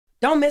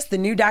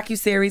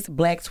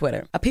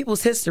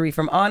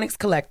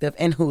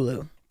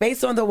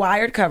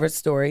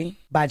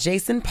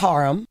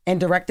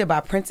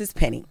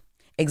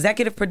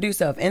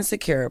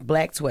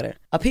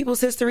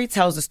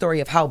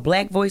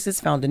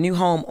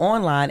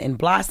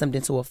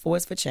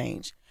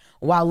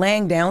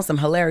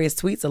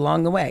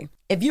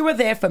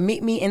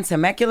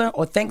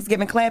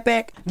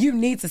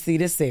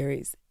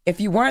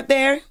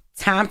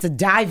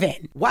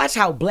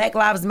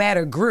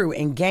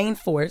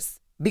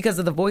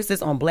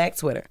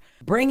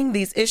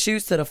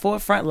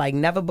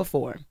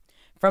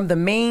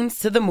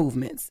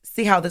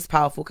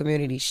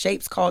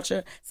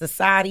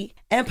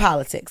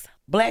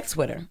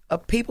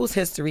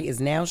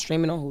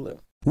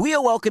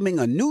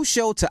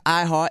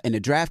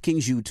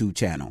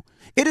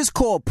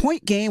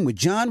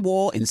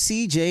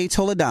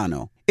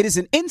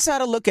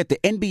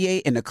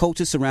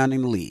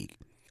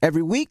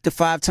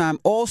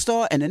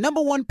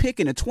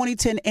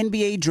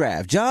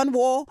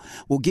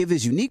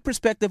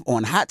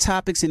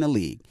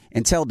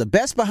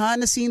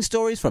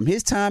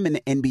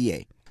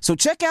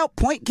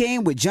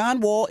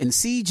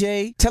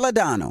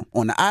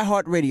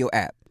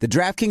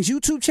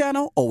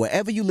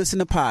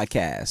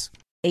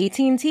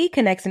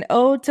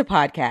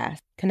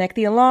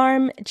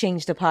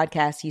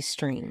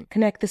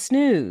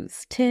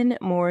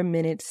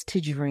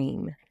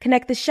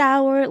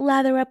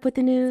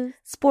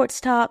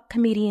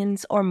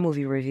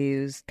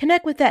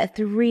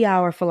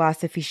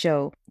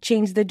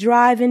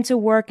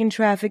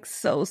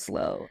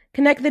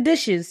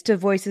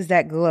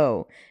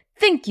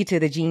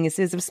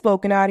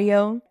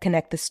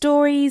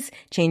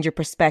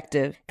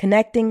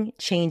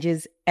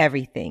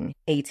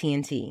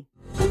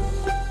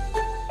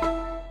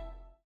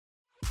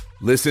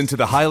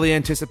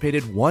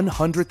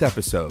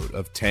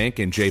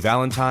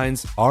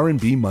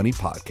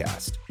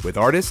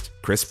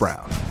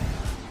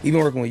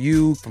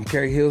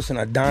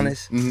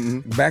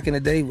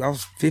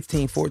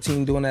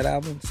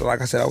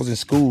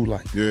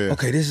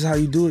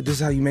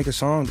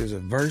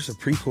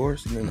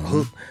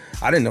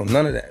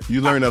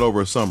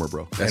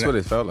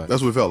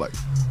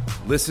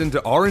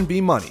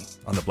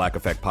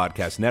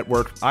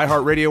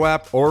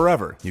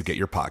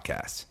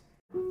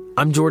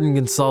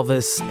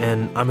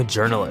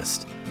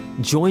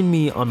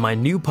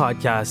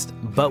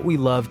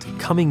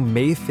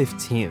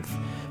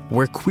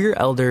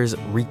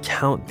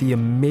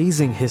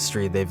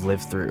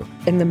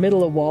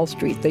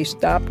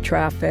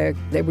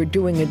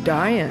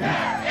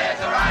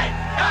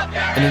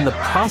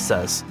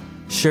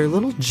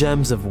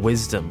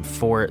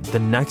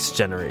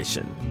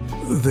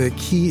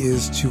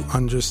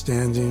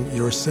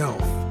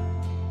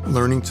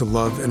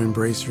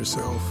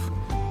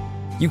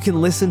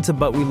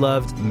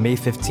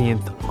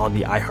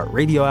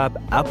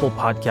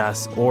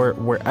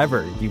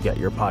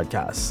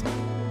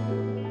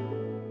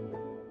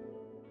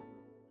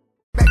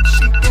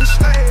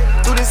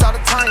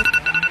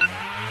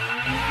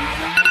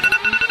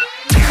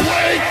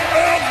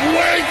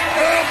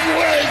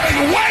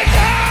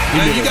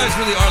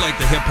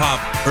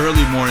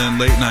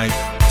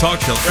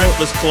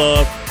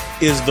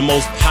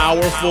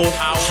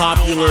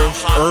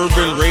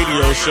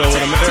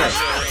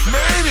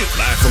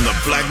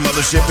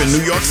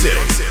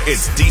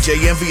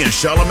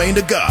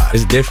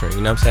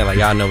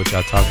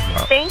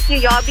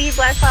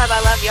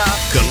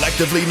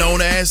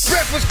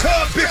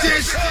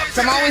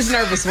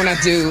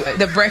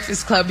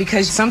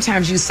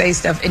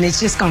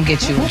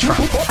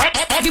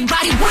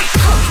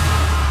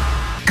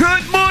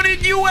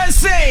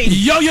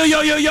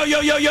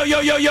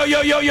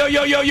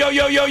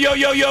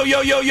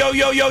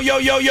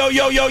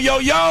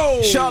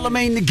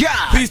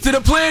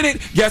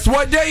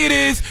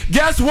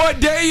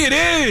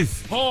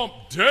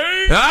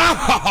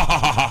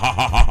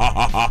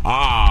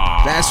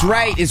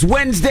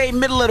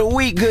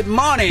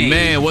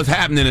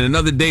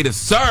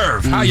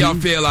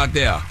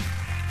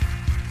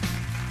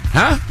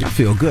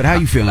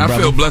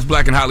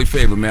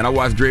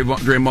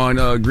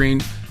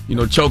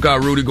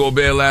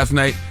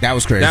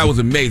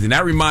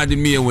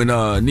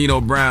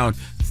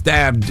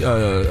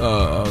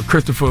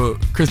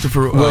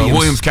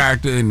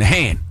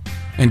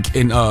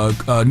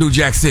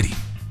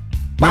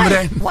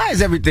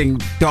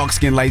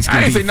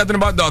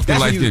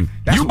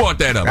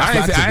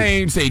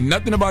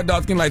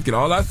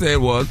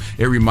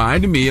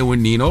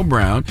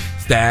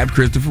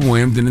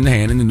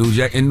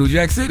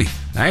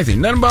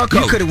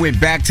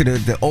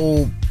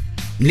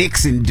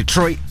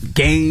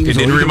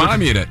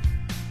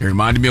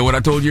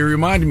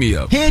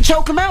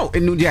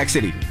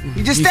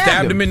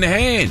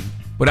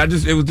but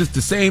it was just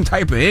the same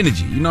type of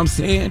energy. You know what I'm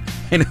saying?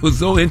 And it was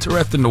so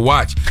interesting to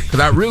watch because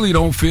I really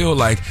don't feel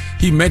like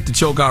he meant to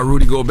choke out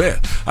Rudy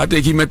Gobert. I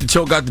think he meant to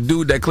choke out the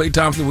dude that Klay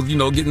Thompson was,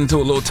 getting into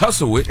a little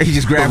tussle with. He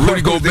just grabbed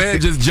Rudy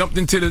Gobert just jumped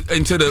into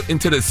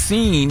the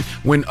scene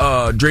when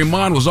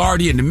Draymond was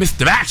already in the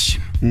midst of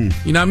action. You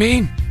know what I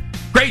mean?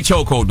 Great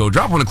chokehold though.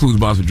 Drop on the clues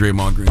bombs with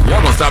Draymond Green.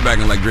 Y'all gonna stop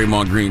acting like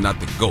Draymond Green not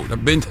the GOAT.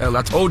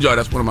 I told y'all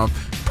that's one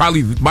of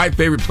probably my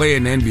favorite player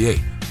in the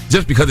NBA,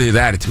 just because of his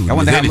attitude,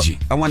 his energy.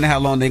 I wonder how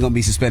long they're gonna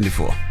be suspended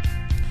for.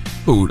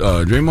 Who,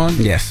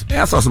 Draymond? Yes.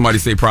 Yeah, I saw somebody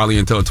say probably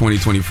until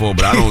 2024,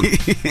 but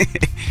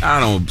I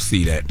don't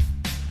see that.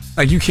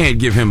 Like, you can't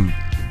give him.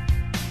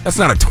 That's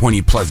not a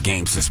 20-plus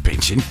game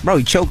suspension. Bro,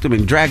 he choked him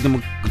and dragged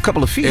him a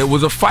couple of feet. It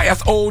was a fight.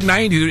 That's old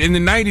 90s. In the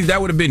 90s, that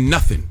would have been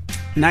nothing.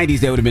 90s,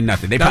 that would have been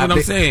nothing. That's what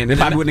I'm saying. They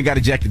probably wouldn't have got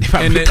ejected.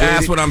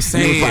 That's what I'm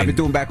saying. They probably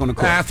threw him back on the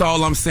court. That's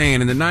all I'm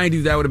saying. In the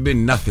 90s, that would have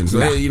been nothing. So,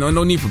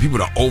 no need for people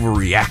to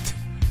overreact.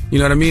 You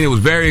know what I mean? It was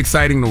very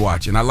exciting to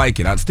watch, and I like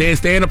it. I'd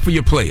stand up for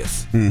your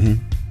players.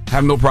 Mm-hmm.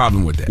 Have no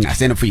problem with that. Nah,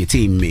 stand up for your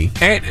team, me.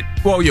 And,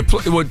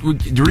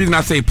 the reason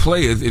I say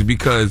players is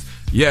because,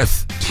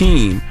 yes,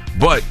 team,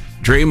 but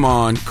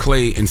Draymond,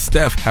 Klay, and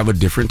Steph have a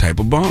different type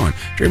of bond.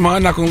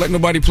 Draymond not going to let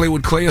nobody play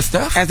with Klay or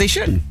Steph. As they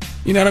shouldn't.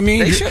 You know what I mean?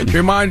 They shouldn't.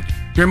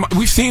 Draymond,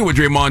 we've seen what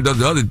Draymond does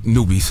to other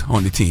newbies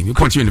on the team. He'll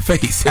punch you in the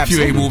face if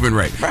you ain't moving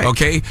right.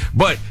 Okay?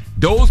 But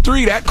those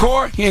three, that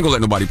core, he ain't going to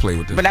let nobody play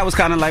with them. But that was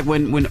kind of like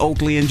when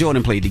Oakley and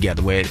Jordan played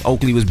together, where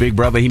Oakley was big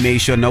brother. He made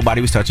sure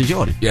nobody was touching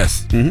Jordan.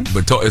 Yes. Mm-hmm.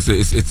 But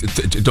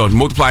it's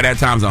multiply that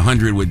times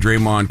 100 with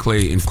Draymond,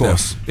 Klay, and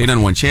Steph. They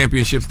done won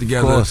championships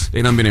together.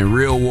 They done been in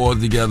real wars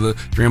together.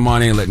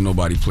 Draymond ain't letting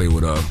nobody play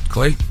with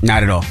Klay.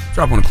 Not at all.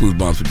 Drop on the clues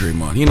bombs for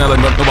Draymond. He ain't not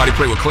letting nobody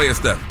play with Klay and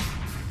Steph.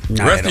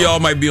 The rest of y'all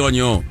might be on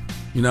your own.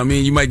 You know what I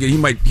mean?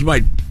 He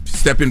might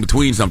step in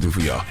between something for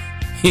y'all.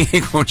 He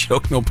ain't gonna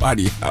choke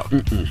nobody out.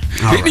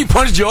 Didn't he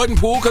punch Jordan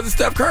Poole because of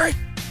Steph Curry?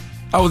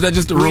 Or was that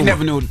just a rumor? We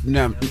never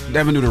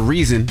knew the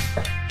reason.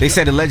 They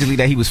said allegedly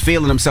that he was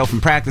feeling himself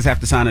in practice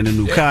after signing a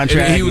new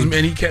contract.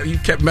 And he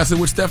kept messing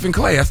with Steph in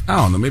class. I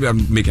don't know. Maybe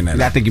I'm making that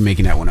up. I think you're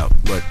making that one up.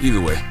 But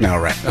either way. All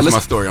right. That's my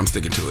story. I'm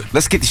sticking to it.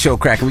 Let's get the show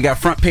cracking. We got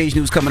front page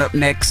news coming up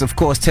next. Of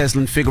course,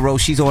 Teslin Figaro.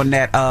 She's on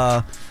that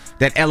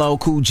LL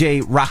Cool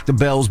J Rock the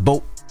Bells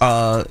boat.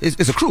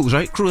 It's a cruise,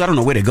 right? Cruise. I don't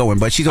know where they're going,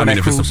 but she's on that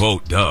cruise. If it's a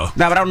boat, duh.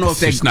 No, but I don't know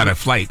if it's not a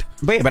flight.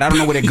 But I don't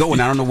know where they're going.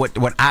 I don't know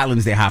what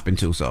islands they're hopping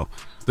to. So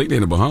I think they're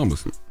in the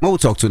Bahamas. We'll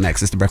talk to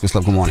next. It's the Breakfast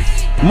Club. Good morning.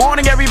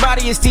 Morning,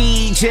 everybody. It's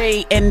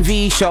DJ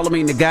NV,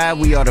 Charlamagne the Guy.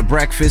 We are the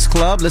Breakfast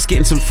Club. Let's get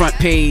in some front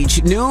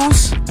page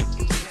news.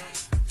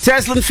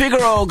 Teslin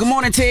Figaro. Good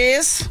morning,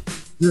 Tez.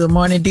 Good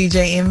morning,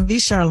 DJ NV,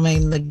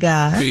 Charlamagne the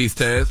Guy. Peace,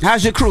 Tez.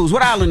 How's your cruise?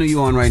 What island are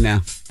you on right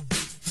now?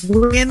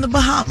 We're in the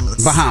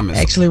Bahamas.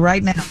 Actually,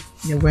 right now.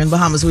 Yeah, we're in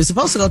Bahamas. We were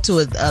supposed to go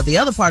to the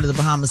other part of the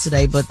Bahamas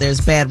today, but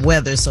there's bad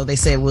weather, so they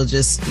said we'll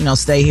just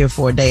stay here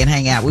for a day and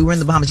hang out. We were in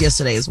the Bahamas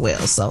yesterday as well,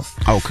 so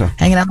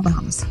hanging out in the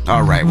Bahamas.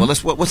 All right. Well,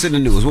 what's in the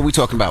news? What are we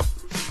talking about?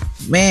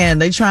 Man,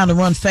 they trying to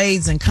run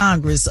fades in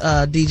Congress,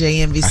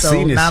 DJ Envy.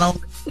 So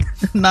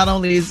not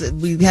only is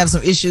we have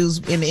some issues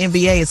in the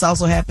NBA, it's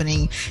also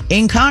happening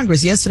in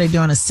Congress. Yesterday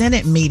during a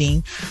Senate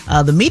meeting,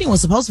 the meeting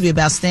was supposed to be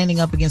about standing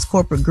up against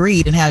corporate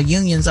greed and how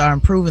unions are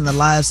improving the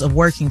lives of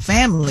working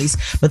families.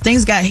 But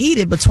things got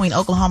heated between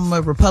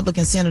Oklahoma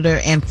Republican Senator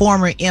and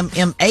former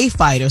MMA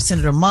fighter,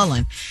 Senator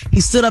Mullen.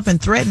 He stood up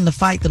and threatened to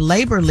fight the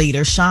labor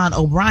leader, Sean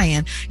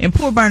O'Brien. And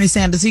poor Bernie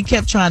Sanders, he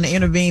kept trying to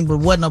intervene, but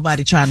wasn't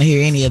nobody trying to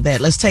hear any of that.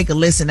 Let's take a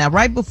listen. Now,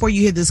 right before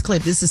you hear this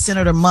clip, this is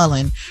Senator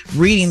Mullen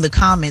reading the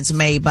comments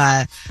made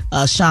by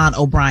Sean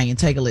O'Brien.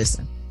 Take a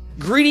listen.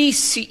 Greedy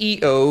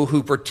CEO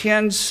who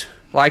pretends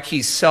like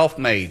he's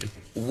self-made.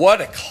 What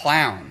a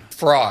clown.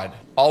 Fraud.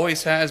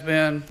 Always has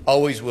been,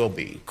 always will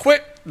be.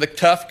 Quit the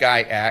tough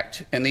guy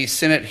act in these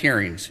Senate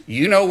hearings.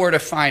 You know where to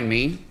find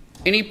me.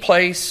 Any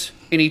place,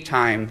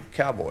 anytime,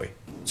 cowboy.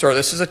 Sir,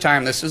 this is a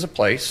time, this is a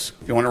place.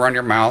 If you want to run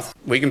your mouth,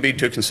 we can be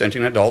two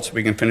consenting adults.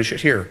 We can finish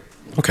it here.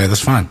 Okay,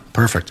 that's fine.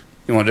 Perfect.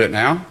 You want to do it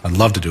now? I'd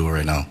love to do it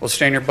right now. Well,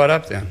 stand your butt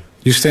up then.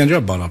 You stand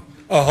your butt up.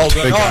 Oh, hold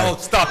on. Oh,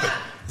 stop it.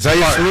 Is that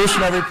your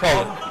solution every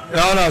poll?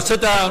 No,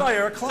 sit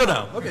down. Sit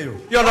down. Okay.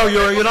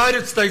 You're a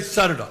United States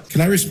Senator.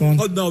 Can I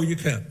respond? Oh, no, you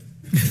can't.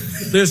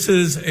 This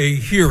is a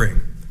hearing.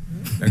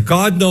 And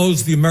God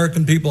knows the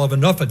American people have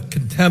enough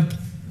contempt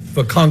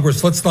for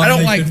Congress. Let's not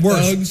make it worse. I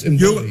don't like thugs and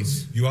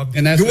bullies.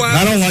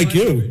 I don't like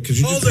you, because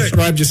you just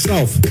described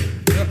yourself.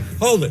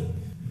 Hold it.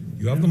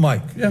 You have the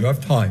mic. Yeah. You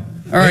have time.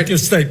 All right. Make your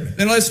statement.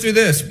 Then let's do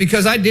this,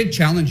 because I did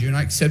challenge you, and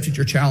I accepted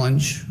your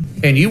challenge,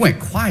 and you went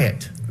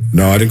quiet.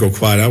 No, I didn't go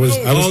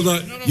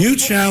quiet. You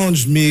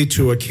challenged me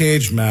to a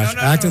cage match,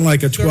 acting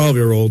like a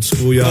 12-year-old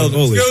schoolyard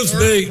bully. Excuse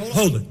me.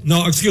 Hold it.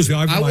 No, excuse me.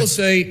 I will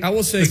say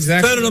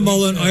exactly. Senator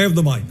Mullen, I have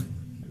the mic.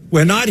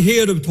 We're not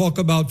here to talk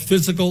about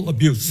physical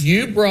abuse.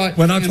 You brought.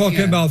 We're not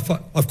talking about.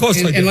 Of course,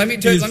 I did. And let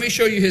me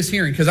show you his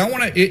hearing, because I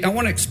want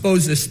to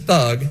expose this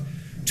thug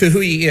to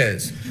who he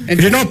is.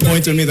 And you're not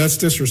pointing at me. That's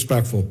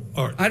disrespectful.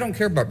 I don't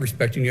care about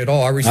respecting you at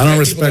all. I don't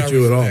respect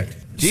you at all.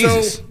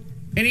 Jesus. So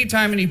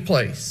anytime, any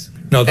place.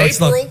 No,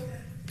 that's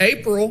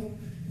April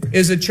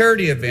is a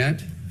charity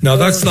event. No,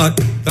 that's not.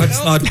 No.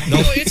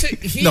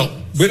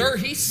 Sir,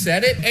 he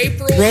said it.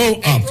 April.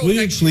 Grow up,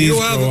 please. You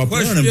have a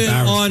question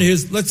on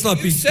his. Let's not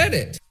be. You said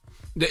it.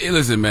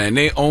 Listen, man,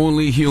 they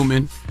only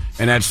human,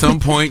 and at some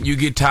point you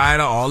get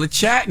tired of all the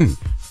chatting.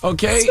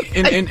 Okay,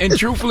 and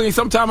truthfully,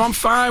 sometimes I'm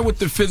fine with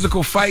the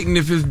physical fighting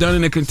if it's done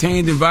in a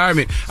contained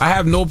environment. I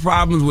have no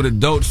problems with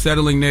adults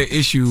settling their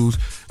issues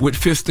with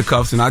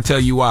fisticuffs, and I'll tell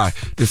you why.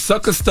 The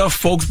sucker stuff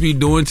folks be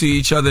doing to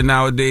each other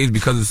nowadays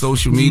because of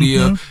social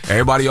media,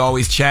 everybody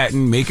always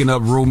chatting, making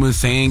up rumors,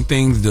 saying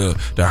things to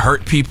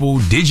hurt people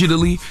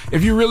digitally.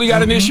 If you really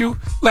got an issue,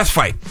 let's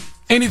fight.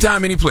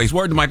 Anytime, any place.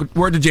 Word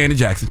to Janet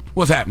Jackson.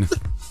 What's happening?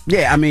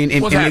 Yeah, I mean,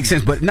 it makes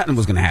sense, but nothing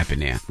was going to happen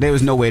there. There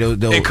was no way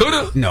they'll It could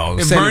have. No.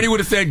 If Bernie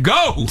would have said,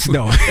 go.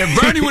 No.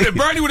 If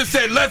Bernie would have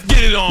said, let's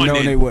get it on. No,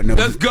 then. they wouldn't have.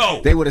 Let's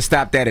go. They would have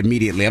stopped that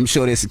immediately. I'm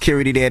sure there's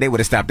security there. They would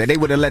have stopped that. They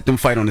would have let them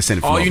fight on the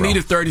Senate floor. All you need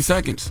is 30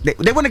 seconds. They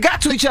wouldn't have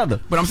got to each other.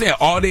 But I'm saying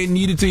all they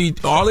needed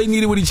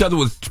with each other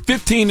was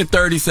 15 to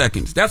 30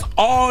 seconds. That's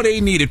all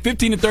they needed.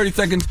 15 to 30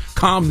 seconds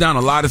calms down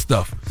a lot of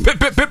stuff. Bip,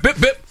 bip, bip, bip,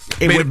 bip.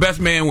 May the best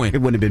man win.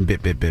 It wouldn't have been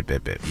bip, bip, bip,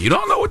 bip, bip. You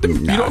don't know what the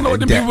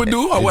people would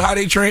do or how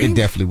they train? It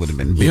definitely would have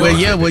been bip.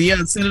 Well, yeah.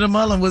 Senator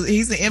Mullen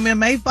he's an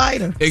MMA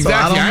fighter.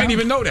 Exactly. So I didn't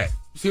even know that.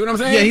 See what I'm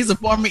saying? Yeah, he's a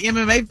former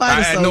MMA fighter.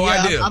 I had no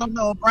idea. I don't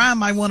know. Brian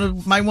might want to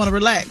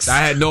relax. I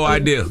had no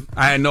idea.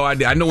 I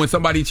know when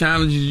somebody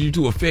challenges you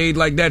to a fade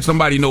like that,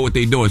 somebody know what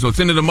they're doing. So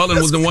Senator Mullen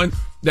was the one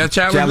that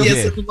challenged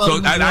him. So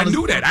I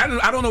knew that.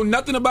 I don't know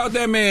nothing about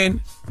that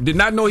man. Did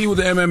not know he was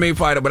an MMA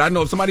fighter, but I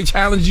know if somebody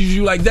challenges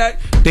you like that,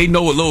 they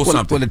know a little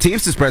something. Well, the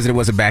Teamsters president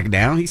wasn't backing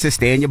down. He said,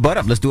 "Stand your butt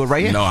up. Let's do it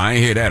right here." No, I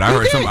ain't hear that. I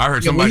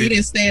heard somebody. He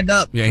didn't stand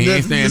up. Yeah, he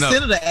didn't stand up. The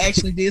senator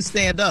actually did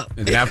stand up.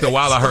 And after a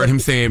while, I heard him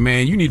saying,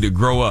 "Man, you need to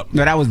grow up."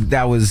 No, that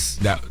was.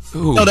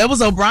 Who? No, that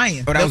was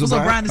O'Brien. Oh, that was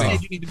O'Brien that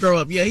said you need to grow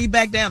up. Yeah, he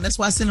backed down. That's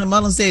why Senator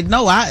Mullen said,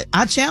 "No, I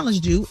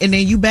challenged you, and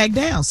then you backed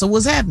down." So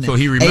what's happening? So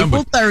he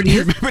remembered. April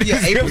 30th.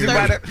 Yeah, April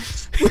 30th.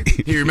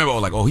 He remember.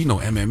 He know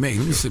MMA.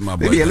 Let me sit my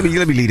butt. Yeah, let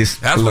me lead this.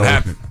 That's what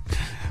happened.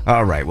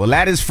 All right. Well,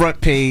 that is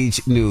front page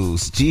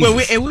news. Jesus. Well,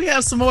 we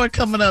have some more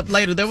coming up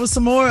later. There was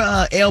some more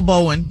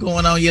elbowing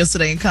going on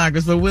yesterday in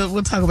Congress, but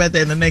we'll talk about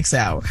that in the next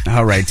hour.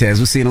 All right, Taz.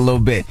 We'll see you in a little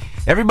bit.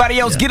 Everybody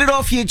else, get it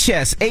off your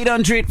chest.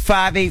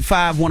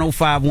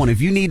 800-585-1051.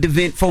 If you need to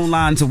vent, phone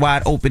lines are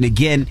wide open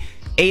again.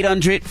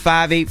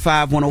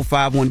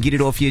 800-585-1051. Get it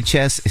off your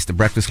chest. It's The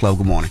Breakfast Club.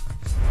 Good morning.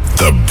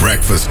 The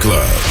Breakfast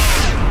Club.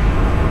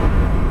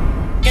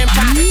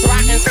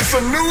 It's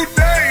a new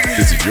day.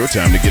 This is your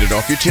time to get it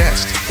off your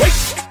chest.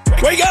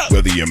 Wake up.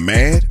 Whether you're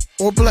mad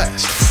or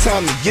blessed. It's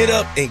time to get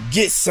up and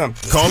get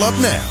something. Call up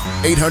now.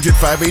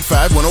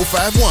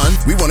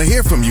 800-585-1051. We want to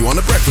hear from you on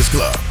The Breakfast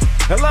Club.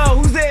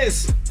 Hello, who's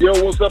this? Yo,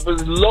 what's up?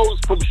 It's Los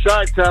from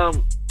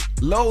Chi-Town.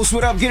 Los,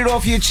 what up? Get it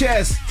off your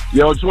chest.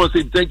 Yo, I just want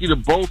to say thank you to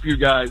both you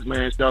guys,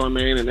 man,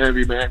 Charlamagne and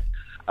Envy, man.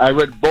 I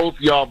read both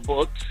y'all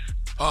books.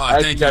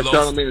 Thank you, Los.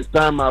 Charlamagne to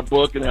sign my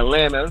book in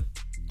Atlanta.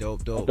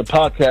 Dope. At the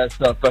podcast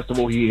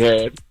festival he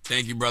had.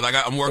 Thank you, brother.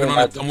 I'm working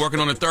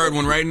on the third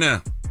one right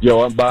now.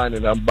 Yo, I'm buying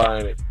it.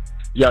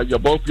 Yeah,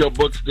 both your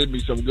books did me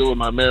some good with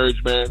my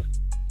marriage, man.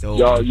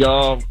 Dope.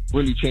 Y'all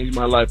really changed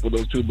my life with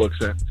those two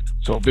books, man.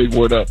 So big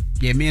word up.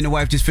 Yeah, me and the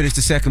wife just finished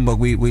the second book.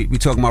 We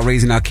talking about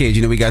raising our kids.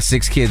 You know, we got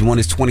 6 kids. One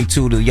is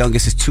 22. The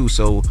youngest is 2.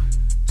 So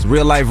it's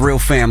real life, real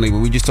family.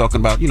 But we just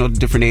talking about, the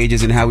different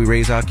ages and how we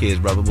raise our kids,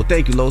 brother. Well,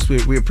 thank you, Los.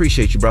 We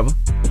appreciate you, brother.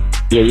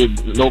 Yeah,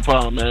 no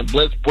problem, man.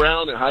 Blessed,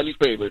 brown, and highly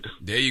favored.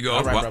 There you go.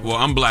 Right, well,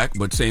 I'm black,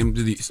 but same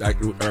to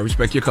I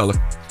respect your color.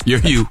 Your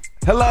hue.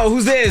 Hello,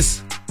 who's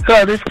this?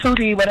 So this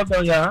Tootie. What up,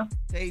 y'all?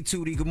 Hey,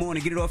 Tootie. Good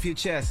morning. Get it off your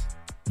chest.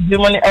 Good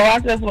morning. I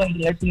just wanted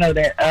to let you know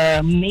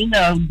that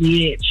Nino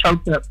did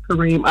choke up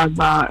Kareem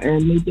Osbourne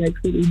in New Jack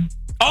City.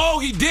 Oh,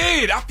 he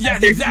did.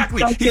 Yes,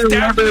 exactly. He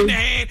stabbed him in the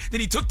hand, then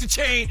he took the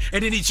chain,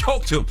 and then he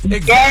choked him.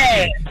 Exactly.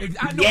 Yeah.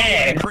 I know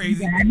that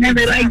crazy. I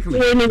never liked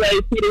you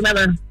anyway, Kitty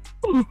Mother.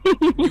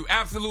 You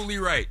absolutely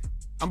right.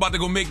 I'm about to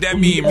go make that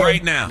meme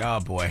right now. Oh,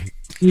 boy.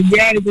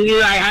 Yeah,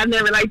 I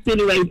never liked you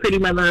anyway, pretty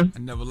mother. I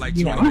never liked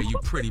you anyway, you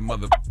pretty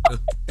mother.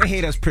 They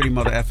hate us pretty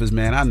mother effers,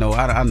 man. I know.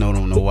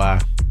 Don't know why.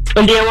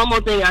 And then one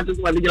more thing I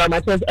just wanted to get on my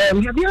chest.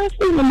 Have you ever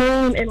seen the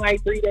moon in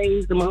like 3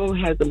 days? The moon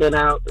hasn't been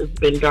out. It's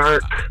been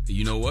dark.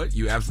 You know what?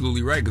 You're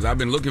absolutely right, because I've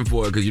been looking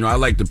for it, because, I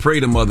like to pray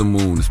to Mother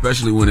Moon,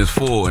 especially when it's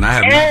full, and I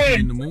have not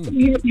seen the moon.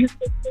 You're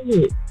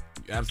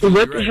absolutely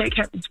what the heck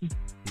happened to you?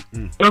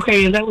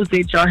 Okay, and that was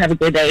it. Y'all have a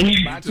good day.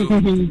 Bye, too.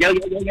 Yo.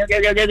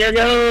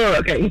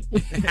 Okay.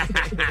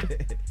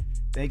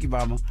 Thank you,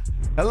 Mama.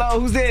 Hello,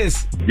 who's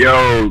this?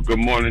 Yo, good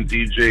morning,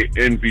 DJ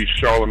Envy,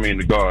 Charlamagne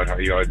the God. How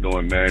y'all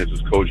doing, man? This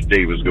is Coach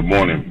Davis. Good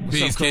morning.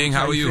 Peace, King.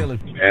 How are you?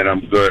 Man,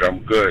 I'm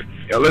good.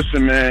 Yo,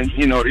 listen, man,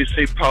 they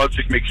say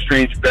politics makes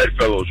strange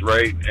bedfellows,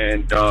 right?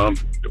 And the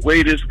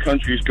way this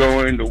country's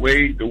going, the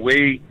way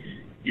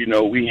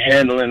we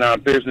handling our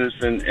business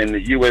in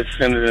the U.S.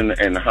 Senate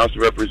and the House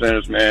of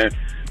Representatives, man,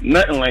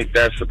 nothing like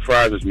that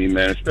surprises me,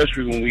 man,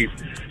 especially when we've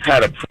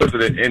had a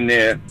president in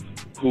there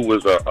who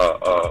was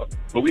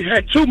but we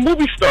had 2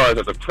 movie stars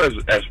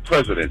as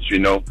presidents, you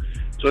know.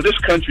 So this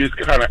country is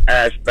kind of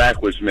ass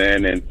backwards,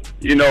 man. And,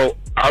 you know,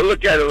 I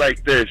look at it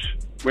like this.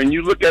 When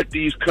you look at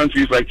these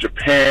countries like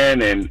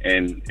Japan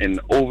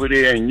and over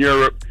there in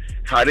Europe,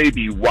 how they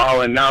be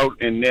wilding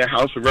out in their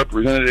House of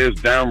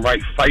Representatives,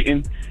 downright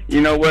fighting,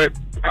 you know what?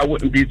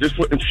 This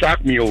wouldn't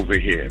shock me over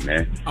here,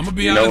 man. I'm going to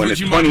be honest with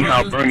you, my brother.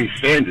 How Bernie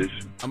Sanders.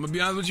 I'm going to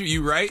be honest with you.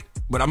 You're right.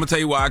 But I'm going to tell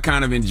you why I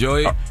kind of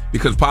enjoy it.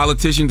 Because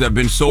politicians have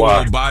been so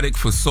robotic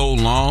for so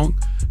long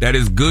that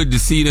it's good to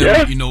see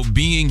them, you know,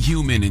 being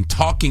human and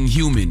talking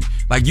human.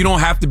 Like, you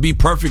don't have to be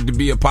perfect to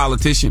be a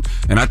politician.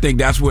 And I think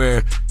that's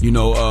where,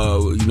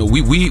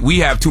 we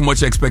have too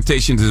much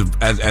expectations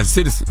as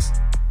citizens.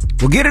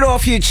 Well, get it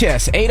off your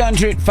chest.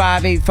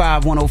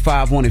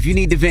 800-585-1051. If you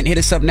need to vent, hit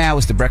us up now.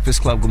 It's The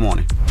Breakfast Club. Good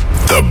morning.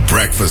 The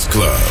Breakfast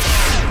Club.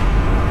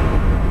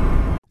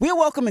 We are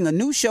welcoming a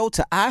new show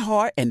to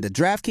iHeart and the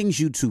DraftKings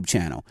YouTube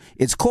channel.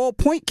 It's called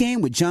Point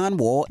Game with John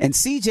Wall and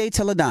CJ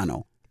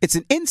Toledano. It's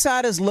an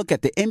insider's look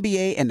at the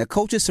NBA and the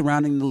coaches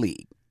surrounding the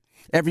league.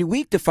 Every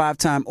week, the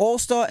 5-time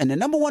All-Star and the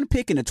number 1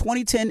 pick in the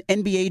 2010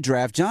 NBA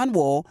Draft, John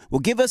Wall, will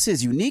give us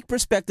his unique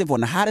perspective on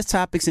the hottest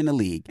topics in the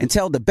league and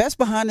tell the best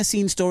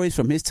behind-the-scenes stories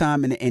from his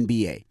time in the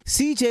NBA.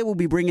 CJ will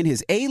be bringing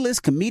his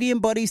A-list comedian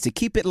buddies to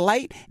keep it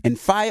light and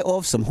fire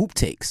off some hoop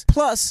takes.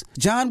 Plus,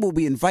 John will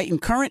be inviting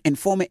current and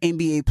former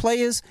NBA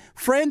players,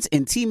 friends,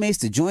 and teammates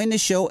to join the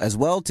show as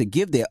well to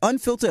give their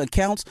unfiltered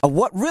accounts of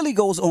what really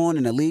goes on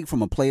in the league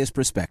from a player's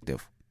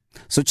perspective.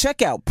 So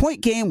check out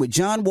Point Game with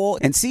John Wall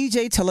and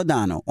CJ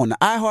Toledano on the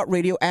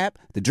iHeartRadio app,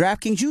 the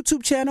DraftKings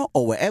YouTube channel,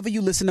 or wherever you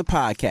listen to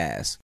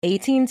podcasts.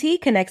 AT&T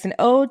connects an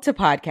ode to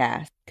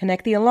podcast.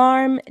 Connect the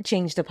alarm,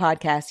 change the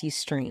podcast you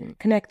stream.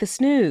 Connect the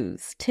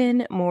snooze,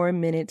 10 more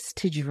minutes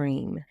to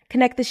dream.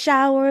 Connect the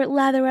shower,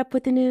 lather up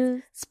with the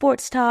news,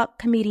 sports talk,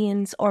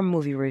 comedians, or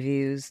movie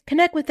reviews.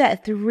 Connect with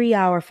that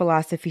 3-hour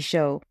philosophy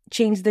show.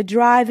 Change the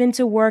drive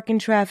into work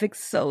and traffic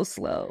so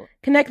slow.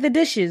 Connect the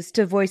dishes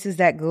to voices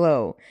that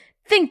glow.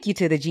 Thank you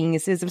to the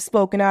geniuses of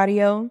spoken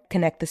audio.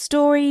 Connect the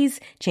stories,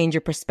 change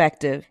your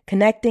perspective.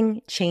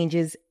 Connecting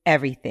changes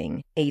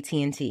everything.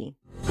 AT&T.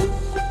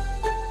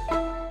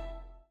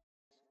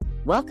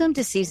 Welcome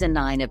to Season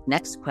 9 of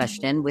Next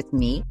Question with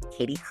me,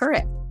 Katie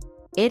Couric.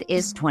 It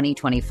is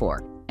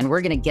 2024, and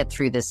we're going to get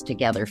through this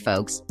together,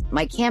 folks.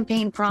 My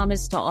campaign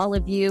promise to all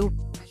of you,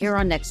 here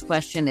on Next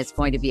Question, it's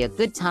going to be a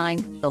good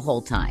time the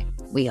whole time,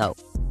 we hope.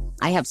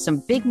 I have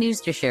some big news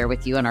to share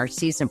with you in our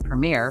season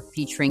premiere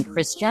featuring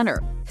Kris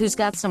Jenner, who's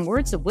got some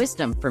words of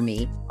wisdom for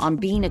me on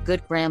being a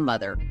good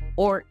grandmother,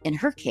 or in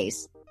her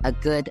case, a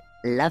good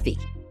lovey.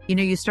 You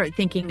know, you start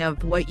thinking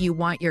of what you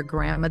want your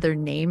grandmother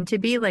name to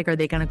be. Like, are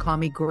they going to call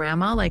me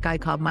grandma like I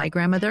called my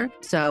grandmother?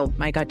 So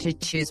I got to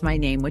choose my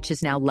name, which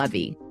is now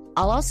Lovey.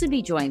 I'll also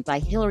be joined by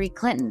Hillary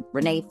Clinton,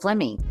 Renee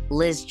Fleming,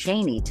 Liz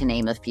Cheney, to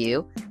name a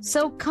few.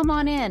 So come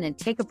on in and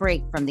take a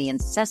break from the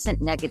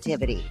incessant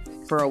negativity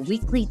for a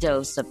weekly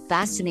dose of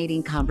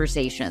fascinating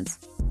conversations.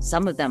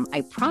 Some of them,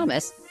 I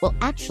promise, will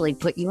actually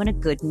put you in a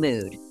good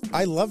mood.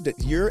 I loved it.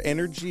 Your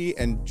energy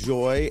and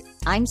joy.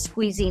 I'm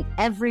squeezing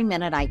every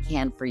minute I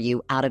can for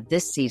you out of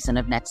this season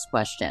of Next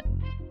Question.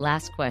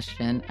 Last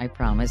question, I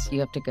promise.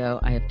 You have to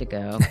go, I have to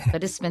go.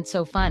 But it's been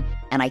so fun,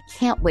 and I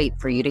can't wait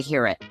for you to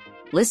hear it.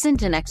 Listen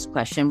to Next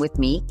Question with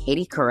me,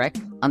 Katie Couric,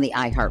 on the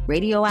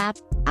iHeartRadio app,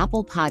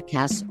 Apple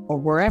Podcasts, or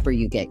wherever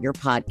you get your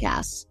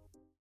podcasts.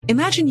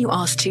 Imagine you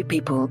ask 2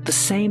 people the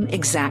same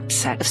exact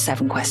set of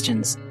 7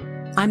 questions.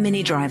 I'm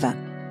Minnie Driver,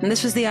 and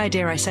this was the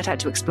idea I set out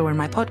to explore in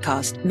my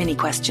podcast, Mini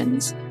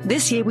Questions.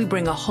 This year, we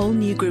bring a whole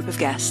new group of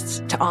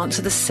guests to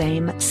answer the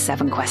same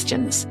 7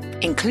 questions,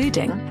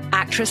 including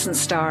actress and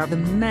star of the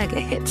mega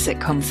hit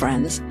sitcom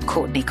Friends,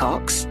 Courtney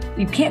Cox.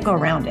 You can't go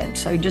around it,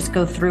 so you just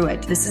go through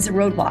it. This is a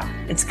roadblock.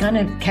 It's going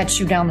to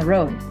catch you down the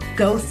road.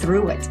 Go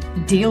through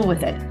it. Deal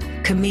with it.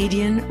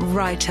 Comedian,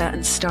 writer,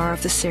 and star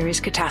of the series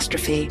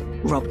Catastrophe,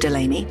 Rob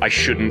Delaney. I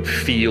shouldn't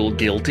feel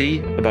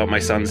guilty about my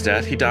son's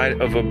death. He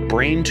died of a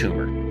brain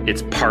tumor.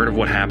 It's part of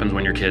what happens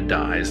when your kid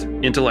dies.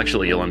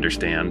 Intellectually, you'll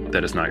understand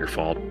that it's not your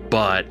fault,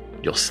 but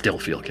you'll still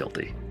feel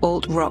guilty.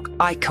 Alt-rock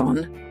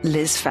icon,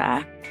 Liz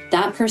Phair.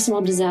 That personal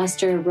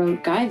disaster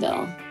wrote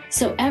Guyville.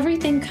 So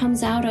everything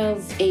comes out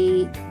of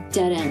a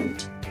dead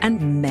end.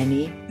 And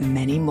many,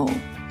 many more.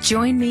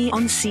 Join me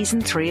on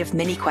Season 3 of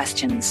Mini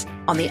Questions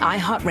on the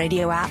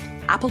iHeartRadio app,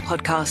 Apple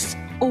Podcasts,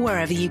 or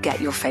wherever you get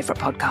your favorite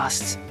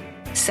podcasts.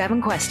 7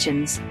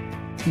 questions,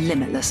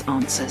 limitless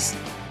answers.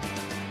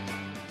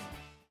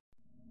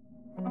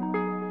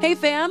 Hey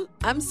fam,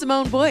 I'm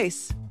Simone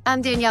Boyce.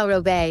 I'm Danielle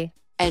Robay.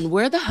 And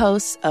we're the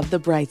hosts of The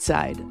Bright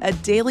Side, a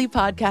daily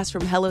podcast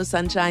from Hello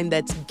Sunshine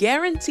that's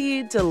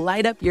guaranteed to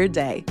light up your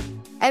day.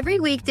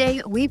 Every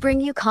weekday, we bring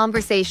you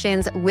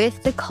conversations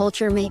with the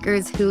culture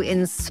makers who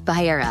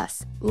inspire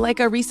us. Like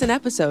our recent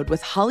episode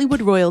with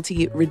Hollywood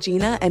royalty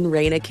Regina and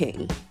Raina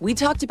King. We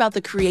talked about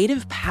the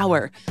creative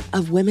power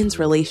of women's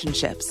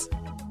relationships.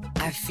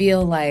 I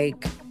feel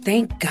like,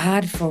 thank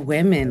God for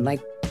women,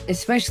 like,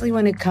 especially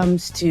when it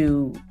comes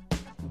to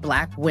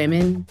Black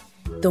women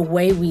the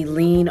way we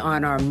lean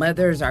on our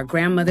mothers, our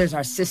grandmothers,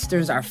 our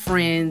sisters, our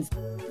friends.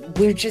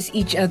 We're just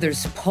each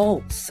other's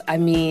pulse. I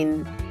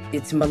mean,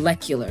 it's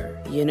molecular,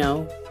 you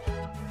know?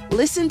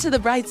 Listen to The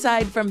Bright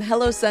Side from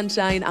Hello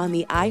Sunshine on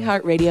the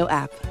iHeartRadio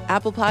app,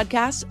 Apple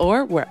Podcasts,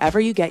 or wherever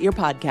you get your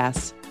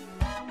podcasts.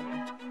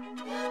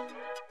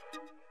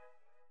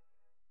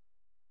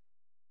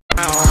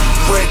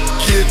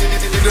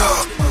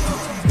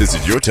 This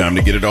is your time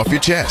to get it off your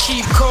chest.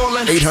 Keep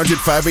calling.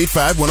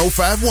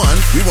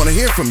 800-585-1051. We want to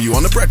hear from you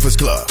on The Breakfast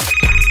Club.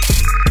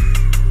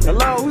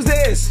 Hello, who's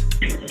this?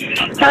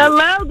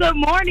 Hello, good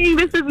morning.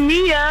 This is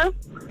Mia.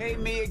 Hey,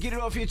 Mia, get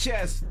it off your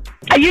chest.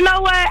 You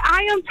know what?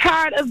 I am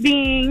tired of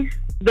being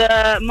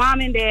the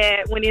mom and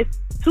dad when it's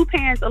two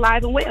parents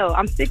alive and well.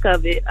 I'm sick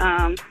of it.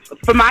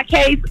 For my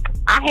case,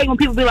 I hate when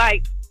people be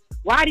like,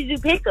 why did you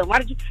pick him?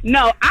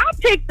 No, I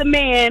picked the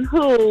man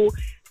who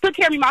took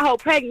care of me my whole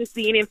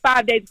pregnancy, and then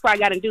 5 days before I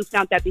got induced,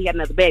 found out that he had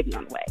another baby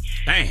on the way.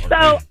 Dang.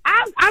 So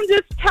I'm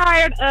just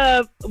tired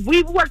of,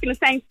 we work in the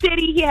same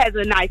city. He has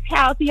a nice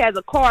house. He has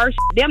a car,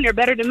 damn near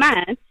better than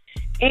mine.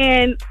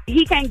 And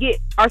he can't get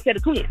our set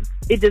of twins.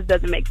 It just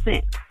doesn't make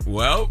sense.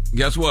 Well,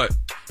 guess what?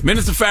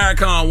 Minister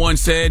Farrakhan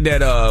once said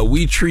that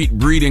we treat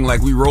breeding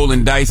like we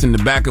rolling dice in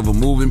the back of a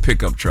moving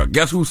pickup truck.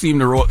 Guess who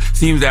seems to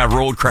have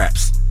rolled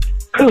craps?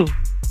 Who?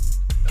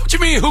 What you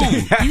mean who?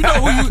 You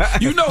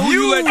know who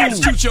you let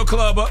shoot your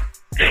club up.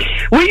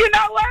 Well, you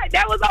know what?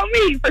 That was on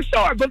me for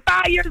sure. But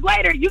 5 years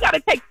later, you got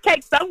to take the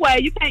cake some way.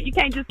 You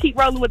can't just keep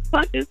rolling with the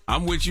punches.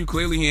 I'm with you.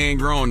 Clearly, he ain't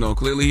grown though.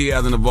 Clearly, he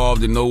hasn't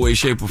evolved in no way,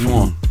 shape, or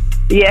form.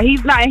 Yeah,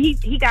 he's not.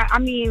 He got. I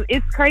mean,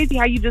 it's crazy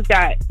how you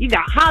got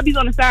hobbies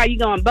on the side. You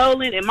going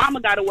bowling, and Mama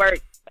got to work.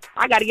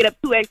 I got to get up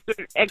 2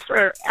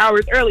 extra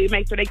hours early to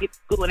make sure they get to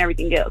school and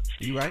everything else.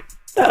 You right?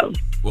 So.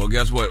 Well,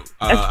 guess what?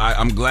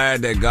 I'm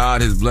glad that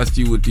God has blessed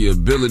you with the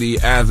ability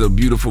as a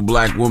beautiful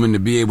black woman to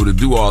be able to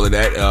do all of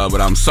that,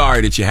 but I'm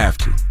sorry that you have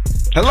to.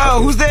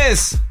 Hello, who's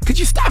this? Could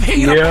you stop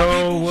hating on people?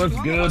 Yo, what's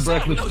good,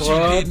 Breakfast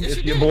Club?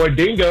 It's your boy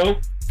Dingo.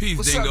 Peace,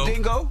 What's Dingo. up,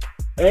 Dingo?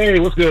 Hey,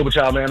 what's good with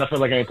y'all, man? I feel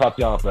like I ain't talked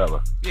to y'all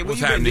forever. Yeah, What's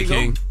happening,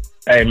 King?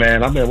 Hey,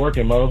 man, I've been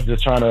working, Mo.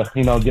 Just trying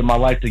to, get my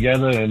life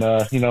together and,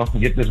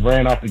 get this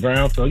brand off the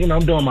ground. So,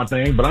 I'm doing my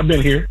thing, but I've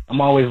been here. I'm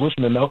always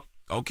listening, though.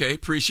 Okay,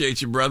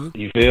 appreciate you, brother.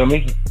 You feel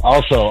me?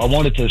 Also, I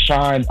wanted to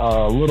shine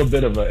a little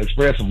bit of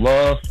express some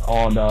love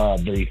on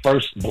the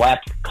first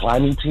black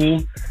climbing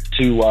team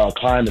to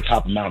climb the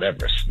top of Mount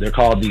Everest. They're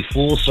called the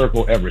Full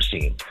Circle Everest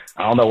team.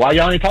 I don't know why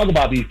y'all ain't talking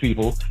about these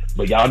people,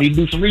 but y'all need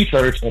to do some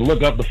research and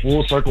look up the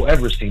Full Circle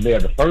Everest team. They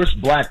are the first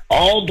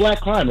all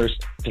black climbers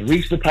to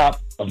reach the top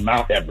of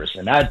Mount Everest,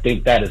 and I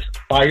think that is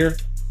fire.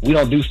 We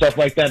don't do stuff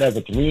like that as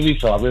a community,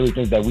 so I really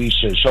think that we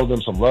should show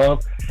them some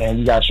love, and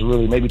you guys should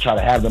really maybe try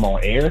to have them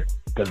on air.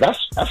 Because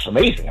that's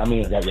amazing. I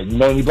mean, you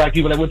know any black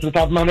people that went to the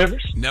top of Mount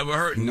Everest? Never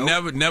heard of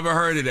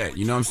that.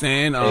 You know what I'm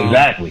saying?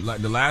 Exactly.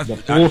 Like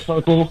the Full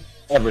Circle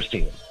Everest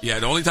team. Yeah,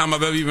 the only time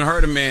I've ever even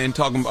heard a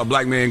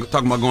black man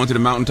talking about going to the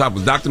mountaintop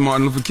was Dr.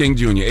 Martin Luther King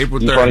Jr., April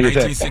 3rd,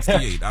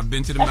 1968. I've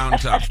been to the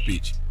mountaintop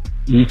speech.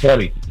 You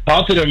funny.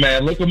 Talk to them,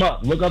 man. Look them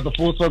up. Look up the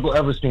Full Circle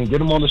Everest team. Get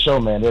them on the show,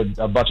 man. They're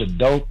a bunch of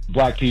dope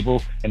black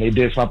people, and they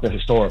did something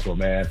historical,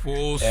 man.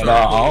 Full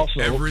Circle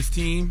Everest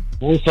team?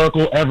 Full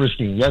Circle Everest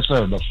team. Yes,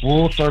 sir. The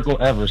Full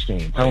Circle Everest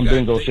team. Tell them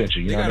Dingo sent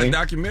you. You know what I mean? They got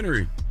a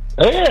documentary.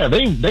 Yeah,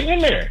 they in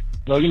there.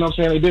 So, you know what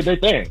I'm saying? They did their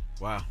thing.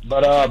 Wow.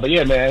 But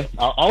yeah, man.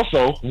 I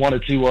also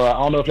wanted to, I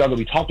don't know if y'all going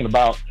to be talking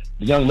about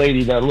the young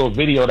lady, that little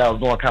video that was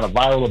going kind of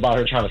viral about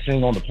her trying to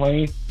sing on the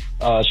plane.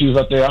 She was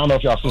up there. I don't know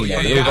if y'all seen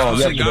that. Yeah, I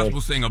was gospel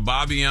singer,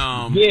 Bobby.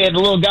 Yeah, the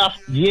little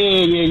gospel.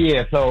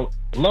 Yeah. So,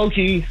 low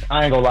key,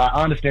 I ain't gonna lie.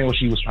 I understand what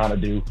she was trying to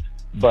do,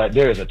 but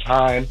there is a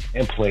time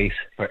and place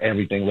for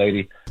everything,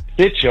 lady.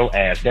 Sit your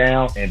ass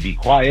down and be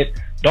quiet.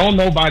 Don't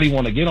nobody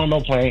want to get on no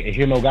plane and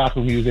hear no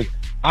gospel music.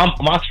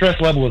 My stress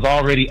level is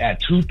already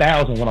at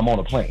 2,000 when I'm on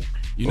a plane.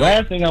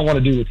 Last thing I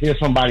want to do is hear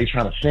somebody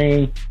trying to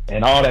sing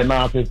and all that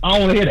nonsense. I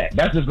don't want to hear that.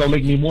 That's just going to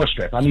make me more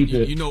stressed. I need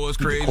to what's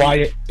crazy? Be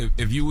quiet.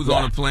 If you was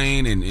on a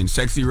plane and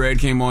Sexy Red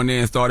came on there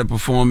and started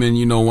performing,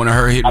 one of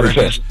her hit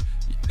records,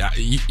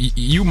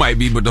 you might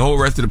be, but the whole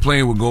rest of the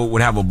plane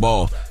would have a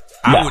ball.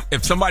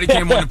 If somebody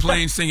came on the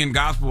plane singing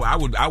gospel, I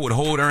would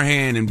hold her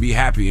hand and be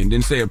happy and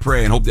then say a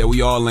prayer and hope that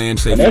we all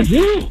land safely. That's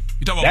you.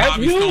 You talking about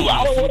Bobby Stone?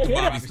 I don't want to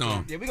hear that.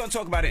 Stone. Yeah, we're gonna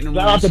talk about it in the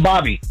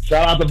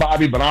Shout out to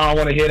Bobby, but I don't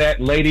want to hear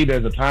that. Lady,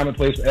 there's a time and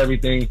place for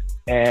everything,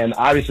 and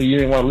obviously you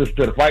didn't want to listen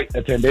to the flight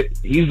attendant.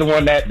 He's the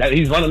one that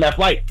he's running that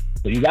flight,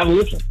 so you got to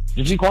listen.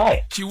 Just be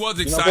quiet. She was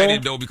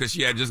excited though because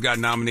she had just got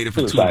nominated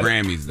for 2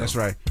 Grammys. That's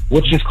right.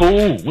 Which is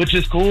cool.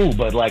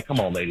 But like,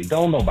 come on, lady,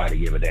 don't nobody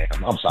give a damn.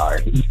 I'm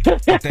sorry.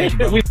 Thank you,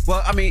 brother.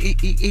 Well, I mean,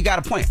 he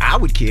got a point. I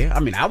would care. I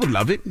mean, I would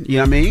love it. You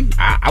know what I mean?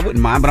 I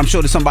wouldn't mind, but I'm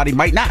sure that somebody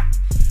might not.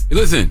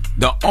 Listen,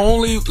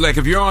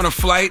 if you're on a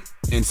flight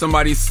and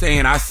somebody's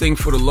saying, I sing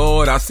for the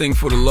Lord,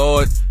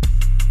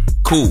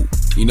 cool.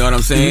 You know what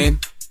I'm saying?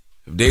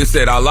 If they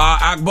said Allah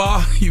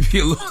Akbar, you'd be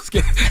a little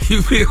scared.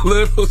 You'd be a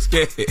little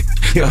scared.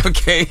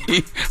 Okay?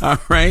 All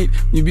right?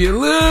 You'd be a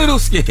little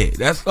scared.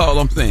 That's all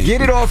I'm saying. Get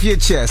it off your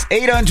chest.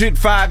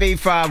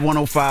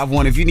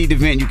 800-585-1051. If you need to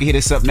vent, you can hit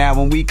us up now.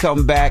 When we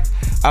come back,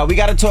 we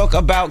got to talk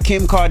about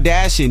Kim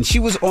Kardashian. She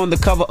was on the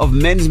cover of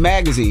Men's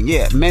Magazine.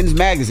 Yeah, Men's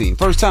Magazine.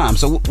 First time.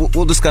 So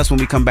we'll discuss when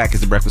we come back.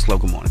 It's The Breakfast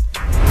Club. Good morning.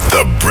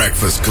 The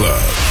Breakfast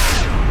Club.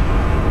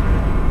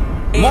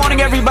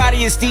 Morning,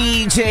 everybody. It's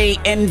DJ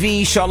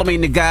Envy, Charlamagne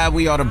the God.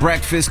 We are The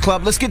Breakfast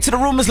Club. Let's get to the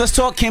rumors. Let's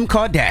talk Kim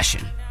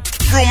Kardashian.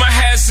 Rumor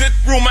has it.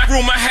 Rumor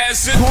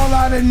has it. Call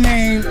out a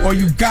name, or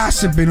you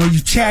gossiping, or you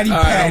chatty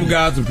patty. I'm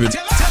gossiping.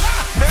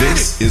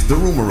 This is the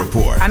Rumor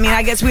Report. I mean,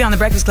 I guess we on The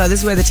Breakfast Club. This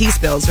is where the tea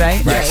spills,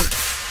 right? Right.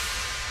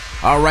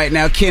 All right,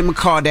 now Kim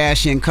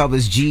Kardashian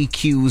covers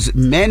GQ's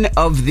Men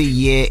of the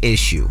Year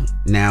issue.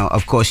 Now,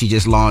 of course, she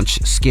just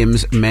launched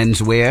Skims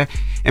Menswear,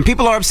 and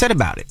people are upset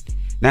about it.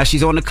 Now,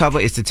 she's on the cover.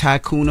 It's the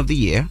Tycoon of the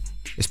Year.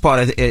 It's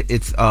part of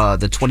it's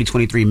the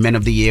 2023 Men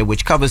of the Year,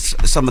 which covers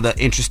some of the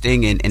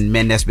interesting and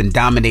men that's been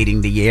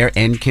dominating the year.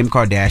 And Kim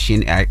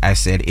Kardashian, I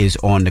said, is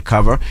on the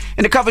cover.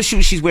 In the cover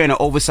shoot, she's wearing an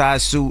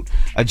oversized suit,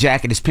 a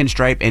jacket is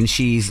pinstripe, and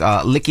she's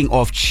licking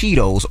off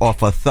Cheetos off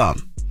her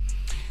thumb.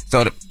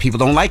 So people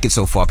don't like it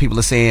so far. People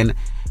are saying,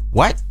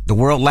 what? The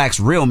world lacks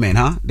real men,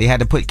 huh? They had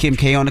to put Kim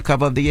K on the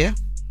cover of the year?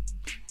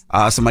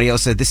 Somebody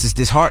else said, this is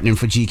disheartening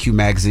for GQ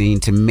magazine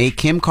to make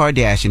Kim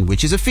Kardashian,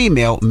 which is a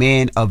female,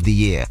 Man of the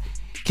Year.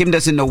 Kim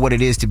doesn't know what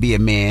it is to be a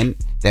man,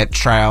 that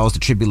trials, the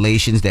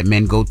tribulations that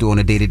men go through on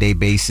a day-to-day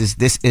basis.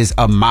 This is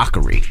a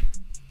mockery.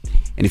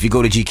 And if you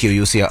go to GQ,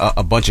 you'll see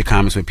a bunch of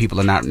comments where people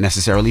are not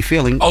necessarily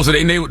feeling. Oh, so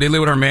they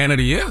labeled her Man of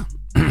the Year?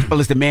 Well,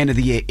 it's the Man of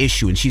the Year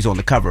issue, and she's on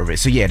the cover of it.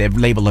 So, yeah, they're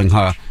labeling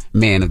her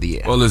Man of the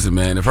Year. Well, listen,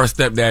 man, if her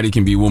stepdaddy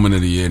can be Woman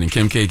of the Year, then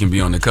Kim K can be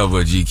on the cover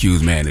of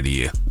GQ's Man of the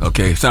Year.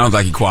 Okay? Sounds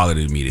like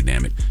equality to me,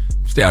 damn it.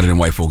 Stay out of them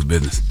white folks'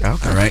 business.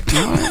 Okay. All right?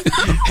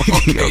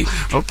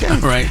 Okay. All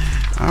right.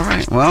 All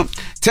right. Well,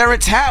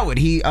 Terrence Howard,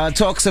 he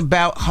talks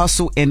about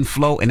Hustle and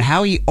Flow and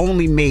how he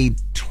only made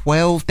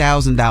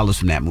 $12,000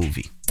 from that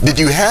movie. Did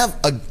you have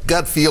a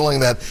gut feeling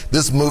that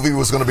this movie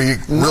was going to be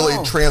really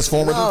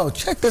transformative? No,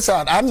 check this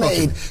out. I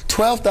made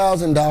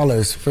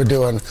 $12,000 for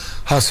doing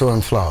Hustle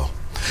and Flow.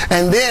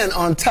 And then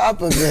on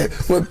top of it,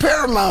 what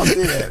Paramount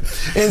did,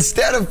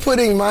 instead of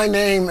putting my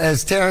name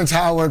as Terrence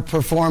Howard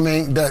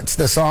performing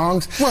the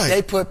songs,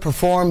 they put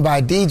performed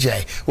by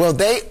DJ. Well,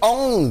 they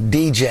own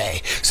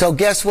DJ. So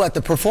guess what?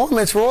 The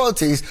performance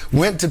royalties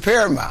went to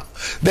Paramount.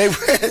 They went,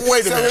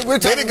 wait a minute.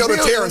 They didn't go to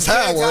Terrence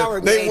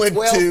Howard. They went to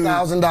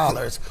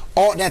 $12,000.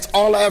 That's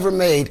all I ever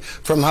made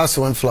from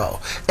Hustle and Flow.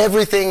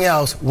 Everything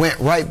else went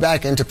right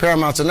back into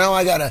Paramount. So now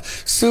I got to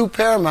sue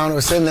Paramount or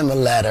send them a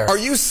letter. Are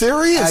you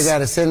serious? I got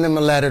to send them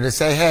a letter to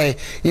say, hey,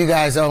 you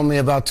guys owe me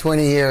about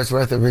 20 years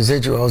worth of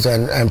residuals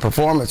and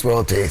performance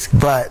royalties.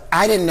 But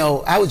I didn't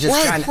know. I was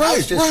just trying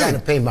to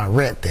pay my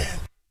rent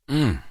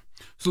then.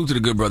 Salute to the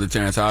good brother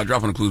Terrence Howard.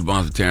 Dropping the clues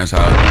bombs to Terrence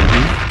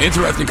Howard.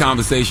 Interesting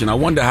conversation. I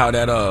wonder how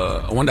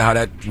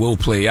that will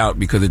play out,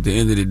 because at the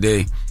end of the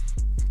day,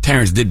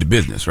 Terrence did the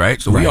business,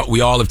 right? So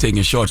we all have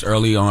taken shorts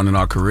early on in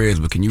our careers,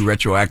 but can you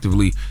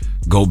retroactively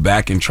go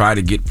back and try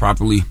to get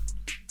properly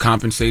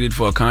compensated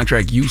for a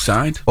contract you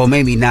signed? Or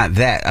maybe not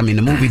that. I mean,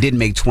 the movie did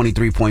make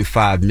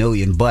 $23.5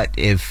 million, but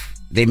if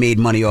they made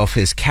money off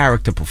his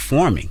character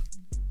performing,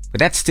 but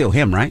that's still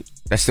him, right?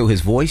 That's still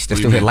his voice.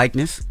 That's still his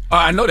likeness.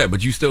 I know that,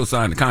 but you still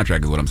signed the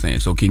contract is what I'm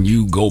saying. So can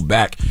you go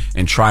back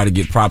and try to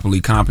get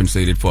properly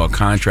compensated for a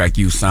contract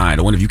you signed?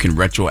 I wonder if you can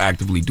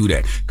retroactively do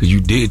that, because you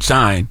did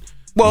sign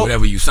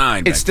whatever you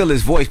signed. It's still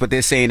his voice, but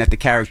they're saying that the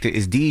character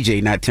is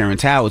DJ, not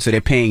Terrence Howard. So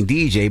they're paying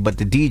DJ, but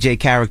the DJ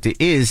character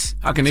is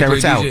How can they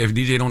Terrence play DJ Howard. if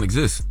DJ don't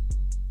exist?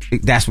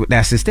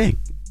 That's his thing.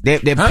 They're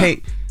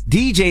paying.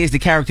 DJ is the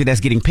character that's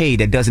getting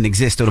paid that doesn't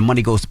exist, so the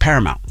money goes to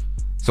Paramount.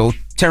 So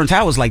Terrence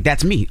Howard's like,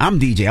 that's me. I'm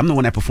DJ. I'm the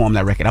one that performed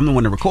that record. I'm the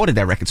one that recorded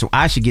that record, so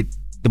I should get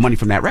the money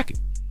from that record.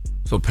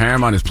 So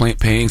Paramount is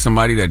paying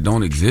somebody that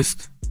don't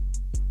exist?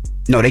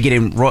 No, they're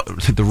getting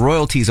the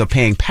royalties are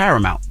paying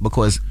Paramount,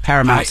 because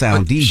Paramount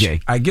sound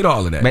DJ. I get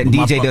all of that. But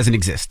DJ doesn't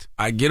exist.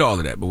 I get all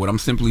of that. But what I'm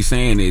simply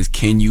saying is,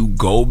 can you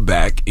go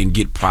back and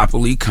get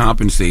properly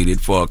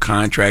compensated for a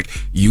contract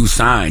you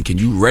signed? Can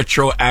you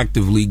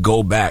retroactively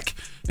go back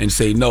and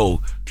say,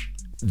 no,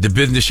 the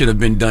business should have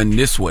been done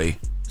this way,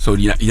 so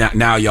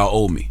now y'all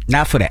owe me?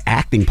 Not for the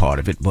acting part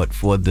of it, but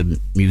for the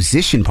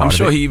musician part of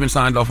it. I'm sure he even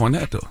signed off on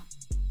that, though.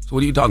 So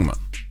what are you talking about?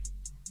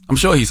 I'm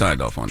sure he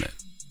signed off on that.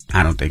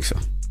 I don't think so.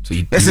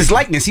 That's his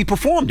likeness. He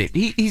performed it.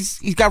 He's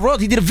got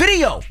royalties. He did a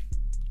video.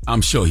 I'm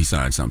sure he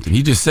signed something.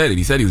 He just said it.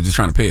 He said he was just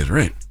trying to pay his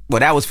rent.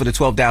 Well, that was for the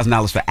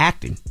 $12,000 for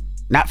acting,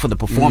 not for the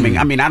performing.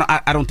 I mean,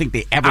 I don't think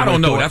they ever. I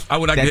don't know.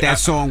 That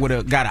song would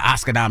have got an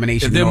Oscar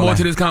nomination. Is there more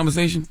to this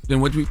conversation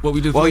than what we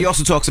just? Well, he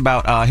also talks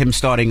about him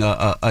starting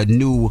a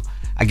new.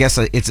 I guess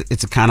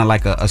it's a kind of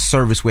like a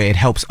service where it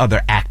helps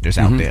other actors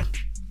out there.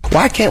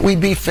 Why can't we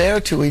be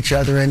fair to each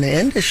other in the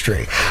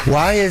industry?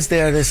 Why is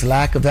there this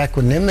lack of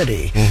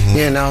equanimity?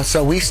 You know,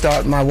 so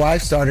my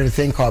wife started a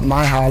thing called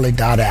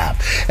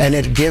myholly.app, and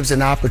it gives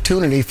an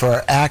opportunity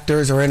for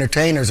actors or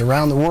entertainers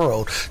around the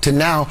world to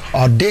now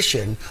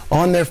audition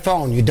on their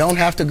phone. You don't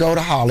have to go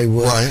to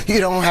Hollywood. Right. You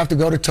don't have to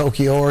go to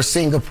Tokyo or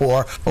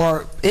Singapore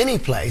or any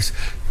place.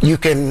 You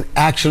can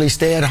actually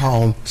stay at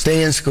home,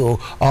 stay in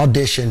school,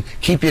 audition,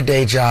 keep your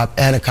day job,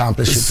 and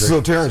accomplish your dream.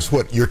 So, Terrence,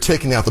 what, you're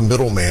taking out the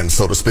middleman,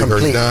 so to speak,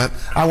 Completely. are you not?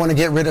 I want to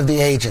get rid of the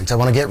agents. I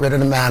want to get rid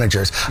of the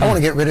managers. I want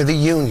to get rid of the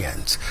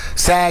unions.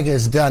 SAG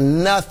has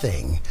done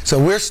nothing.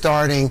 So we're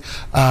starting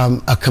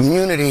a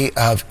community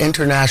of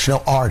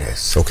international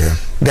artists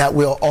that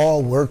will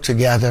all work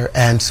together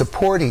and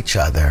support each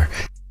other.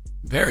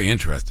 Very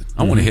interesting.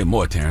 I want to hear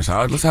more, Terrence.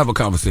 Let's have a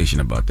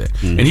conversation about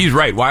that. And he's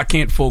right. Why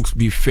can't folks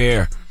be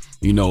fair,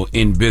 you know,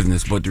 in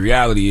business? But the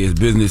reality is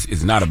business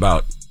is not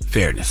about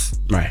fairness.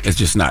 Right. It's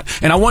just not.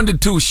 And I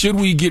wondered, too, should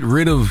we get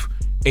rid of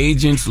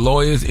agents,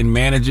 lawyers, and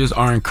managers,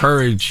 or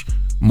encourage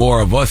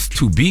more of us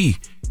to be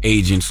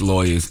agents,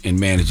 lawyers, and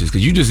managers?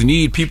 Because you just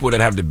need people that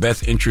have the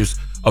best interests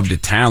of the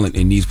talent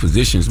in these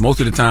positions. Most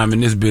of the time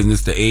in this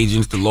business, the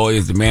agents, the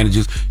lawyers, the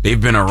managers,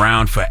 they've been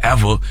around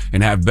forever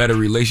and have better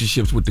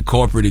relationships with the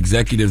corporate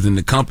executives and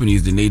the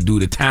companies than they do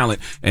the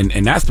talent. And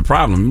that's the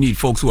problem. You need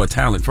folks who are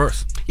talent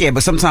first. Yeah,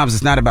 but sometimes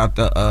it's not about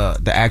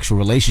the actual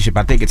relationship.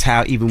 I think it's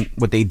how even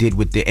what they did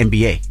with the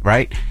NBA,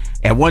 right?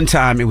 At one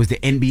time, it was the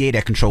NBA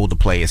that controlled the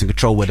players and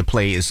controlled where the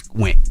players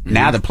went.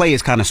 Now the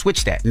players kind of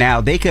switched that.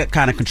 Now they could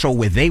kind of control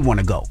where they want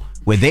to go,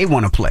 where they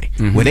want to play,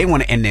 where they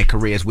want to end their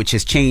careers, which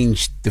has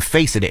changed the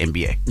face of the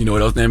NBA. You know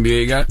what else the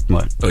NBA got?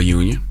 What? A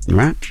union.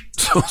 Right.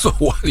 So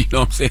what, you know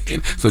what I'm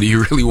saying? So do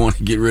you really want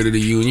to get rid of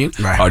the union?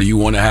 Right. Or do you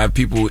want to have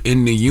people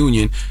in the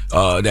union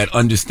that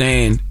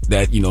understand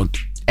that, you know,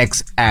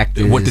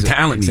 ex-actors, what the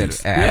talent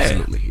needs?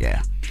 Absolutely,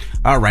 yeah.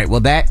 All right, well,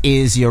 that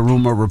is your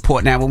rumor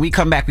report. Now, when we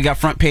come back, we got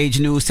front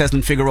page news.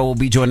 Tesman Figueroa will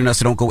be joining us,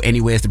 so don't go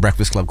anywhere. It's The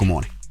Breakfast Club. Good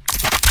morning.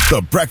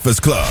 The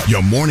Breakfast Club.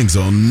 Your mornings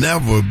will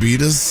never be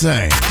the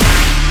same.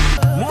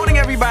 Morning,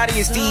 everybody.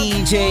 It's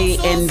DJ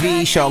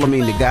NV,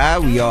 Charlamagne the Guy.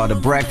 We are The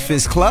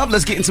Breakfast Club.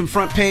 Let's get in some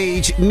front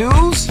page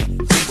news.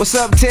 What's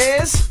up,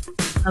 Tez?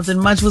 Nothing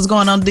much. What's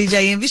going on,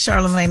 DJ NV,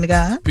 Charlamagne the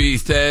Guy?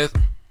 Peace, Tez.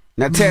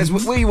 Now, Tez,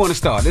 where you want to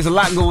start? There's a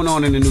lot going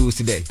on in the news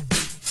today.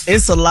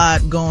 It's a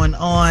lot going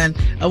on.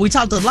 We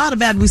talked a lot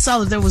about it. We saw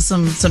that there was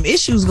some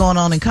issues going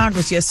on in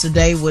Congress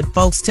yesterday with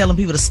folks telling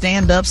people to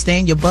stand up,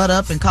 stand your butt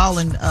up, and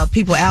calling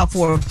people out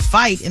for a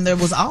fight. And there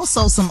was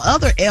also some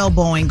other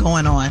elbowing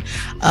going on.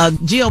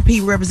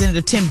 GOP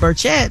Representative Tim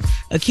Burchett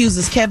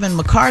accuses Kevin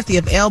McCarthy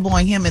of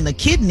elbowing him in the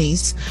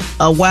kidneys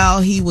while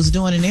he was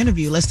doing an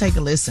interview. Let's take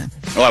a listen.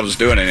 Well, I was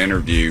doing an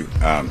interview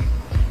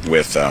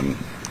with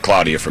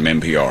Claudia from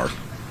NPR.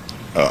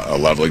 A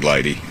lovely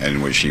lady,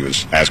 and she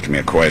was asking me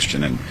a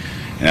question, and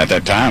at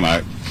that time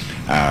I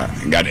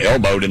got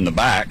elbowed in the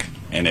back,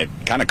 and it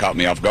kind of caught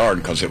me off guard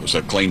because it was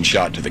a clean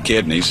shot to the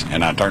kidneys,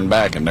 and I turned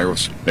back, and there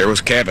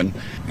was Kevin,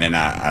 and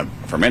I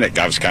for a minute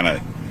I was kind of,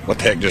 what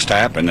the heck just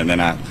happened? And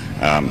then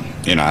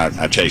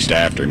I chased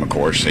after him. Of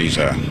course, he's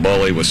a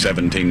bully with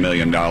 $17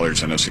 million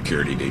in a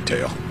security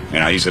detail. You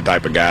know, he's the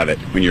type of guy that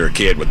when you're a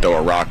kid would throw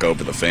a rock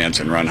over the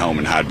fence and run home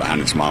and hide behind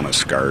his mama's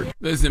skirt.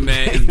 Listen,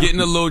 man, it's getting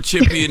a little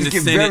chippy in the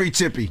Senate. Very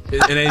chippy.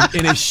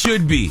 And it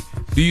should be.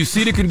 Do you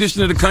see the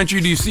condition of the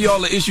country? Do you see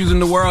all the issues in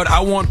the world?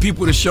 I want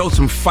people to show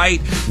some fight.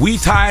 We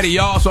tired of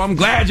y'all, so I'm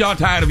glad y'all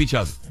tired of each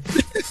other.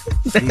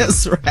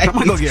 That's right.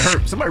 Somebody gonna get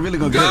hurt. Somebody really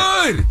gonna get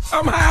hurt. Good.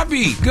 I'm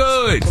happy.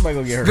 Good. Somebody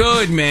gonna get hurt.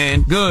 Good,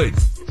 man. Good.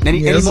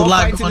 Any more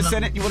fights in the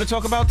Senate you want to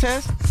talk about,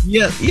 Tess?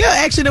 Yeah.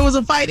 Actually, there was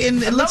a fight,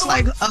 and it looks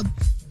like.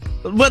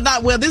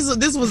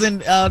 This was in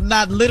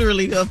not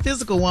literally a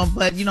physical one,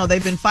 but you know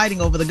they've been fighting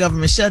over the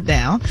government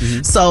shutdown.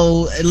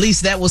 So at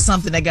least that was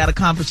something that got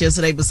accomplished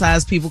yesterday.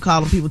 Besides people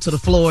calling people to the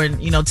floor and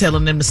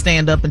telling them to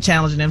stand up and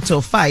challenging them to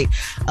a fight.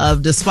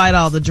 Despite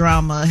all the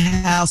drama,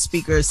 House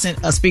Speaker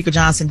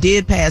Johnson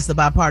did pass the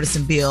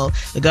bipartisan bill.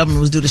 The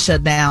government was due to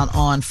shut down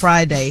on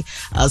Friday.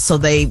 So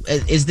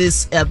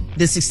this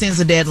extends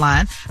the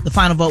deadline. The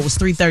final vote was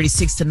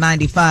 336 to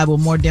 95, with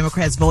more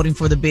Democrats voting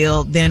for the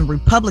bill than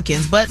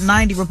Republicans, but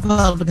 90 Republicans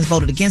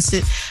voted against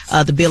it.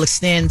 The bill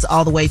extends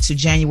all the way to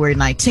January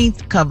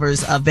 19th,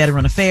 covers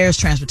veteran affairs,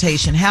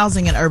 transportation,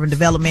 housing, and urban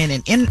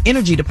development, and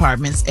energy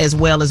departments, as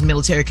well as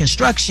military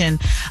construction.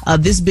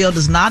 This bill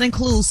does not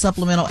include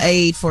supplemental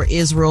aid for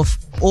Israel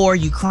or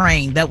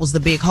Ukraine. That was the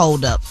big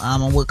holdup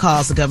on what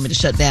caused the government to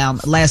shut down.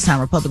 Last time,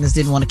 Republicans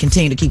didn't want to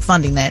continue to keep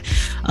funding that.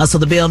 So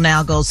the bill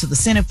now goes to the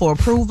Senate for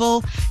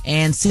approval,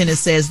 and Senate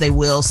says they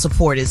will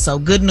support it. So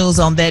good news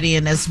on that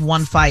end. That's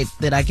one fight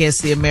that I guess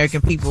the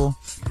American people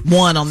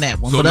won on that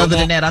one. So but other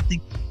than that, I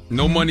think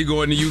no money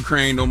going to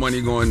Ukraine, no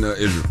money going to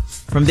Israel.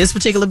 From this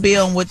particular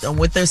bill and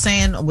what they're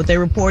saying, what they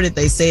reported,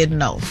 they said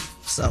no.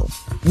 So,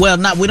 we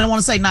don't want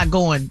to say not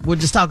going. We're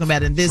just talking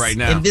about in this right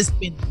now. In this,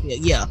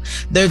 yeah,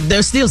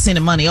 they're still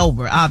sending money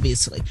over,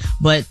 obviously,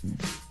 but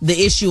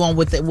the issue on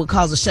what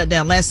caused a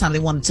shutdown last time. They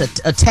wanted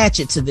to attach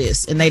it to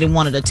this, and they didn't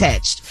want it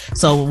attached.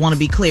 So we want to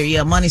be clear.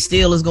 Yeah, money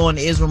still is going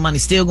to Israel. Money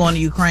still going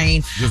to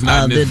Ukraine. Just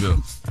not in this bill.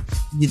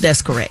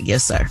 That's correct.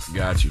 Yes, sir.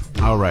 Got you.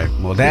 All right.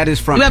 Well, that is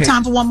front You have page.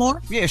 time for one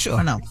more? Yeah, sure.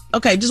 Or no?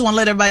 Okay, just want to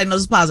let everybody know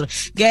it's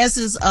positive.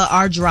 Gases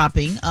are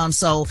dropping.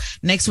 So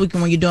next week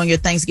when you're doing your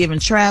Thanksgiving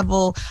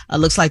travel,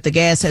 looks like the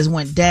gas has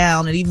went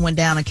down. It even went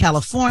down in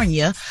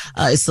California.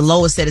 It's the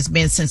lowest that it's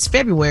been since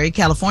February.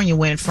 California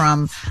went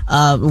from,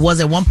 it was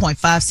at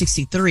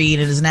 1.563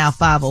 and it is now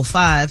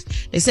 505.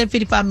 They said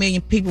 55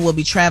 million people will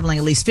be traveling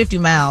at least 50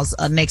 miles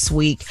next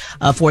week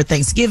for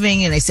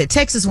Thanksgiving. And they said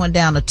Texas went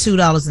down to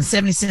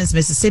 $2.70,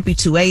 Mississippi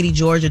 $2.80,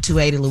 Georgia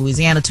 $2.80,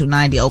 Louisiana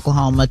 $2.90,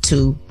 Oklahoma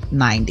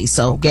 $2.90.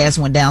 So gas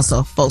went down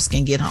so folks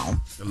can get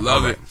home.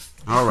 Love it.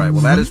 All right.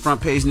 Well, that is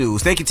front page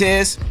news. Thank you,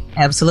 Tez.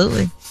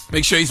 Absolutely.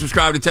 Make sure you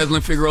subscribe to Tesla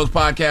and Figaro's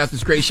podcast.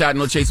 It's Great Shot,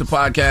 No Chaser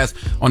podcast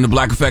on the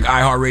Black Effect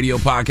iHeartRadio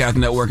podcast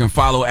network, and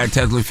follow at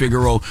Tesla and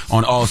Figaro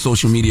on all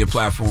social media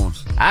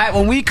platforms. All right,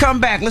 when we come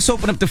back, let's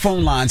open up the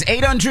phone lines.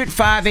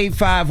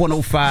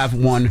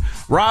 800-585-1051.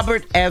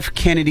 Robert F.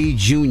 Kennedy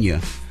Jr.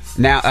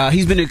 Now,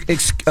 he's been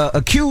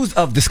accused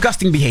of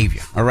disgusting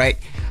behavior, all right?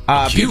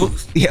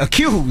 Accused?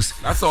 Accused.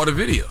 I saw the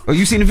video. Oh,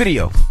 you seen the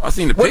video? I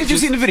seen the pictures. What did you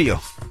see in the video?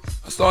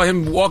 I saw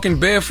him walking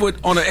barefoot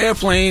on an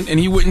airplane, and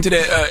he went into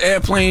the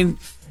airplane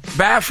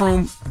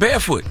bathroom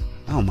barefoot.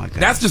 Oh, my God.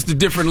 That's just a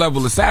different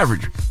level of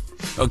savagery.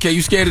 Okay,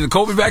 you scared of the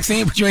COVID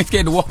vaccine, but you ain't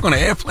scared to walk on an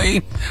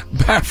airplane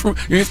bathroom.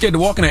 You ain't scared to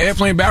walk in an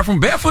airplane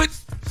bathroom barefoot?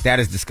 That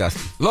is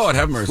disgusting. Lord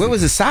have mercy. Where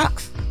was his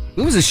socks?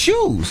 Where was his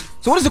shoes?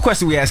 So what is the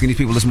question we're asking these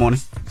people this morning?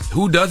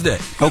 Who does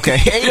that? Okay,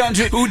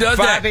 800 Who does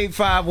that?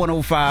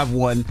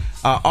 585-1051.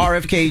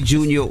 RFK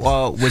Jr.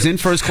 Was in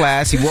first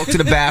class. He walked to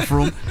the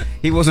bathroom.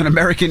 He was on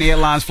American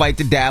Airlines flight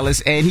to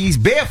Dallas, and he's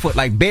barefoot,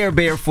 like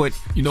barefoot.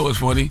 You know what's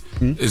funny?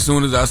 As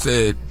soon as I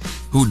said,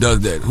 who does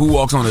that? Who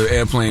walks on an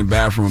airplane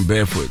bathroom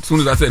barefoot? As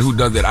soon as I said, who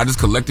does that? I just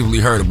collectively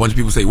heard a bunch of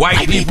people say,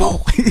 white people.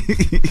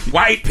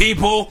 White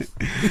people.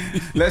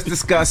 Let's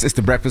discuss. It's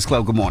The Breakfast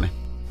Club. Good morning.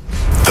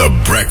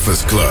 The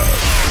Breakfast Club.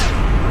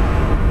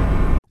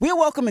 We are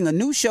welcoming a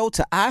new show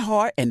to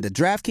iHeart and the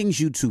DraftKings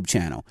YouTube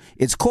channel.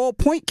 It's called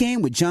Point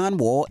Game with John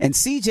Wall and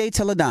CJ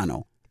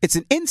Toledano. It's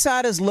an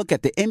insider's look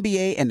at the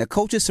NBA and the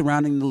coaches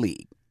surrounding the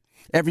league.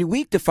 Every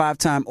week, the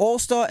 5-time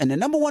All-Star and the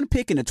number one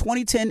pick in the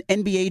 2010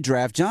 NBA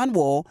Draft, John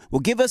Wall, will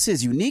give us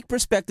his unique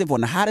perspective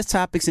on the hottest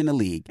topics in the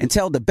league and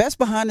tell the best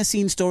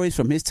behind-the-scenes stories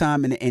from his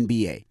time in the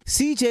NBA.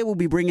 CJ will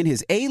be bringing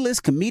his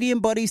A-list comedian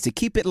buddies to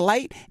keep it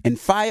light and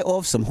fire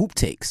off some hoop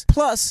takes.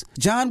 Plus,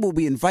 John will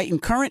be inviting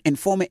current and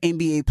former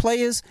NBA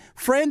players,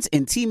 friends,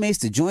 and teammates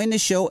to join the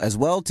show as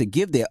well to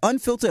give their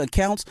unfiltered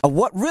accounts of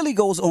what really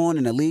goes on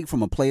in the league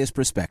from a player's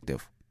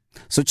perspective.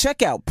 So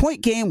check out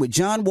Point Game with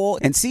John Wall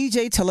and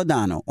CJ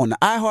Toledano on the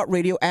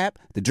iHeartRadio app,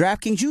 the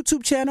DraftKings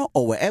YouTube channel,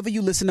 or wherever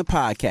you listen to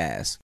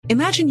podcasts.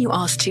 Imagine you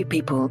ask two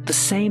people the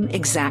same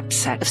exact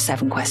set of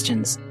 7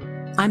 questions.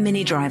 I'm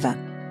Minnie Driver,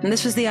 and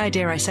this was the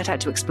idea I set out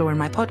to explore in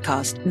my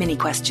podcast, Mini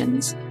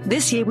Questions.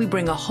 This year, we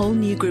bring a whole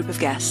new group of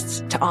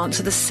guests to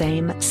answer the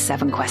same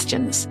 7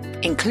 questions,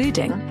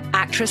 including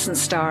actress and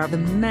star of the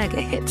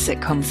mega hit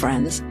sitcom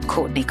Friends,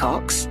 Courtney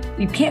Cox.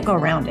 You can't go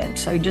around it,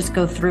 so you just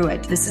go through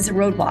it. This is a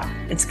roadblock.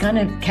 It's going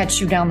to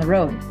catch you down the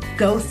road.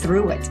 Go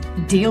through it.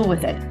 Deal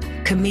with it.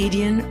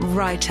 Comedian,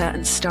 writer,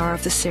 and star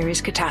of the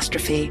series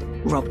Catastrophe,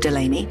 Rob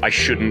Delaney. I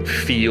shouldn't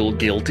feel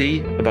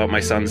guilty about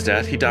my son's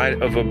death. He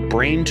died of a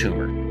brain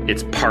tumor.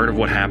 It's part of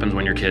what happens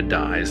when your kid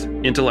dies.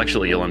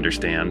 Intellectually, you'll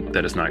understand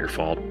that it's not your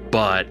fault,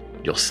 but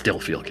you'll still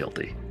feel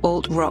guilty.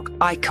 Alt-rock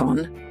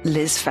icon,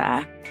 Liz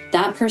Phair.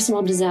 That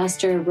personal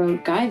disaster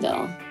wrote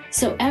Guyville.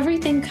 So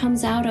everything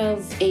comes out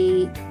of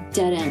a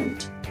dead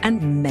end.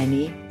 And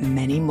many,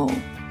 many more.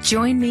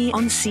 Join me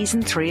on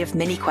Season 3 of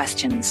Mini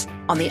Questions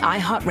on the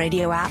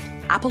iHeartRadio app,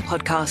 Apple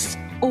Podcasts,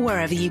 or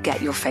wherever you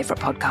get your favorite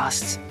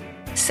podcasts.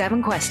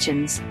 7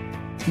 questions,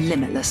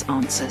 limitless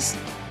answers.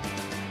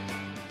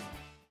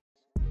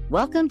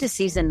 Welcome to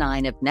Season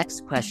 9 of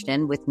Next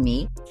Question with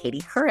me,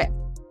 Katie Couric.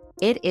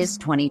 It is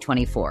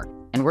 2024,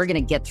 and we're going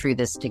to get through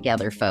this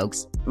together,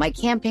 folks. My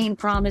campaign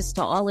promise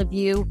to all of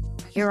you,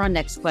 here on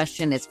Next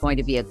Question, it's going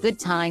to be a good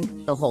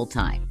time the whole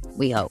time,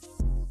 we hope.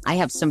 I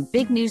have some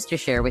big news to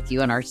share with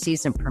you in our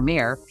season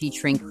premiere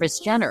featuring Kris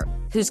Jenner,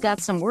 who's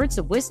got some words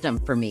of wisdom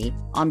for me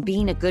on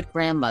being a good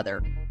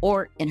grandmother,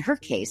 or in her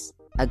case,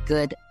 a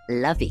good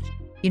lovey.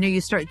 You know,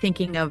 you start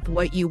thinking of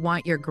what you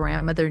want your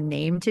grandmother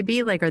name to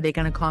be. Like, are they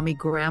going to call me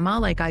grandma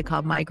like I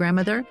called my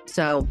grandmother?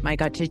 So I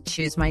got to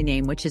choose my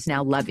name, which is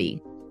now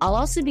Lovey. I'll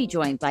also be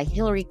joined by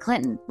Hillary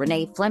Clinton,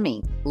 Renee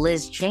Fleming,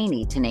 Liz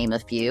Cheney, to name a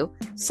few.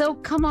 So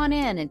come on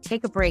in and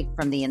take a break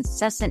from the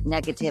incessant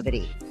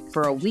negativity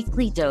for a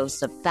weekly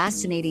dose of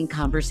fascinating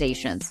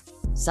conversations.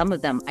 Some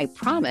of them, I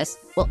promise,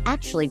 will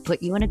actually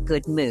put you in a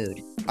good mood.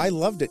 I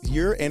loved it.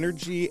 Your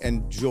energy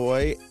and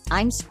joy.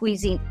 I'm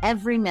squeezing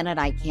every minute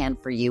I can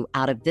for you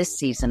out of this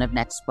season of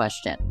Next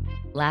Question.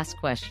 Last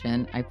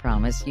question, I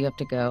promise. You have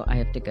to go, I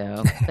have to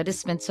go. But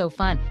it's been so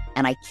fun,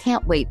 and I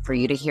can't wait for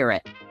you to hear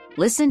it.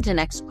 Listen to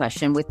Next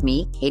Question with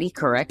me, Katie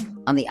Couric,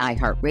 on the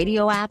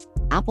iHeartRadio app,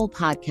 Apple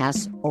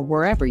Podcasts, or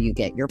wherever you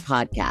get your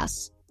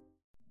podcasts.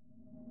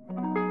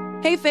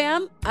 Hey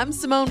fam, I'm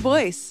Simone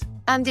Boyce.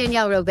 I'm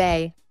Danielle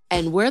Robay.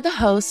 And we're the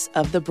hosts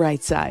of The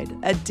Bright Side,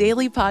 a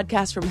daily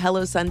podcast from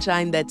Hello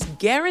Sunshine that's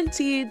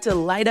guaranteed to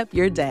light up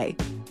your day.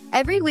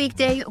 Every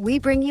weekday, we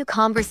bring you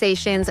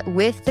conversations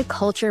with the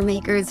culture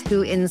makers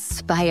who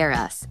inspire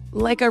us.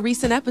 Like our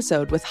recent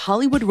episode with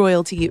Hollywood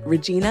royalty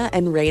Regina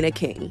and Raina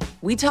King.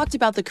 We talked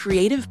about the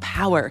creative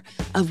power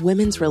of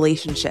women's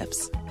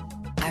relationships.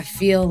 I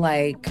feel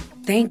like,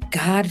 thank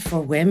God for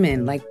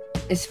women, like,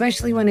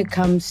 especially when it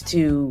comes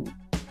to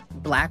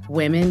Black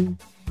women,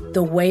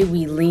 the way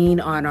we lean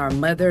on our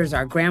mothers,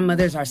 our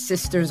grandmothers, our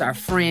sisters, our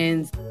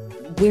friends.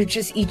 We're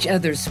just each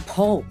other's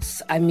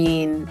pulse. I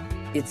mean,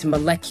 it's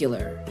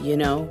molecular, you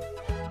know?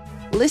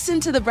 Listen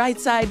to The Bright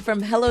Side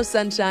from Hello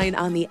Sunshine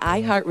on the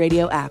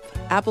iHeartRadio app,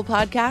 Apple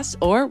Podcasts,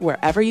 or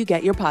wherever you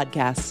get your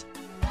podcasts.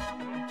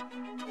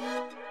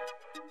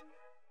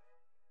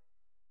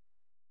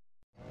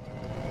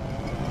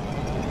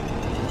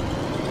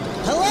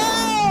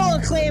 Hello,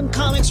 acclaimed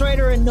comics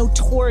writer and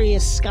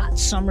notorious Scott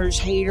Summers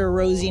hater,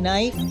 Rosie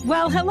Knight.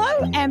 Well,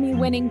 hello,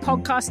 Emmy-winning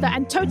podcaster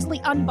and totally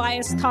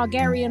unbiased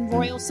Targaryen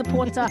royal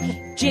supporter,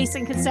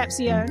 Jason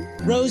Concepcion.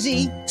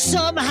 Rosie,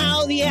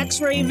 somehow the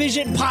X-Ray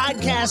Vision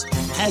podcast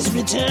has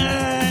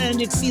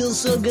returned. It feels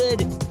so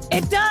good.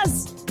 It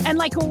does. And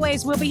like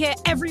always, we'll be here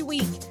every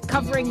week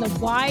covering the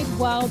wide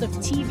world of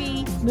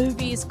TV,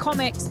 movies,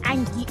 comics,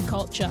 and geek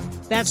culture.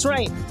 That's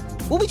right.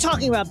 We'll be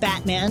talking about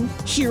Batman,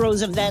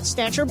 heroes of that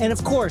stature, and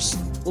of course,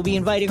 we'll be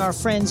inviting our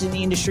friends in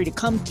the industry to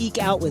come geek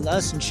out with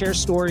us and share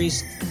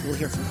stories. We'll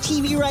hear from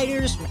TV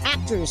writers, from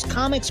actors,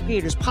 comics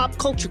creators, pop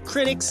culture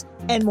critics,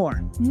 and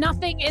more.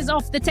 Nothing is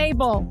off the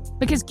table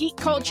because geek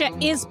culture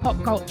is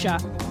pop culture,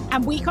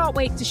 and we can't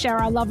wait to share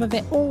our love of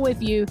it all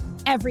with you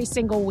every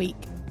single week.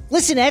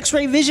 Listen to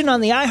X-Ray Vision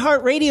on the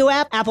iHeartRadio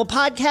app, Apple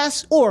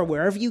Podcasts, or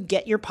wherever you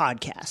get your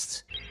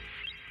podcasts.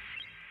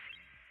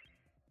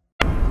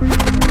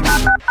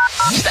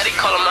 Steady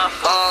calling my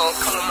phone.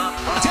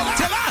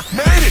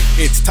 Made it.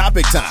 It's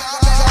topic time.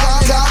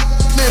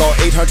 Call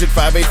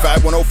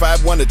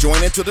 800-585-1051 to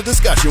join into the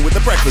discussion with the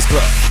Breakfast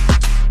Club.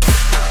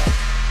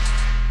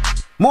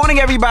 Morning,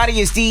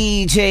 everybody. It's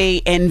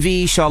DJ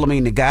NV,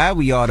 Charlamagne the Guy.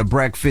 We are the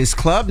Breakfast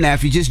Club. Now,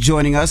 if you're just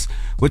joining us,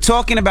 we're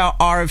talking about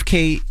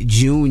RFK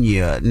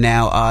Jr.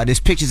 Now, there's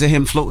pictures of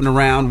him floating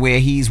around where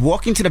he's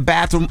walking to the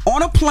bathroom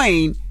on a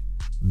plane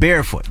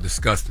barefoot.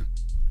 Disgusting.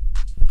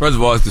 First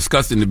of all, it's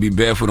disgusting to be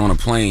barefoot on a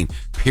plane,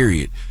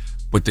 period.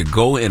 But to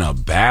go in a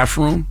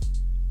bathroom,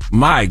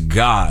 my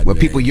God. Where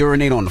people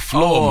urinate on the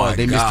floor,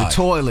 they miss the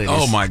toilet.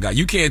 Oh, my God.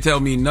 You can't tell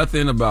me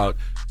nothing about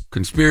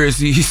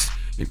conspiracies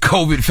and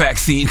COVID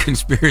vaccine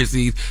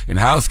conspiracies and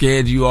how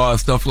scared you are,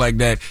 stuff like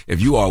that.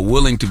 If you are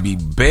willing to be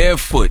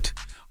barefoot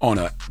on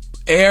an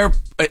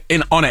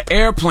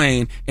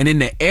airplane and in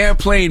the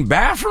airplane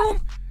bathroom,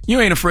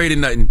 you ain't afraid of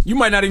nothing. You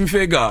might not even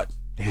fear God.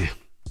 Damn.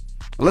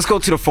 Let's go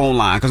to the phone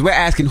line because we're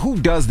asking who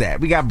does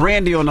that. We got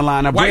Brandy on the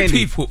line. Now, White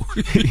Brandy, people.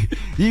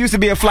 You used to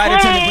be a flight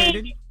attendant,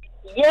 Brandy?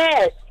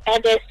 Yes,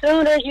 and as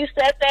soon as you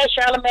said that,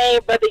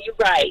 Charlamagne, brother, you're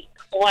right.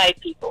 White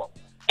people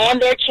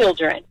and their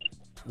children.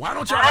 Why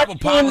don't y'all have a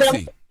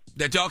policy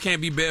that y'all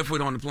can't be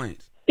barefoot on the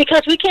planes?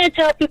 Because we can't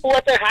tell people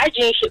what their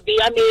hygiene should be.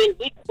 I mean,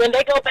 when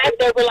they go back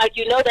there, we're like,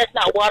 that's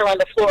not water on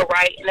the floor,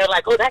 right? And they're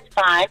like, oh, that's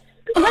fine.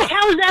 I'm like,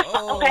 how is that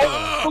fine? Okay,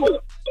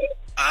 cool.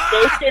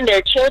 They send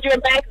their children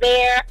back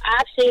there.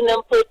 I've seen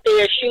them put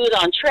their shoes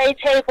on tray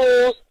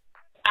tables.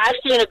 I've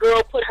seen a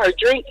girl put her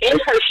drink in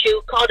her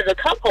shoe, called it a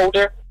cup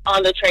holder,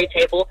 on the tray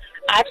table.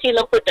 I've seen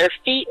them put their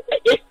feet.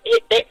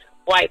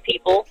 White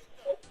people.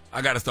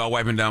 I got to start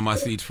wiping down my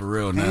seats for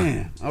real now.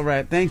 Man. All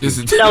right, thank you.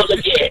 No,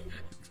 legit.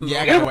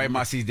 Yeah, I got to wipe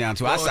my seats down,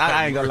 too.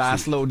 I ain't going to lie,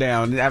 slow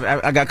down.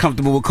 I got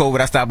comfortable with COVID.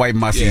 I stopped wiping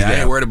my seats down.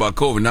 I ain't worried about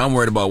COVID. Now I'm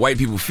worried about white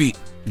people's feet.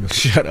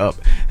 Shut up.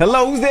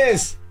 Hello, who's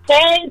this?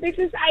 Hey, this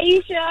is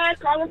Aisha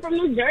calling from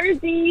New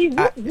Jersey.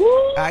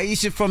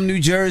 Aisha from New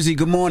Jersey.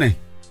 Good morning.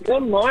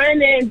 Good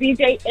morning,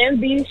 DJ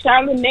MB,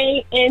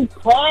 Charlamagne, and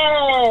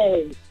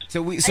Quez.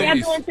 How y'all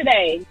doing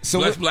today?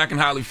 Blessed, black, and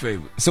highly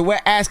favored. So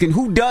we're asking,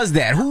 who does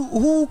that?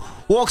 Who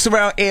walks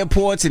around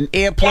airports and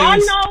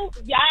airplanes? Y'all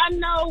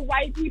know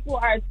white people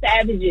are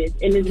savages,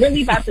 and it's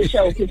really about to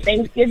show because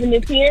Thanksgiving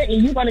is here,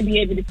 and you're going to be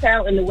able to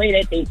tell in the way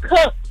that they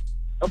cook.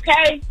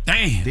 Okay?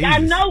 Damn.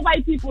 Y'all know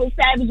white people are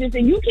savages,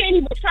 and you can't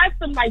even trust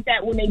them like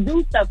that when they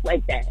do stuff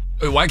like that.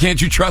 Why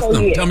can't you trust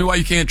them? Yeah. Tell me why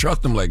you can't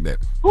trust them like that.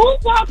 Who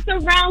walks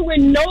around with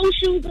no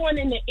shoes on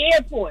in the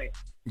airport?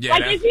 Yeah,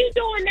 if he's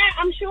doing that,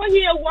 I'm sure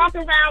he'll walk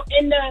around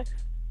in the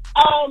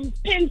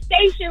Penn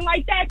Station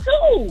like that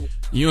too.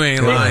 You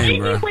ain't lying,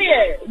 bro.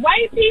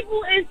 White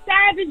people is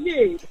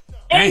savages.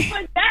 And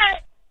for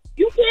that,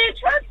 you can't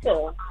trust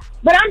them.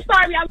 But I'm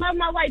sorry, I love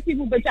my white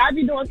people, but y'all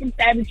be doing some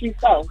savagery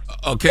stuff.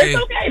 Okay.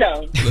 It's okay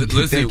though.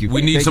 Listen,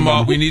 we need some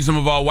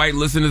of our white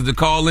listeners to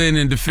call in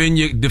and defend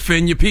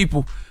your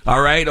people.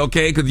 All right,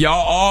 okay, because y'all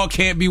all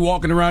can't be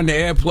walking around the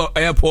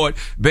airport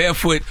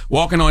barefoot,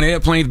 walking on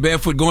airplanes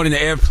barefoot, going in the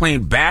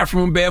airplane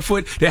bathroom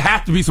barefoot. There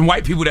have to be some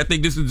white people that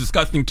think this is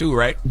disgusting too,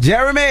 right?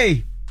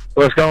 Jeremy,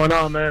 what's going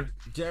on, man?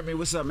 Jeremy,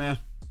 what's up, man?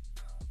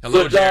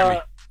 Hello,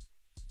 Jeremy.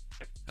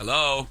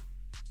 Hello.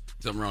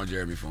 Something wrong with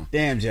Jeremy's phone.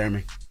 Damn,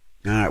 Jeremy.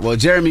 All right. Well,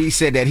 Jeremy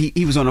said that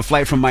he was on a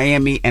flight from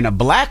Miami and a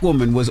black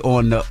woman was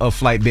on a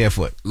flight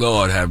barefoot.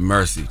 Lord have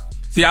mercy.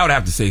 See, I would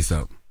have to say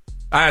something.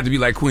 I have to be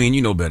like, Queen,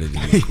 you know better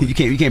than this. You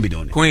can't be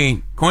doing this.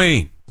 Queen,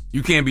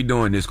 you can't be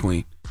doing this,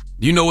 Queen.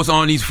 Do you know what's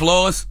on these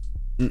floors?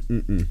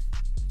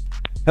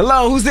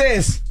 Hello, who's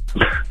this?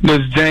 This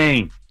is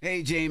James.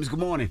 Hey, James. Good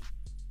morning.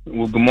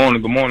 Well, good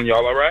morning. Good morning.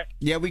 Y'all all right?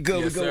 Yeah, we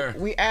good. Yes, we good. sir.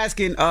 We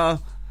asking,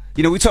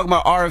 we talking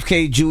about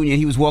RFK Jr.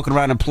 He was walking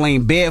around a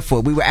plane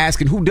barefoot. We were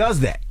asking, who does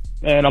that?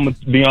 Man, I'm going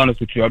to be honest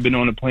with you. I've been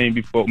on a plane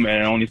before,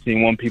 man. I only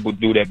seen one people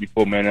do that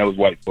before, man. That was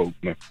white folks,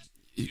 man.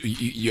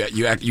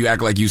 You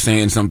act like you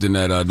saying something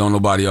that don't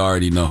nobody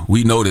already know.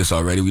 We know this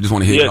already. We just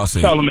want to hear y'all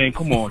say Charlamagne,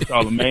 come on,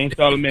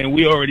 Charlamagne,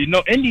 we already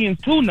know. Indians,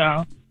 too,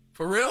 now.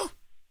 For real?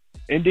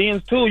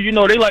 Indians, too. You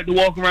know, they like to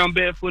walk around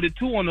barefooted,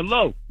 too, on the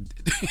low.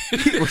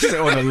 What's that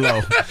on the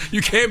low?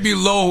 You can't be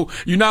low.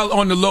 You're not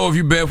on the low if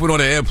you barefoot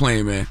on an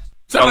airplane, man.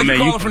 Sound like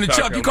you calling from the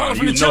Chuck. You calling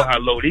from the Chuck. You know how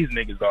low these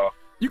niggas are.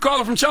 You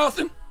calling from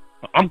Charleston?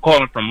 I'm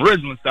calling from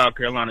Ridgeland, South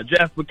Carolina,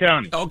 Jasper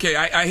County. Okay,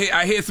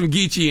 I hear some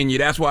Geechee in you.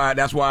 That's why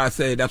I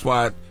said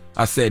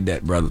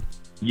that, brother.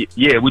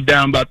 Yeah, we're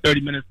down about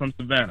 30 minutes from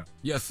Savannah.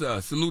 Yes, sir.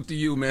 Salute to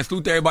you, man.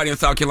 Salute to everybody in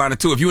South Carolina,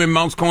 too. If you're in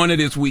Mounts Corner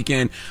this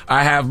weekend,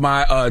 I have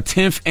my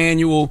 10th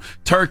annual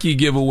turkey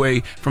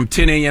giveaway from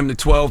 10 a.m. to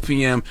 12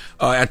 p.m.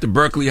 At the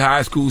Berkeley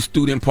High School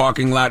student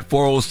parking lot,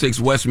 406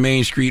 West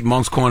Main Street,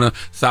 Mounts Corner,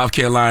 South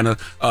Carolina.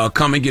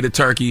 Come and get a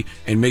turkey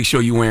and make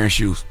sure you're wearing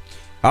shoes.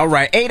 All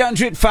right,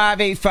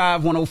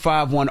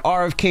 800-585-1051.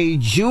 RFK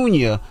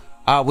Jr.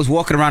 Was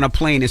walking around a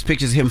plane. There's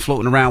pictures of him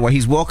floating around where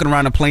he's walking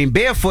around a plane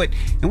barefoot,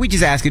 and we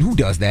just asking, who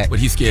does that? But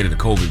he's scared of the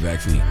COVID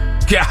vaccine.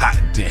 God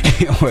damn.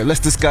 Well, let's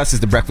discuss. It's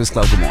the Breakfast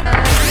Club. Good morning.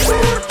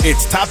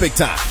 It's topic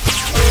time.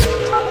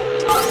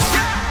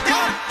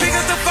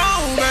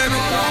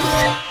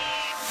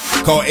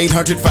 Call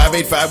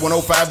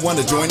 800-585-1051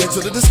 to join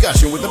into the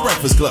discussion with the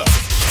Breakfast Club.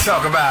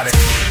 Talk about it.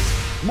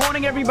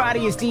 Morning,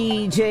 everybody. It's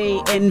DJ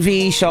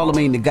NV,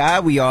 Charlamagne the Guy.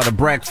 We are the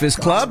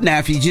Breakfast Club. Now,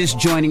 if you're just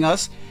joining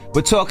us,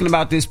 we're talking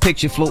about this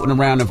picture floating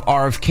around of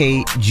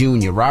RFK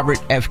Jr., Robert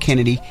F.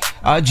 Kennedy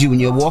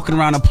Jr., walking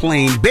around a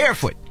plane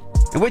barefoot.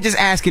 And we're just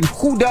asking,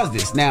 who does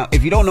this? Now,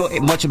 if you don't know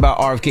much about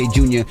RFK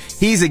Jr.,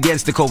 he's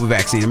against the COVID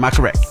vaccine. Am I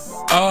correct?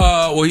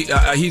 Well,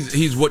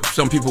 he's what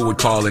some people would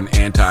call an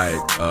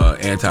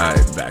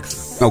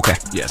anti-vaxxer. Okay.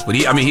 Yes, but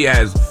he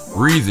has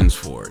reasons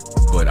for it.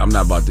 But I'm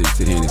not about to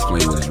sit here and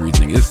explain what his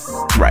reasoning is.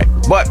 Right.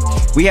 But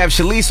we have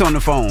Shalise on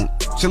the phone.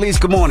 Shalise,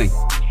 good morning.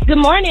 Good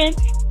morning.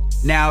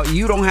 Now,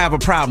 you don't have a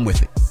problem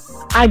with it.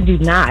 I do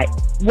not.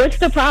 What's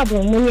the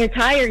problem? When you're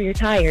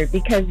tired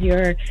because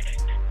you're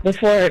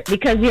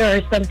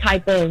some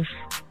type of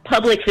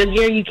public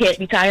figure, you can't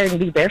be tired and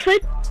be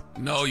barefoot?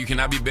 No, you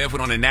cannot be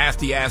barefoot on a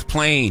nasty ass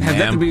plane. Has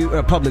nothing to be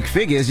a public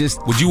figure. It's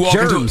just would you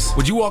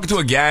walk into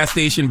a gas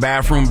station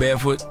bathroom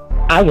barefoot?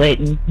 I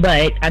wouldn't,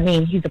 but I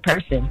mean, he's a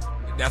person.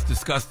 That's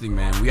disgusting,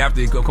 man. We have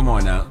to go. Come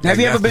on now. Have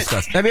you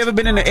ever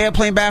been in an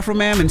airplane bathroom,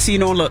 ma'am, and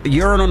seen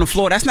urine on the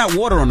floor? That's not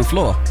water on the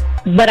floor.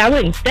 But I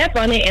wouldn't step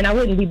on it, and I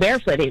wouldn't be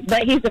barefooted.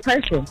 But he's a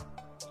person,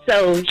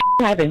 so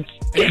happens.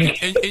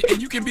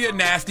 And you can be a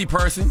nasty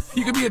person.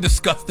 You can be a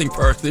disgusting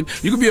person.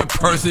 You can be a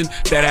person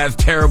that has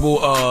terrible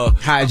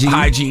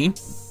hygiene.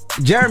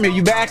 Jeremy,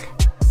 you back?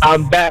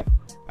 I'm back.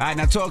 All right,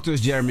 now talk to us,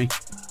 Jeremy.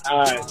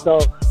 All right, so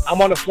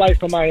I'm on a flight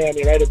from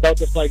Miami, right? A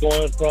Delta flight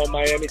going from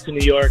Miami to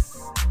New York.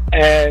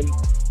 And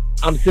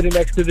I'm sitting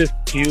next to this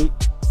cute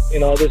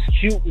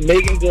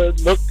Megan Good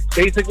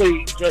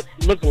basically just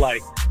look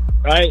like,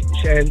 right?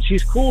 And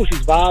she's cool,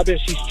 she's vibing,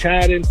 she's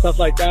chatting, stuff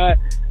like that.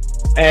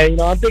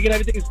 And, I'm thinking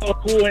everything's so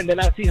cool. And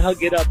then I see her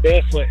get up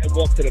barefoot and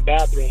walk to the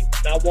bathroom.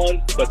 Not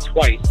once, but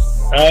twice,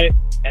 right?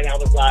 And I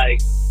was like,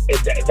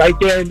 right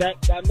there in that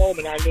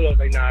moment, I knew. I was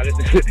like, nah,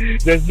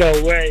 there's no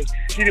way.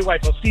 She didn't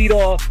wipe her feet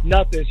off,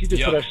 nothing. She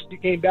just she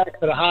came back,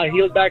 put her high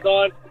heels back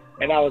on.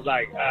 And I was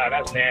like,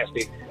 that's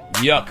nasty.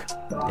 Yuck.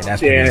 Yeah,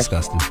 that's pretty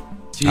disgusting.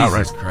 Jesus all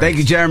right. Christ. Thank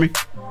you, Jeremy.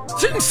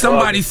 Shouldn't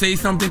somebody say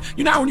something?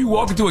 You know how when you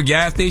walk into a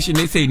gas station,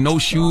 they say no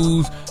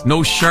shoes,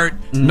 no shirt,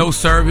 no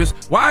service.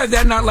 Why is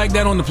that not like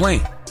that on the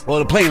plane? Well,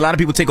 the plane, a lot of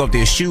people take off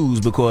their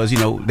shoes because, they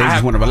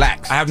just want to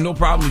relax. I have no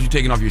problem with you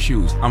taking off your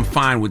shoes. I'm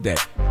fine with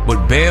that.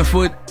 But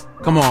barefoot,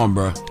 Come on,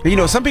 bro. You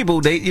know, some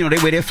people, they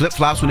wear their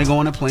flip-flops when they go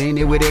on a plane.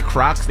 They wear their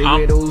Crocs. They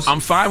wear those. I'm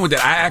fine with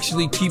that. I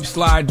actually keep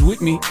slides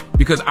with me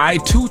because I,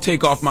 too,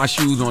 take off my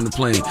shoes on the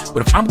plane.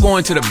 But if I'm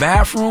going to the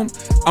bathroom,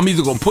 I'm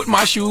either going to put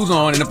my shoes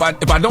on, and if I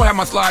don't have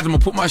my slides, I'm going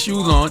to put my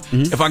shoes on.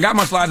 Mm-hmm. If I got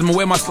my slides, I'm going to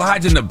wear my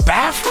slides in the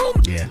bathroom?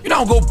 Yeah. You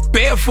don't go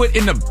barefoot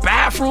in the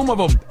bathroom of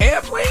an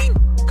airplane?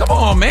 Come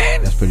on,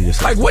 man. That's pretty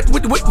disgusting. Like,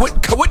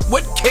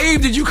 what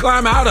cave did you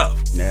climb out of?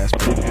 Yeah,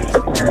 that's pretty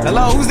nasty.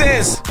 Hello, who's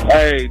this?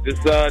 Hey, this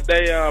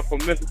Dayon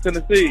from Memphis,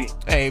 Tennessee.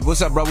 Hey,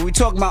 what's up, brother? We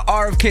talking about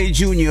RFK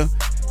Jr.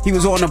 He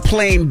was on a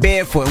plane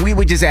barefoot, and we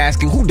were just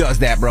asking, who does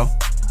that, bro?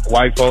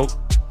 White folk.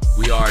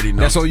 We already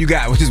know. That's all you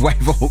got, which is white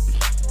folk.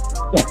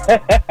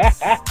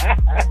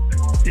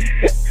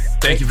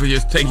 Thank you for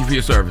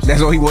your service.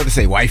 That's all he wanted to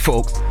say, white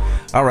folks.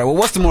 All right, well,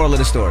 what's the moral of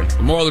the story?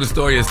 The moral of the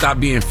story is stop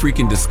being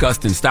freaking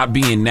disgusting. Stop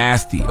being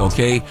nasty,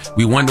 okay?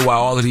 We wonder why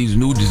all of these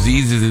new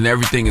diseases and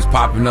everything is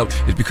popping up.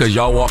 It's because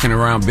y'all walking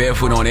around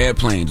barefoot on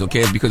airplanes, okay?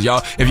 It's because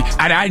y'all,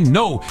 I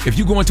know if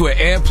you go into an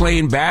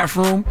airplane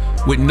bathroom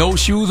with no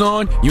shoes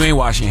on, you ain't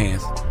wash your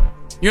hands.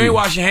 You ain't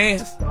wash your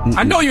hands.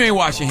 I know you ain't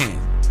wash your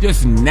hands.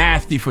 Just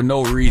nasty for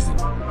no reason.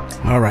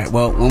 All right,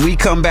 well, when we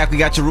come back, we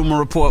got your rumor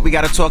report. We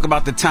got to talk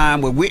about the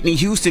time where Whitney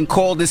Houston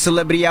called this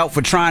celebrity out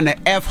for trying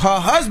to F her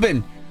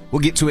husband. We'll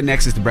get to it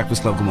next. It's The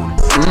Breakfast Club. Good morning.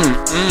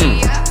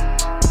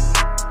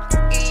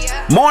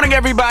 Morning,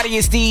 everybody.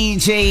 It's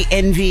DJ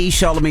NV,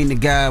 Charlamagne the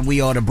God. We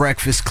are The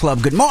Breakfast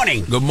Club. Good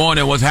morning. Good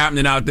morning. What's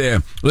happening out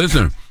there?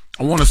 Listen,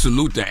 I want to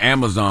salute to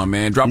Amazon,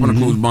 man. Dropping a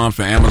clues bomb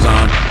for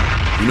Amazon.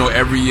 You know,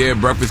 every year,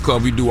 Breakfast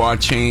Club, we do our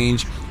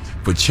change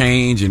for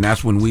change, and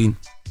that's when we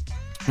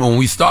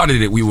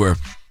started it, we were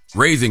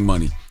raising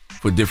money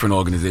for different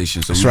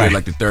organizations. So we did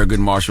like the Thurgood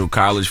Marshall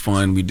College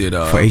Fund. We did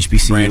for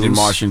HBCUs. Brandon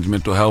Martian's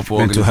mental health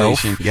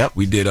organization. Yep.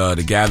 We did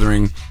the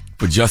Gathering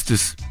for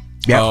Justice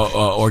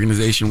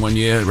organization one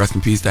year. Rest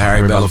in peace to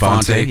Harry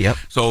Belafonte. Yep.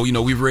 So, you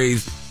know, we've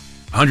raised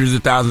hundreds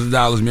of thousands of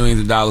dollars,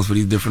 millions of dollars for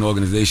these different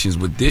organizations.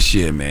 But this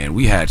year, man,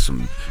 we had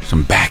some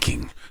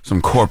backing,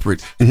 some corporate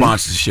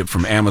sponsorship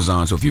from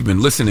Amazon. So if you've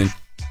been listening,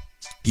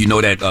 you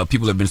know that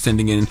people have been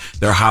sending in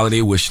their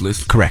holiday wish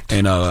list. Correct.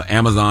 And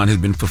Amazon has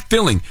been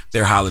fulfilling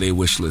their holiday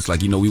wish list.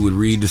 Like, you know, we would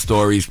read the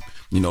stories,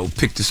 you know,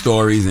 pick the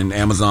stories, and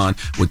Amazon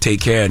would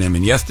take care of them.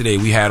 And yesterday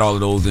we had all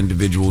of those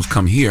individuals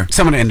come here.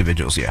 Some of the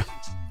individuals, yeah.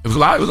 It was a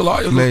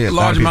large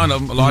amount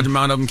of them. A large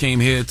amount of them came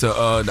here to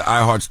the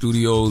iHeart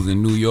Studios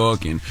in New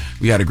York, and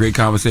we had a great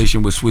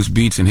conversation with Swiss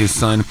Beats and his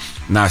son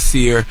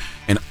Nasir,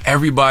 and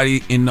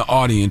everybody in the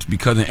audience,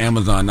 because of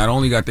Amazon, not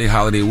only got their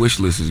holiday wish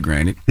lists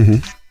granted,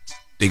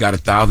 they got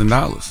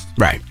 $1,000.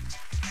 Right.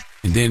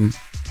 And then,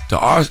 to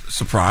our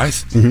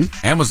surprise,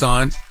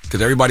 Amazon, because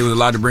everybody was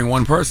allowed to bring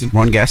one person.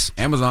 One guest.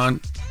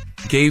 Amazon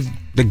gave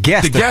the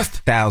guest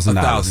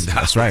 $1,000.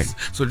 That's right.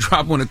 So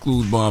drop one of the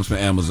clues bombs for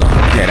Amazon.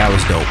 Yeah, that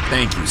was dope.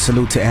 Thank you.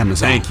 Salute to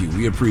Amazon. Thank you.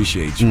 We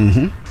appreciate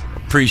you.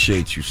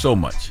 Appreciate you so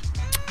much.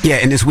 Yeah,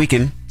 and this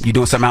weekend, you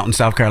doing something out in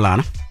South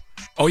Carolina?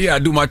 Oh, yeah, I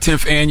do my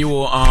 10th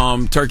annual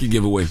turkey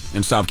giveaway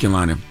in South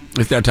Carolina.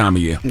 It's that time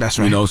of year. That's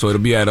right. You know, so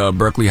it'll be at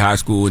Berkeley High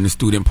School in the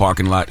student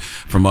parking lot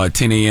from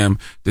 10 a.m.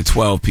 to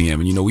 12 p.m.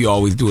 And, you know, we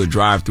always do a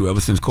drive-through.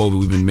 Ever since COVID,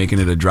 we've been making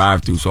it a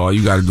drive-through. So all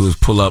you got to do is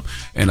pull up,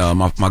 and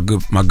my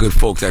good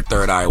folks at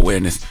Third Eye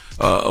Awareness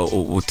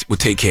will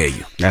take care of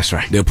you. That's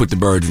right. They'll put the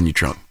birds in your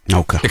trunk.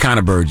 Okay. The kind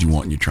of birds you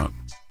want in your trunk.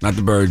 Not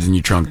the birds in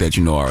your trunk that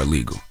you know are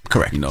illegal.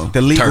 Correct. You know,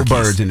 the legal turkeys.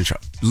 Birds in the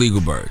trunk. Legal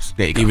birds.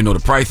 There you go. Even though the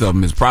price of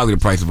them is probably the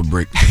price of a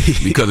brick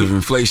because of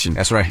inflation.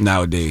 That's right.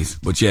 Nowadays.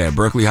 But yeah,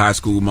 Berkeley High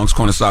School, Moncks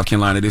Corner, South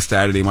Carolina, this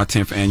Saturday, my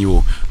 10th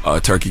annual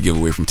turkey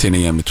giveaway from 10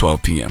 a.m. to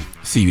 12 p.m.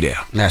 See you there.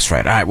 That's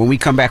right. All right. When we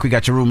come back, we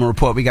got your rumor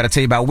report. We got to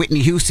tell you about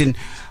Whitney Houston.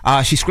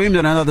 She screamed at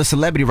another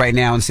celebrity right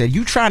now and said,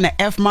 "You trying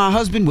to F my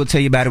husband?" We'll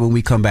tell you about it when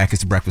we come back.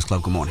 It's The Breakfast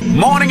Club. Good morning.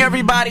 Morning,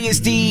 everybody. It's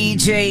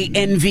DJ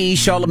NV,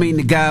 Charlamagne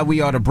the God.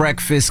 We are The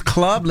Breakfast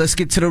Club. Let's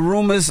get to the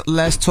rumors.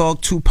 Let's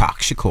talk Tupac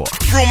Shakur.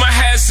 Rumor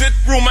has it.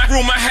 Rumor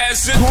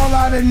has it. Call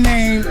out a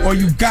name, or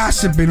you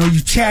gossiping, or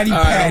you chatty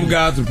patty. I'm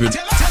gossiping.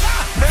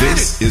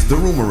 This is the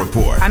rumor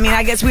report. I mean,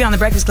 I guess we on The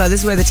Breakfast Club.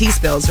 This is where the tea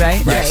spills,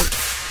 right?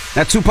 Right.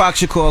 Now, Tupac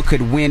Shakur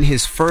could win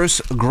his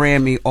first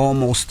Grammy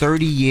almost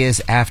 30 years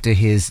after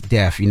his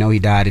death. You know, he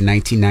died in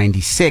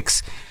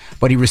 1996,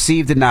 but he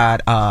received a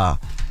nod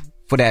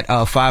for that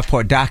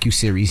 5-part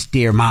docuseries,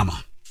 Dear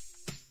Mama.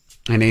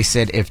 And they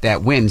said if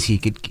that wins, he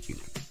could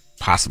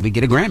possibly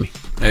get a Grammy.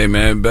 Hey,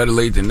 man, better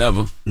late than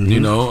never. You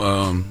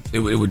know, it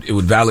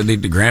would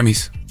validate the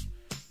Grammys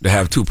to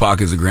have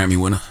Tupac as a Grammy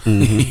winner.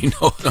 You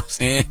know what I'm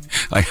saying?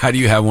 Like, how do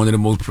you have one of the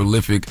most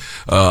prolific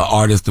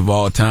artists of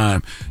all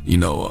time, you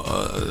know,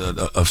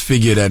 a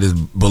figure that is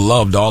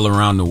beloved all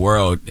around the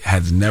world,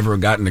 has never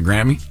gotten a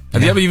Grammy?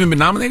 Has he ever even been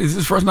nominated? Is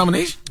this his first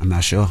nomination? I'm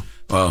not sure.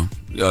 Well,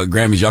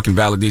 Grammys, y'all can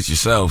validate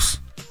yourselves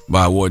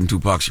by awarding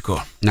Tupac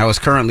Shakur. Now, it's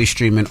currently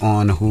streaming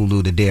on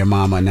Hulu, the Dear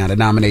Mama. Now, the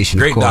nomination,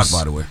 great of course,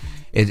 doc, by the way.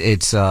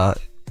 It's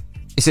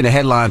in the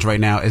headlines right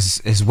now,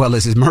 as well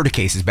as his murder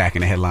case is back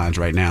in the headlines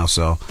right now.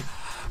 So,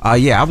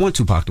 yeah, I want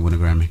Tupac to win a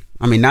Grammy.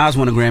 I mean, Nas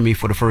won a Grammy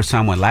for the first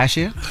time, last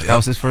year? That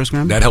was his first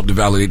Grammy? That helped to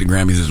validate the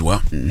Grammys as well.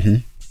 Mm-hmm.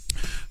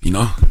 You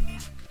know?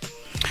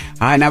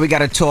 All right, now we got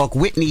to talk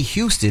Whitney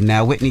Houston.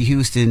 Now, Whitney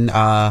Houston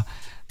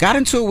got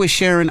into it with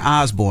Sharon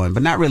Osbourne,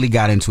 but not really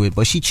got into it.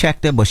 But she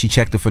checked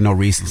her for no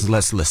reason. So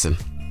let's listen.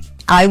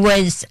 I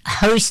was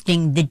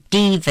hosting the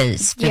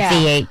Divas for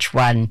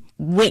VH1.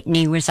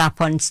 Whitney was up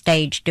on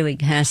stage doing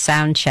her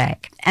sound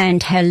check,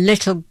 and her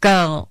little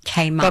girl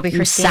came up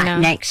and sat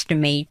next to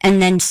me.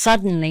 And then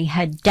suddenly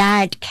her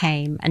dad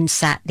came and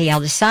sat the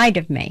other side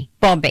of me,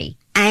 Bobby.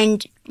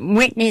 And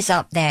Whitney's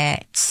up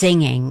there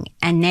singing,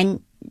 and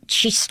then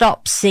she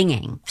stops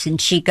singing and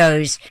she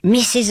goes,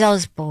 "Mrs.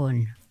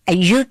 Osbourne, are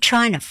you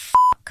trying to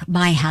fuck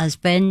my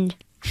husband?"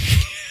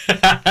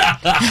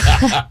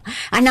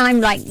 And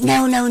I'm like,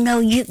 no,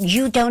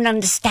 you don't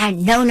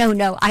understand.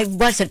 No, I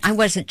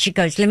wasn't. She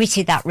goes, "Let me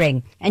see that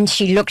ring." And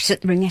she looks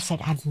at the ring. I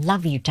said, "I'd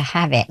love you to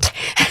have it."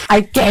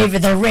 I gave her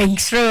the ring,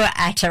 threw it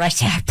at her. I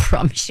said, "I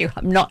promise you,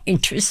 I'm not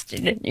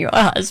interested in your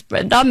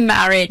husband. I'm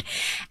married."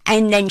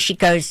 And then she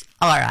goes,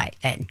 "All right,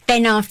 then."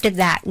 Then after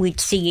that, we'd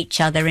see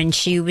each other, and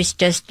she was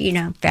just,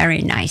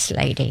 very nice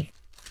lady.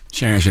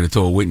 Sharon should have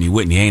told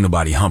Whitney, ain't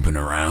nobody humping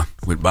around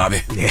with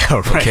Bobby. Yeah,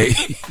 right. Okay.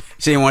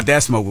 She didn't want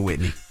that smoke with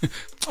Whitney.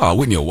 Oh,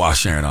 Whitney will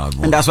wash Sharon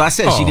Osbourne. And that's why I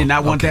said she did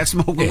not want that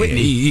smoke with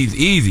Whitney.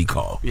 Easy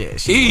call. Yeah,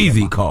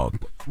 easy call.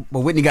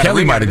 But Whitney got Kelly a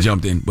ring might have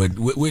jumped in, but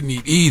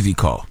Whitney, easy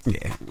call.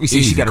 Yeah. We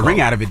see she got a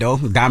ring out of it, though.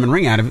 A diamond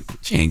ring out of it.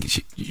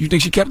 You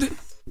think she kept it?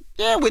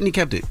 Yeah, Whitney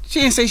kept it.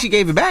 She didn't say she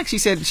gave it back. She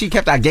said she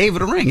kept it. I gave her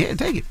the ring. Yeah,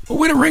 take it. Well,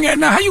 where the ring at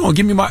now? How you going to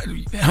give me my...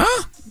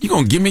 Huh? You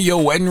going to give me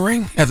your wedding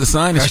ring as a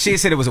sign? She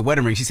said it was a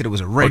wedding ring. She said it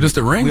was a ring. Oh, just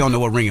a ring? We don't know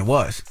what ring it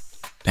was.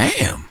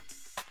 Damn.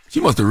 She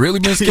must have really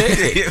been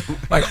scared.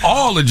 Like,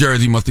 all the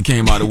jersey must have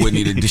came out of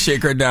Whitney to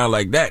shake her down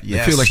like that.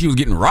 Yes. I feel like she was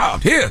getting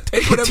robbed. Here,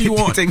 take whatever you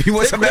want. Take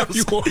something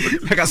else.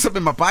 I got something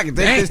in my pocket.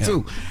 Take this,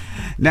 too.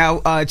 Now,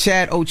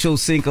 Chad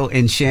Ochocinco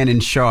and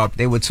Shannon Sharp,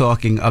 they were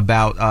talking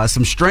about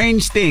some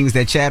strange things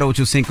that Chad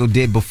Ochocinco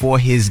did before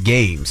his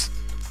games.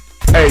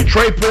 Hey,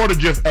 Trey Porter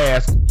just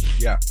asked.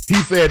 Yeah. He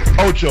said,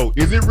 "Ocho,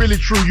 is it really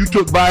true you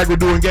took Viagra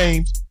during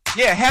games?"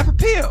 Yeah, half a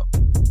pill.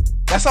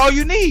 That's all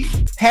you need.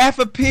 Half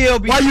a pill.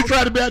 Why you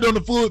trying to bat on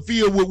the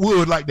field with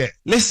wood like that?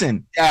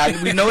 Listen,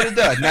 we know what it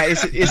does. Now,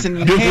 it's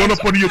an just one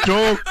up under your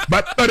tongue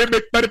about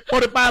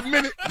 45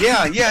 minutes?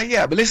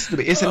 Yeah. But listen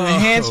to me. It's an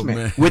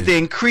enhancement with the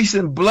increase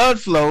in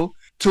blood flow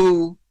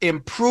to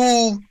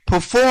improve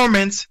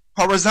performance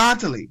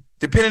horizontally,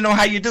 depending on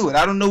how you do it.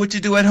 I don't know what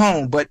you do at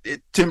home, but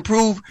to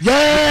improve.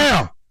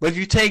 Yeah. But if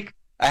you take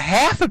a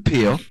half a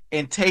pill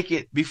and take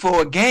it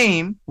before a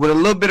game with a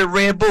little bit of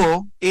Red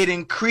Bull, it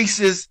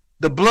increases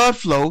the blood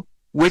flow,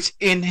 which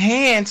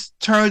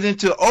turns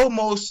into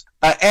almost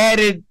an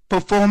added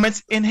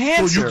performance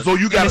enhancer. So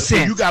you got a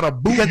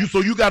boost.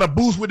 So you got a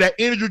boost with that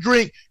energy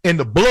drink and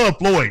the blood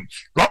flowing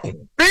strong.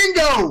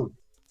 Bingo.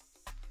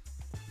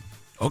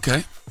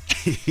 Okay.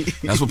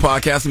 That's what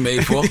podcasts are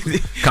made for.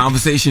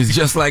 Conversations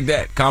just like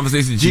that.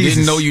 Conversations you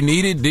didn't know you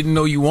needed, didn't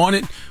know you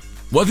wanted,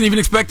 wasn't even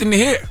expecting to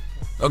hear.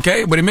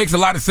 Okay? But it makes a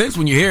lot of sense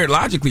when you hear it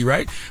logically,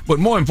 right? But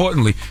more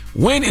importantly,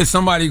 when is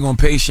somebody going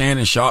to pay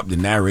Shannon Sharp to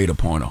narrate a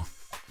porno?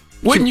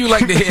 Wouldn't you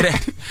like to hear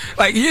that?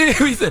 Like, yeah,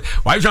 he said,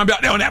 "Why you trying to be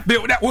out there on that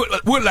field with that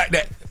wood like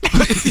that?"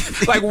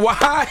 Like,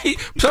 why?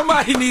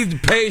 Somebody needs to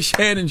pay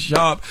Shannon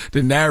Sharp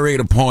to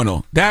narrate a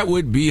porno. That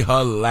would be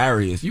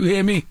hilarious. You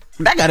hear me?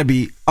 That got to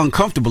be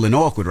uncomfortable and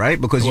awkward, right?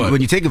 Because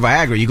when you take a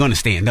Viagra, you're going to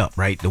stand up,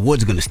 right? The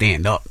wood's going to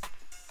stand up.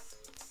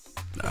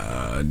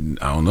 I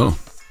don't know.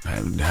 I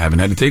haven't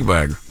had to take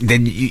Viagra.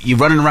 Then you're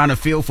running around the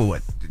field for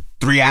what?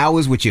 3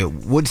 hours with your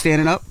wood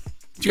standing up?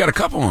 You got a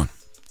cup on.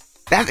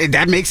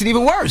 That makes it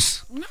even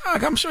worse. Nah,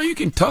 I'm sure you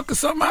can tuck or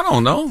something. I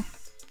don't know.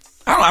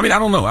 I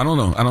don't know. I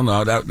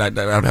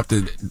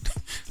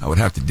would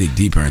have to dig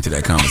deeper into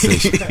that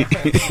conversation.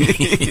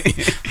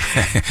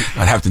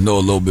 I'd have to know a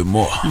little bit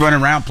more. You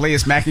running around,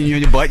 players smacking you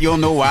in your butt. You don't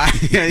know why.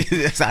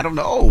 I don't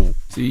know.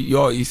 See,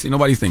 you see,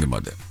 nobody's thinking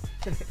about that.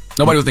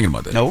 Nobody was thinking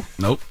about that.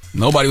 Nope.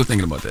 Nobody was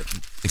thinking about that,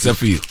 except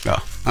for you.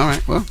 Oh, all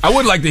right. Well, I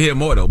would like to hear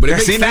more though, but it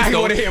makes sense.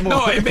 No,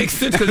 it makes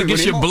sense because it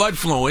gets your blood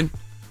flowing,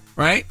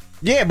 right?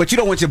 Yeah, but you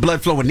don't want your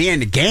blood flowing near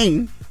in the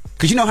game.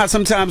 Because you know how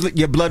sometimes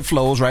your blood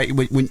flows, right?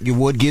 When your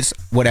wood gets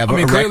whatever. I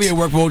mean, clearly it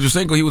worked for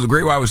Ochocinco. He was a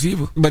great wide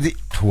receiver.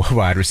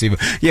 Wide receiver.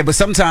 Yeah, but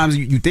sometimes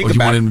you think about it.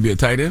 You want him to be a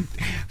tight end?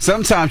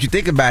 Sometimes you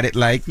think about it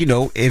like,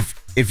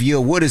 if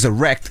your wood is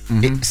erect,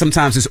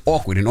 sometimes it's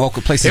awkward in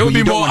awkward places. It would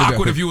be more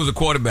awkward if you was a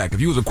quarterback. If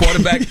you was a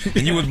quarterback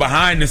and you was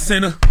behind the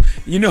center,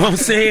 you know what I'm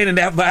saying? And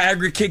that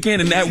Viagra kick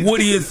in and that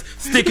woody is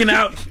sticking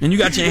out and you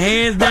got your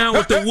hands down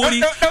with the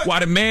woody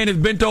while the man is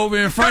bent over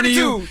in front of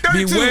you. 32,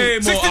 be way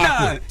more 69,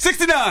 awkward.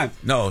 69.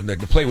 No,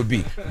 the play would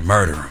be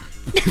murder him.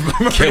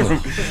 Kill him.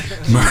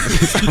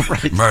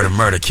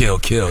 Murder, kill.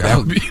 That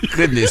would be.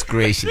 Goodness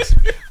gracious.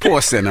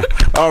 Poor sinner.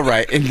 All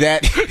right, and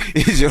that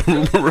is your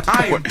rumor report.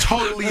 I am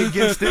totally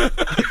against it.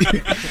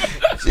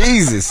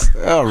 Jesus.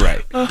 All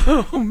right.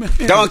 Oh, man.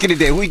 Donkey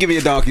today. Who you giving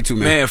your donkey to,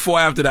 man? Man, 4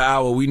 after the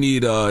hour, we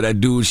need that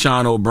dude,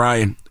 Sean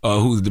O'Brien,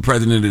 who's the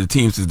president of the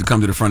Teamsters, to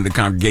come to the front of the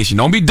congregation.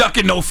 Don't be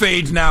ducking no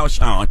fades now,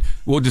 Sean.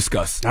 We'll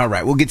discuss. All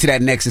right. We'll get to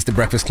that next. It's The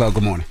Breakfast Club.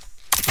 Good morning.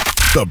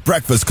 The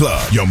Breakfast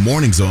Club. Your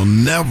mornings will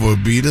never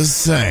be the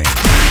same.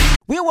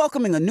 We're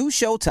welcoming a new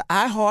show to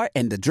iHeart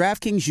and the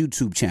DraftKings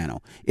YouTube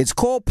channel. It's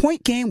called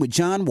Point Game with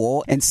John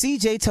Wall and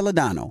CJ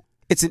Toledano.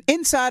 It's an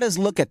insider's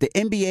look at the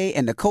NBA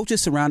and the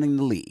coaches surrounding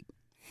the league.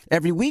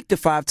 Every week, the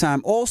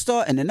 5-time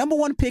All-Star and the number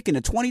 1 pick in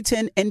the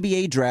 2010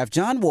 NBA Draft,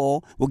 John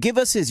Wall, will give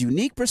us his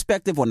unique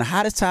perspective on the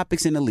hottest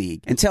topics in the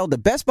league and tell the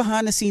best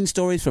behind-the-scenes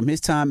stories from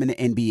his time in the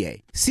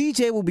NBA.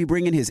 CJ will be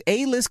bringing his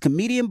A-list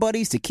comedian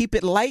buddies to keep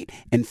it light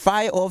and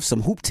fire off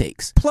some hoop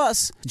takes.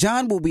 Plus,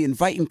 John will be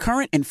inviting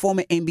current and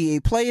former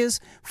NBA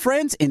players,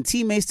 friends, and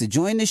teammates to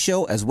join the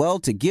show as well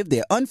to give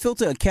their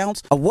unfiltered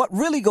accounts of what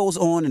really goes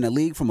on in the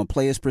league from a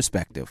player's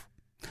perspective.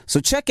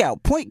 So check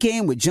out Point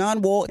Game with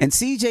John Wall and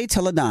CJ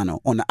Toledano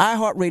on the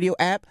iHeartRadio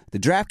app, the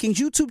DraftKings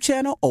YouTube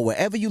channel, or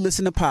wherever you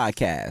listen to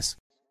podcasts.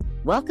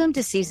 Welcome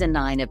to Season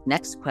 9 of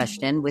Next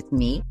Question with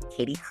me,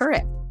 Katie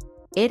Couric.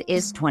 It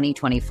is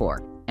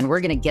 2024, and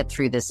we're going to get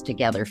through this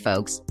together,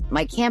 folks.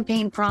 My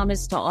campaign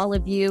promise to all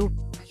of you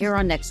here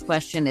on Next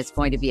Question is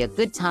going to be a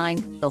good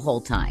time the whole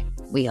time,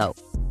 we hope.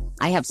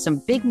 I have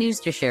some big news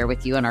to share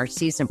with you in our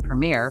season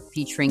premiere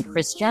featuring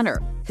Kris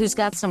Jenner, who's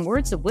got some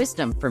words of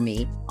wisdom for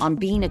me on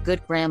being a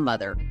good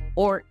grandmother,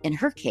 or in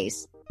her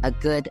case, a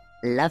good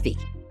lovey.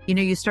 You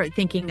know, you start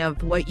thinking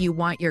of what you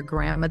want your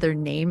grandmother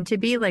name to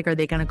be. Like, are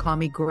they going to call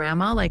me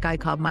grandma like I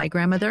called my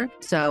grandmother?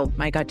 So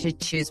I got to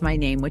choose my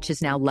name, which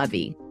is now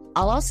Lovey.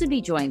 I'll also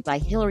be joined by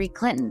Hillary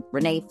Clinton,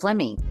 Renee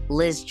Fleming,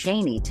 Liz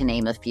Cheney, to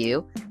name a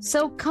few.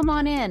 So come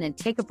on in and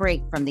take a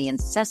break from the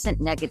incessant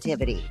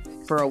negativity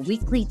for a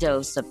weekly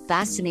dose of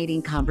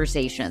fascinating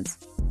conversations.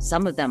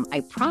 Some of them,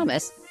 I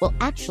promise, will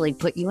actually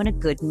put you in a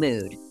good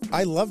mood.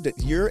 I loved it.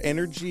 Your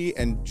energy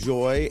and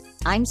joy.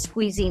 I'm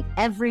squeezing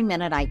every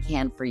minute I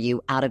can for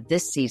you out of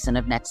this season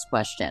of Next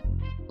Question.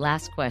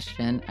 Last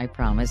question, I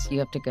promise. You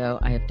have to go,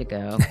 I have to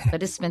go.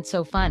 But it's been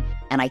so fun,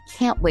 and I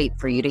can't wait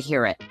for you to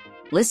hear it.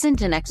 Listen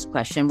to Next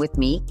Question with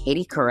me,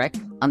 Katie Couric,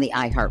 on the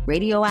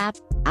iHeartRadio app,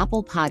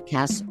 Apple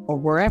Podcasts, or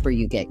wherever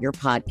you get your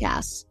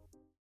podcasts.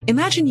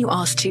 Imagine you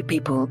ask two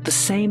people the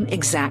same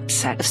exact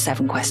set of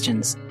 7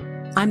 questions.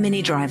 I'm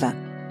Minnie Driver,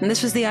 and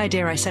this was the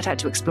idea I set out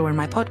to explore in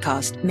my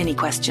podcast, Mini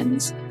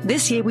Questions.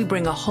 This year, we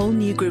bring a whole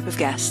new group of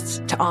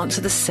guests to answer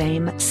the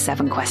same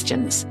 7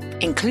 questions,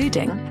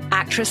 including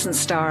actress and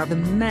star of the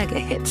mega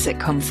hit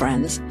sitcom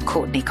Friends,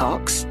 Courtney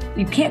Cox.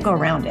 You can't go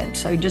around it,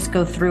 so you just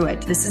go through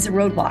it. This is a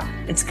roadblock.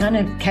 It's going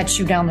to catch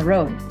you down the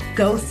road.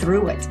 Go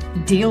through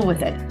it. Deal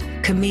with it.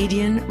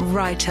 Comedian,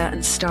 writer,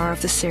 and star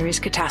of the series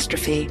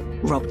Catastrophe,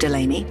 Rob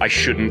Delaney. I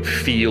shouldn't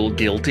feel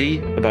guilty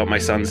about my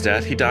son's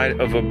death. He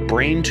died of a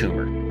brain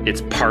tumor.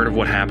 It's part of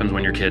what happens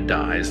when your kid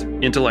dies.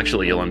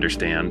 Intellectually, you'll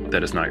understand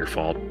that it's not your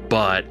fault,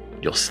 but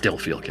you'll still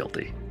feel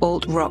guilty.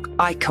 Alt-rock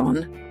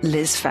icon,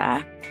 Liz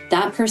Phair.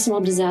 That personal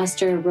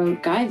disaster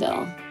wrote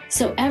Guyville.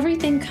 So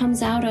everything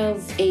comes out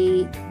of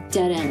a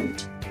dead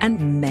end.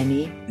 And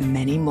many,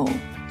 many more.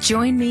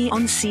 Join me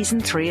on Season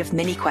 3 of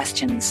Mini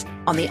Questions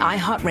on the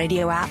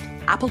iHeartRadio app,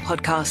 Apple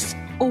Podcasts,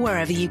 or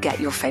wherever you get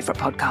your favorite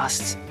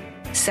podcasts.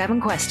 7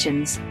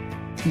 questions,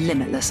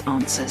 limitless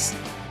answers.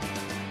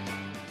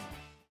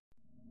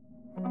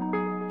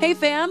 Hey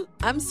fam,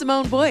 I'm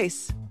Simone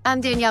Boyce.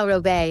 I'm Danielle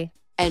Robay.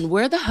 And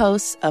we're the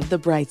hosts of The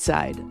Bright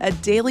Side, a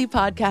daily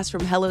podcast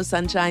from Hello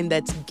Sunshine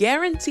that's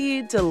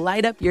guaranteed to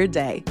light up your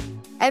day.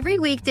 Every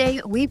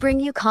weekday, we bring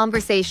you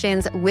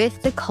conversations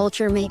with the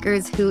culture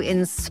makers who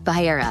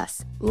inspire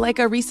us. Like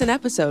our recent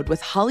episode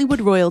with Hollywood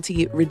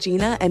royalty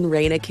Regina and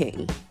Raina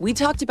King. We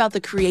talked about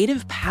the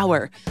creative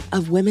power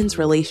of women's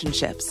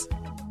relationships.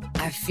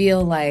 I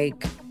feel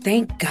like,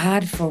 thank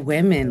God for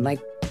women,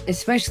 like,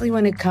 especially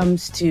when it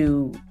comes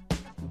to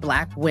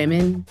Black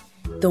women,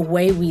 the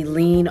way we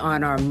lean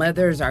on our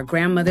mothers, our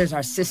grandmothers,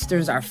 our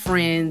sisters, our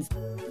friends.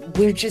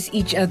 We're just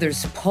each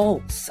other's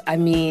pulse. I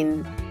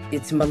mean,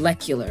 it's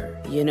molecular,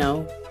 you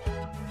know?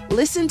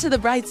 Listen to The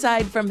Bright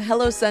Side from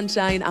Hello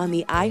Sunshine on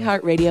the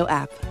iHeartRadio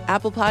app,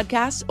 Apple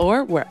Podcasts,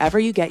 or wherever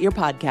you get your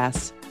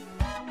podcasts.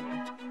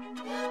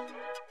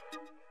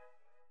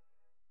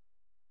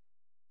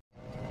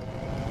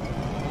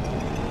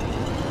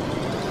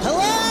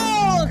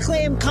 Hello,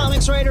 acclaimed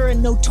comics writer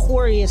and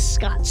notorious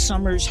Scott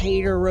Summers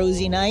hater,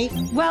 Rosie Knight.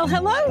 Well,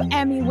 hello,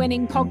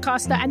 Emmy-winning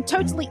podcaster and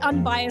totally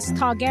unbiased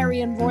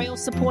Targaryen royal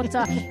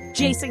supporter,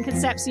 Jason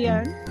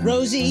Concepcion.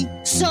 Rosie,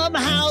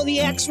 somehow the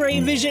X-Ray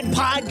Vision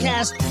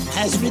podcast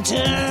has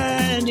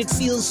returned. It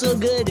feels so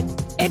good.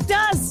 It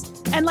does.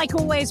 And like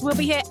always, we'll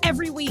be here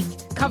every week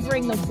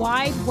covering the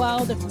wide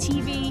world of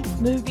TV,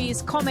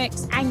 movies,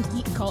 comics, and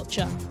geek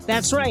culture.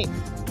 That's right.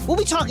 We'll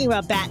be talking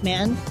about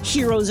Batman,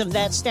 heroes of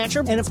that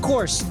stature, and of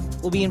course,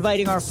 we'll be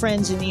inviting our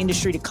friends in the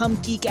industry to come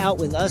geek out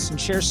with us and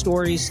share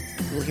stories.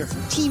 We'll hear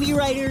from TV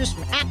writers,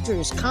 from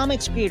actors,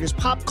 comics creators,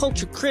 pop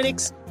culture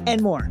critics,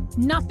 and more.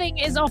 Nothing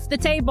is off the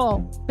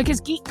table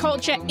because geek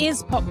culture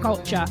is pop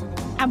culture,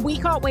 and we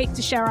can't wait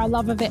to share our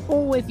love of it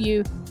all with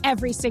you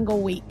every single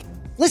week.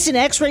 Listen to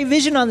X-Ray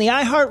Vision on the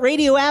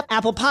iHeartRadio app,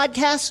 Apple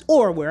Podcasts,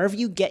 or wherever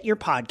you get your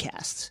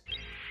podcasts.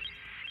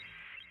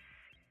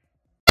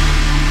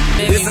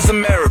 This is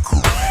America.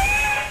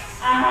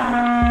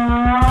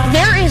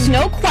 There is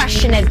no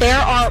question that there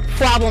are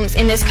problems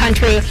in this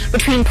country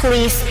between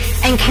police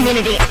and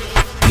community.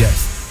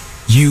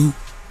 Yes, you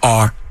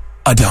are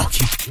a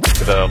donkey.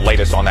 The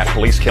latest on that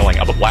police killing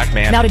of a black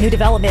man. Now to new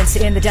developments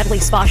in the deadly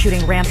spa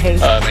shooting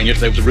rampage. And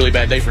yesterday was a really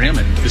bad day for him,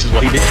 and this is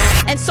what he did.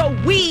 And so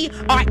we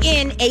are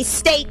in a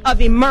state of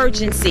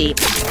emergency.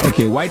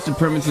 Okay, white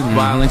supremacist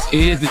violence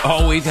is and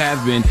always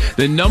has been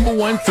the number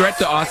one threat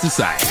to our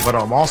society. But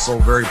I'm also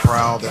very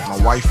proud that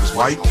my wife is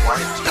white.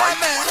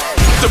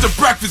 The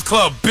Breakfast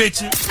Club,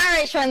 bitches. All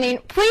right,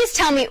 Charlene, please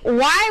tell me,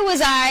 why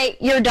was I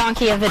your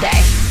donkey of the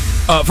day?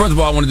 First of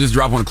all, I want to just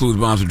drop one of the clues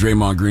bombs with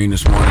Draymond Green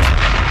this morning.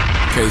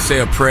 Okay, say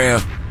a prayer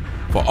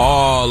for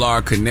all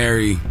our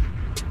canary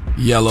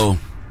yellow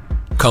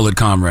colored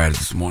comrades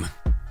this morning.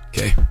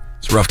 Okay?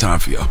 It's a rough time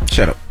for y'all.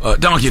 Shut up.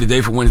 Donkey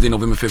today for Wednesday,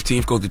 November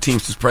 15th goes to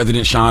Teamsters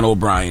President Sean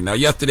O'Brien. Now,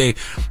 yesterday,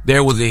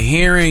 there was a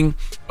hearing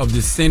of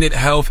the Senate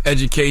Health,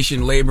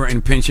 Education, Labor,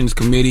 and Pensions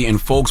Committee,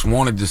 and folks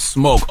wanted to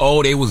smoke.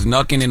 Oh, they was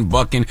knucking and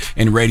bucking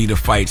and ready to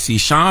fight. See,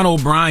 Sean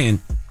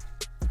O'Brien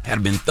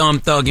had been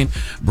thumb-thugging,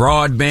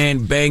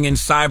 broadband banging,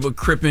 cyber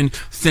cripping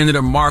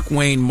Senator Mark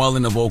Wayne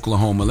Mullen of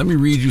Oklahoma. Let me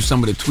read you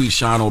some of the tweets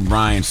Sean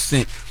O'Brien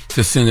sent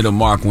to Senator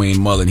Mark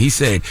Wayne Mullen. He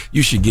said,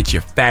 you should get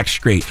your facts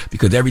straight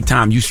because every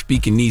time you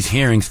speak in these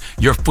hearings,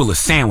 you're full of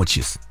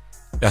sandwiches.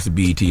 That's a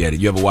BET edit.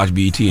 You ever watch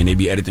BET and they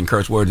be editing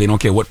curse words? They don't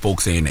care what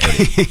folks say in the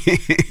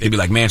edit. They be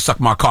like, man, suck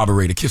my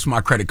carburetor, kiss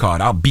my credit card,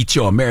 I'll beat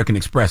your American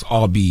Express,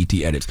 all BET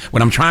edits.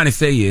 What I'm trying to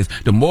say is,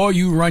 the more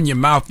you run your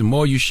mouth, the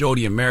more you show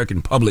the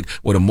American public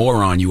what a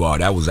moron you are.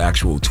 That was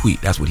actual tweet.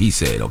 That's what he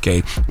said,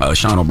 okay?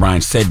 Sean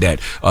O'Brien said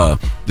that,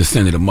 to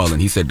Senator Mullen.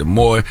 He said, the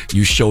more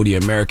you show the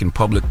American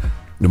public,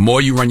 the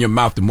more you run your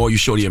mouth, the more you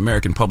show the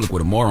American public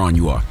what a moron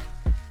you are.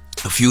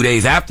 A few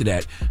days after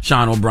that,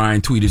 Sean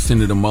O'Brien tweeted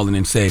Senator Mullen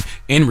and said,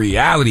 in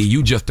reality,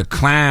 you just a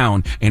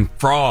clown and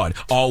fraud.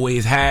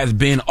 Always has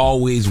been,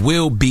 always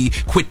will be.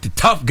 Quit the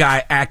tough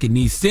guy act in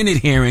these Senate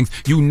hearings.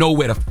 You know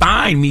where to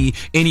find me,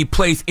 any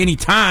place,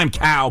 anytime,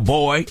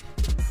 cowboy.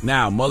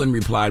 Now, Mullen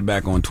replied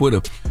back on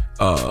Twitter,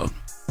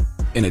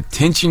 an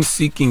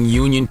attention-seeking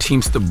union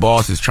Teamster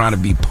boss is trying to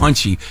be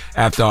punchy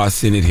after our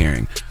Senate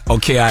hearing.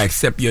 Okay, I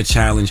accept your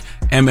challenge.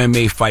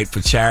 MMA fight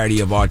for charity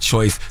of our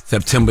choice,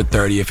 September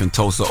 30th in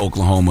Tulsa,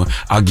 Oklahoma.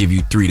 I'll give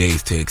you 3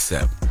 days to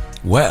accept.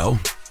 Well,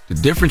 the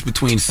difference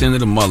between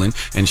Senator Mullen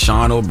and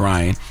Sean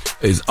O'Brien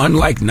is,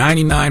 unlike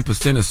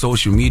 99% of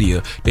social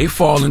media, they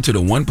fall into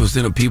the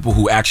 1% of people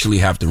who actually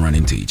have to run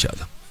into each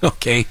other.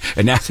 Okay?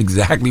 And that's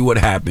exactly what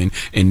happened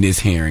in this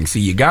hearing. See,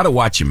 you gotta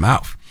watch your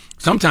mouth.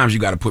 Sometimes you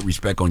got to put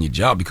respect on your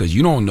job because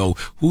you don't know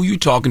who you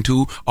talking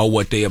to or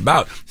what they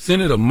about.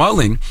 Senator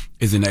Mullen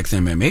is an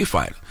ex-MMA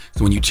fighter.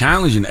 So when you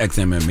challenge an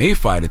ex-MMA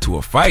fighter to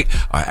a fight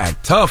or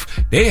act tough,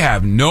 they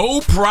have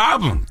no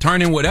problem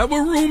turning whatever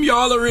room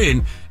y'all are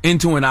in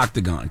into an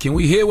octagon. Can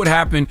we hear what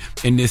happened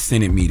in this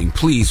Senate meeting,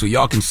 please, so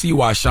y'all can see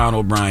why Sean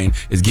O'Brien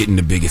is getting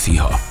the biggest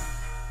hee-haw?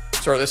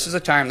 Sir, this is a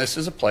time, this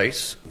is a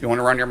place. If you want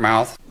to run your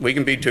mouth, we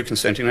can be two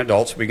consenting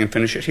adults. We can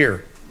finish it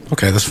here.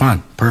 Okay, that's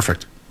fine.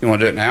 Perfect. You want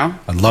to do it now?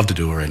 I'd love to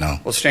do it right now.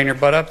 Well, stand your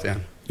butt up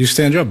then. You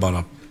stand your butt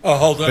up. Oh,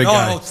 hold on.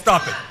 Oh,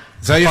 stop it.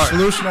 Is that your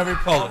solution?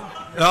 Hold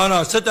it.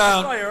 No, sit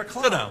down.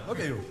 Sit down.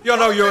 Okay.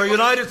 You're a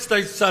United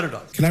States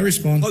Senator. Can I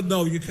respond? Oh,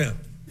 no, you can't.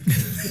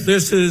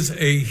 This is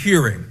a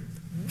hearing.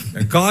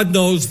 And God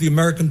knows the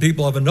American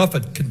people have enough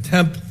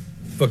contempt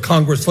for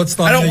Congress. Let's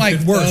not make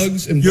it worse. I don't like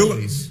thugs and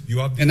bullies.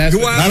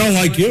 I don't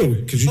like you,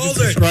 because you just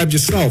described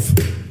yourself.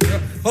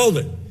 Hold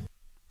it.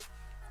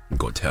 You're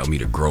going to tell me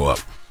to grow up.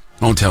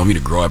 Don't tell me to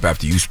grow up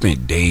after you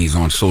spent days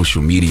on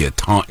social media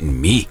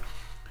taunting me,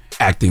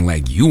 acting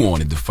like you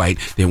wanted to fight.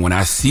 Then when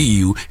I see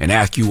you and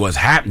ask you what's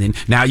happening,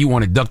 now you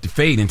want to duck the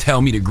fade and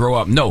tell me to grow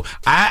up. No,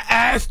 I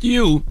asked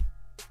you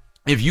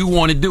if you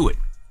want to do it.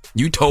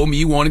 You told me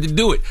you wanted to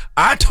do it.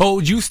 I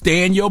told you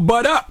stand your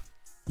butt up.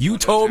 You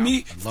told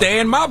me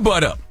stand my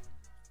butt up.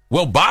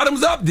 Well,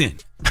 bottoms up then.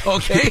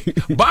 Okay?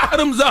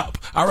 Bottoms up.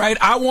 All right?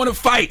 I want to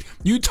fight.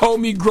 You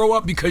told me grow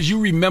up because you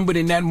remembered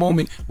in that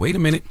moment. Wait a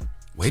minute.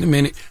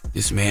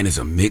 This man is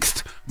a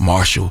mixed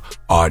martial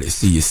artist.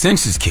 See, your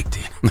senses kicked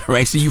in. All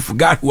right? See, you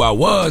forgot who I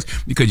was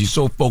because you're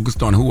so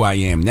focused on who I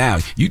am now.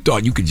 You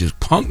thought you could just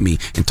punk me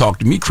and talk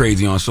to me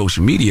crazy on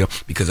social media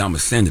because I'm a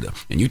senator.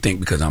 And you think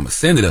because I'm a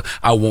senator,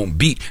 I won't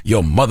beat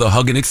your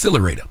mother-hugging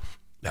accelerator.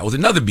 That was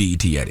another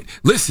BET edit.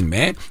 Listen,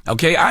 man,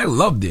 okay, I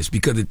love this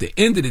because at the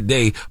end of the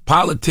day,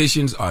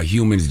 politicians are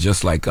humans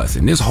just like us.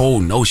 And this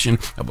whole notion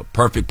of a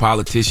perfect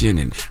politician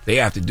and they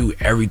have to do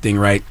everything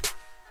right,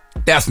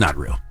 that's not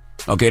real.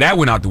 Okay, that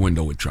went out the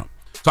window with Trump.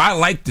 So I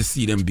like to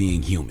see them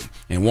being human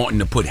and wanting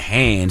to put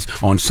hands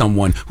on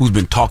someone who's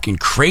been talking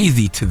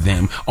crazy to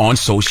them on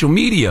social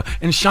media.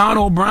 And Sean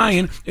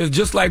O'Brien is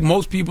just like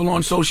most people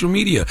on social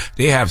media.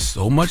 They have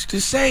so much to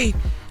say,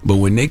 but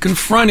when they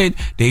confront it,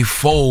 they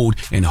fold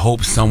and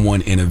hope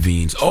someone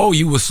intervenes. Oh,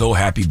 you were so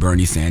happy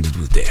Bernie Sanders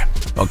was there.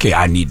 Okay,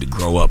 I need to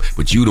grow up,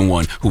 but you the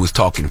one who was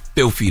talking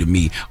filthy to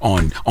me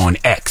on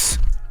X.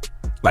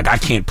 Like, I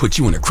can't put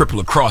you in a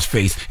crippler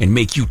crossface and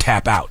make you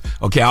tap out.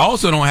 Okay, I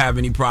also don't have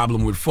any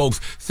problem with folks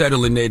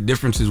settling their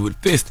differences with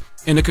fists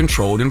in a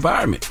controlled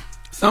environment.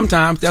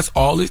 Sometimes that's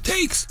all it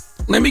takes.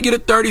 Let me get a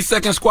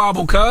 30-second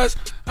squabble, cuz.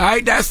 All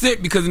right, that's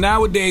it. Because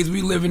nowadays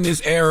we live in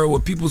this era where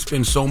people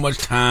spend so much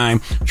time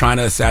trying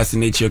to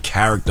assassinate your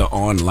character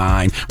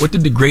online. What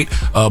did the great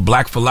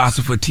black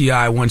philosopher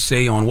T.I. once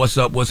say on What's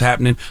Up, What's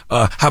Happening?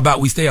 How about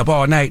we stay up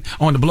all night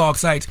on the blog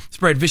sites,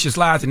 spread vicious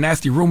lies and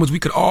nasty rumors we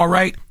could all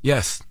write?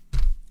 Yes.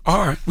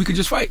 All right, we could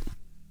just fight.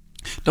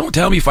 Don't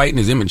tell me fighting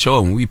is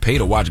immature when we pay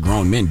to watch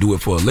grown men do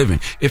it for a living.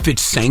 If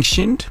it's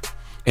sanctioned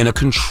in a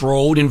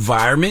controlled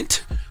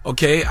environment,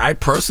 okay, I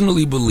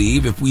personally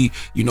believe if we,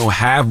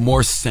 have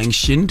more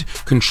sanctioned,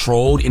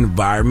 controlled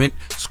environment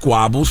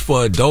squabbles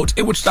for adults,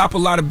 it would stop a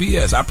lot of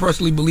BS. I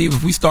personally believe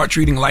if we start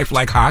treating life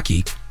like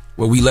hockey,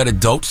 where we let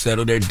adults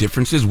settle their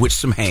differences with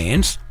some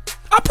hands,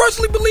 I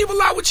personally believe a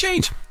lot would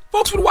change.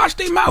 Folks would watch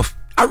their mouth.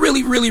 I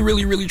really, really,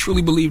 really, really,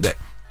 truly believe that.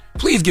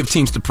 Please give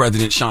Teamster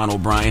President Sean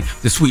O'Brien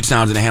the sweet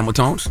sounds of the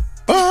Hamiltons.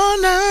 Oh,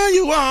 now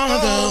you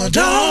are the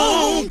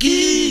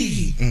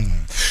donkey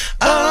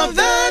of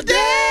the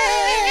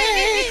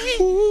day.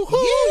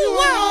 You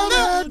are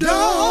the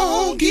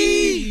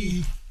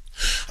donkey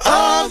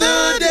of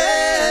the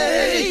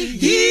day.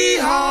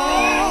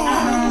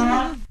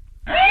 Yee-haw.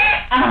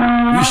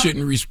 You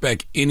shouldn't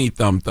respect any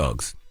thumb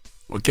thugs.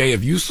 Okay,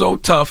 if you so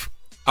tough,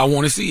 I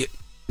want to see it.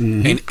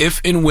 Mm-hmm. And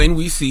if and when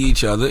we see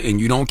each other and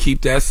you don't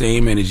keep that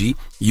same energy,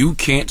 you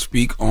can't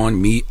speak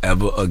on me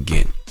ever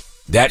again.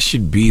 That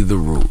should be the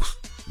rules.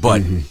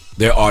 But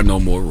there are no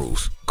more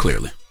rules,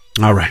 clearly.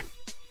 All right.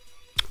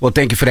 Well,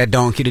 thank you for that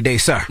donkey today,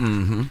 sir.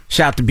 Mm-hmm.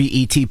 Shout out to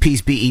BET.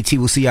 Peace, BET.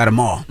 We'll see you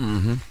tomorrow.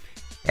 Mm-hmm.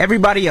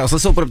 Everybody else,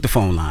 let's open up the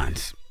phone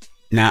lines.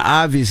 Now,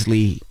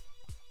 obviously,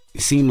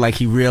 it seemed like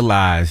he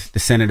realized the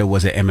senator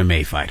was an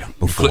MMA fighter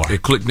before.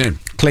 It clicked in.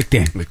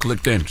 Something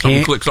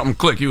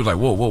clicked. He was like,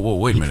 whoa,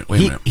 wait a minute.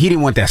 He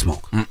didn't want that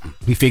smoke. Mm-mm.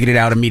 He figured it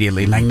out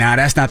immediately. Like, nah,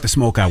 that's not the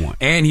smoke I want.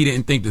 And he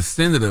didn't think the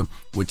senator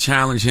would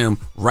challenge him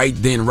right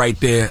then, right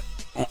there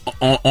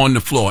on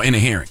the floor in a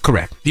hearing.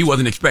 Correct. He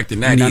wasn't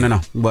expecting that either. No,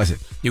 he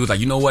wasn't. He was like,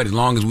 you know what? As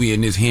long as we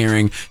in this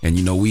hearing and,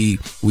 we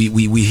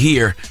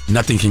hear,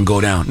 nothing can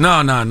go down.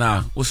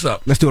 No. What's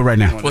up? Let's do it right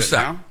now. What's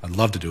up? I'd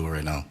love to do it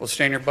right now. Well,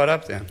 stand your butt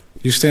up then.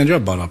 You stand your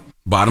butt up.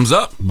 Bottoms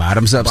up.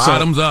 Bottoms up.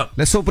 Bottoms up.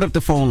 Let's open up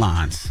the phone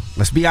lines.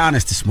 Let's be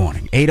honest this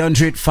morning.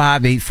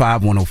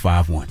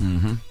 800-585-1051.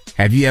 Mm-hmm.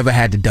 Have you ever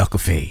had to duck or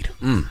fade?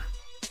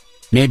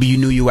 Maybe you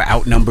knew you were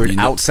outnumbered,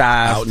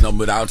 outsized.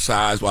 Outnumbered,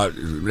 outsized. Well,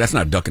 that's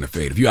not ducking or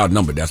fade. If you're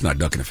outnumbered, that's not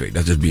ducking or fade.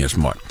 That's just being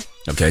smart.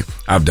 Okay?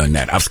 I've done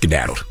that. I've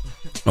skedaddled.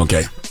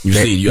 Okay?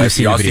 Y'all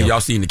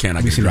seen the Can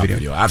I Get a Drop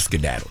video. I've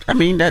skedaddled. I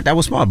mean, that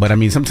was smart, but I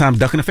mean, sometimes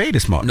ducking or fade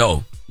is smart.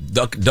 No.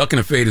 Ducking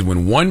or fade is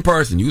when one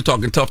person, you were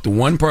talking tough to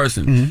one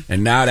person,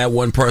 and now that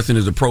one person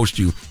has approached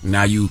you,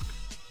 now you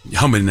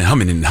humming, and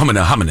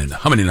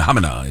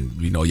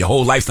your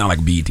whole life sound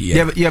like BET.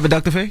 You ever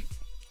ducked or fade?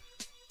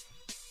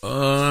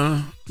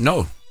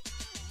 No.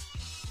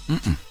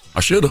 I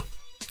should have,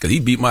 because he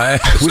beat my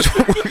ass. Which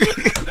one?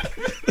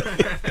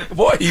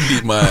 Boy, he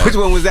beat my ass. Which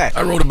one was that?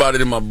 I wrote about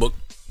it in my book.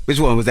 Which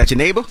one? Was that your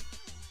neighbor?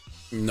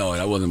 No,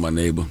 that wasn't my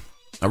neighbor.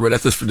 I read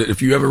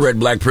if you ever read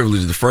Black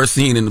Privilege, the first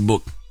scene in the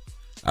book,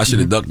 I should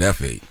have ducked that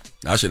fade.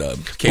 I should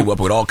have came up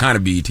with all kind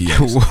of BETs.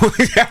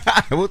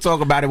 We'll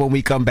talk about it when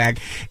we come back.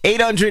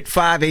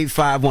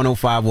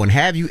 800-585-1051.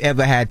 Have you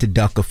ever had to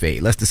duck or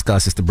fade? Let's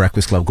discuss. It's The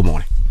Breakfast Club. Good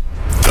morning.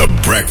 The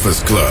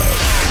Breakfast Club.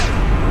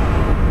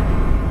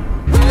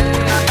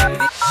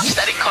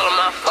 Steady calling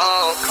my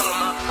phone.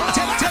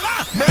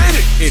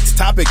 It's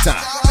topic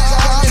time.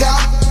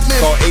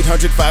 Call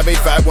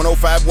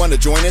 800-585-1051 to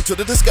join into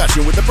the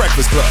discussion with The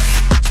Breakfast Club.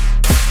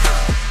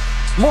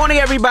 Morning,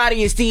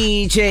 everybody. It's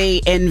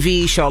DJ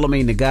NV,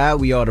 Charlamagne the Guy.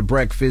 We are The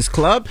Breakfast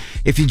Club.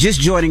 If you're just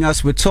joining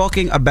us, we're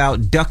talking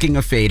about ducking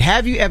or fade.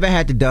 Have you ever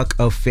had to duck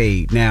or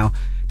fade? Now,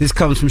 this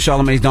comes from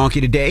Charlamagne's Donkey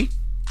today.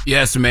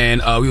 Yes, man.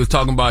 We was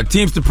talking about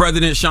Teamster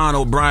President Sean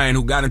O'Brien,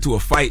 who got into a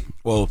fight,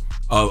 a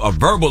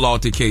verbal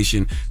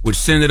altercation with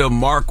Senator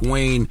Mark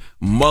Wayne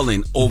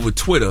Mullen over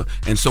Twitter.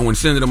 And so when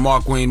Senator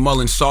Mark Wayne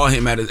Mullen saw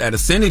him at a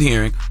Senate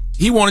hearing,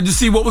 he wanted to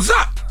see what was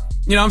up.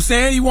 You know what I'm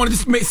saying? He wanted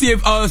to see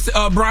if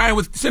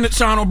Senator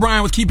Sean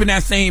O'Brien was keeping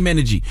that same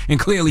energy. And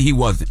clearly he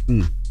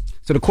wasn't.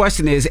 So the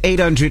question is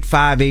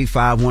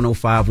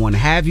 800-585-1051.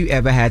 Have you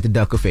ever had to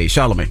duck or fade?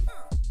 Charlamagne.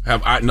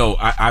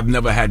 I've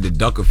never had to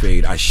duck or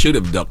fade. I should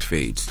have ducked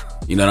fades.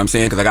 You know what I'm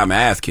saying? Because I got my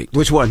ass kicked.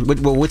 Which one?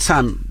 Which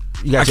time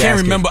you got I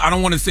can't remember. Kicked? I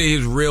don't want to say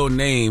his real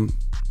name,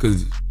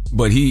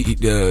 but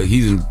he's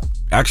in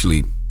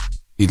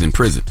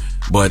prison.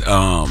 But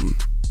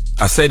I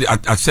I said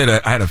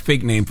I had a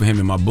fake name for him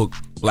in my book,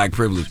 Black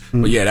Privilege.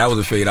 But yeah, that was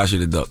a fade I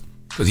should have ducked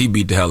because he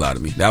beat the hell out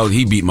of me.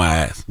 He beat my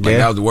ass. Like,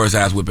 that was the worst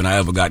ass whipping I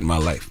ever got in my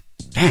life.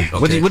 Damn.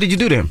 Okay? What did you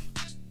do to him?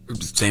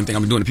 Same thing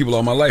I've been doing to people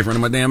all my life,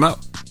 running my damn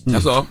mouth.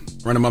 That's all,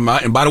 running my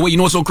mouth. And by the way, you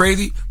know what's so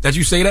crazy that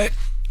you say that?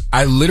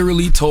 I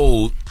literally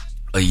told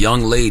a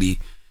young lady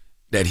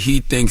that he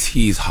thinks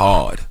he's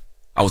hard.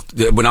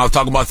 When I was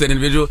talking about that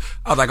individual,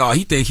 I was like, oh,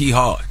 he think he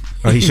hard.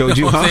 Oh, he showed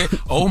you, huh?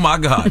 Oh my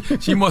God.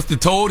 She must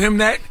have told him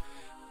that.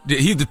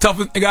 He's the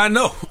toughest nigga I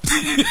know.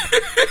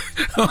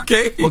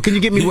 Okay. Well, can you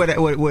get me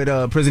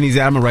what prison he's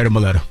at? I'm gonna write him a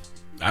letter.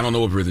 I don't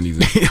know what prison he's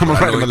in. I'm gonna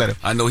write him a letter.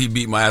 I know he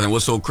beat my ass, and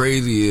what's so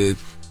crazy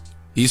is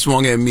he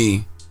swung at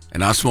me,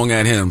 and I swung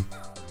at him,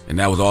 and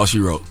that was all she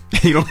wrote.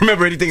 You don't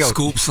remember anything else?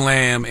 Scoop,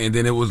 slam, and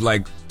then it was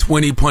like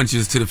 20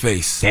 punches to the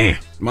face. Damn.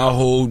 My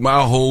whole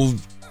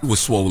was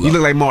swollen. You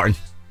look like Martin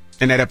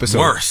in that episode.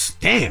 Worse.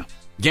 Damn.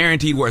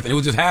 Guaranteed worse. And it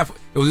was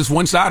just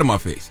one side of my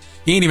face.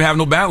 He ain't even have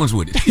no balance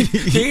with it.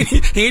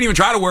 he ain't even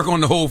try to work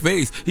on the whole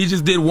face. He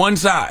just did one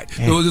side.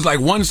 Damn. It was just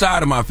like one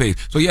side of my face.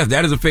 So yes,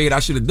 that is a fade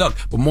I should have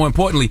ducked. But more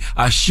importantly,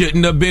 I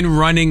shouldn't have been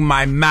running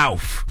my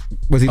mouth.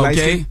 Was he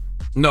light-skinned?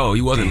 No,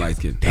 he wasn't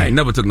light-skinned. I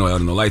never took no L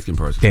to no light-skinned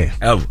person. Damn.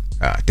 Ever.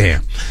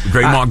 Damn.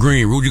 Draymond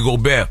Green, Rudy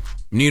Gobert,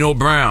 Nino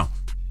Brown,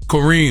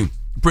 Kareem,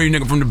 pretty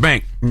nigga from the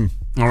bank.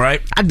 All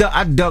right?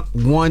 I ducked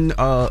one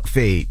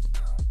fade.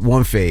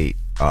 One fade.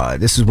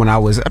 This is when I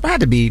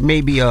had to be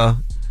maybe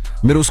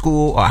middle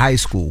school or high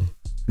school.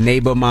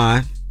 Neighbor of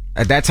mine.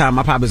 At that time,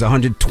 I probably was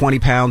 120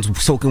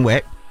 pounds soaking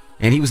wet.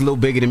 And he was a little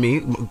bigger than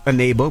me, a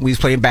neighbor. We was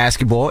playing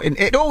basketball. And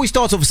it always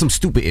starts off with some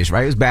stupid ish,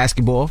 right? It was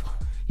basketball.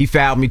 He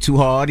fouled me too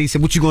hard. He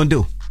said, what you gonna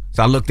do?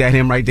 So I looked at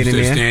him right then and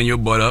there. Stand your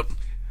butt up.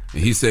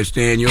 And he said,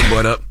 stand your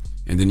butt up.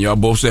 And then y'all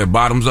both said,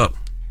 bottoms up.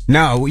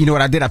 No, you know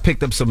what I did? I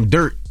picked up some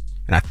dirt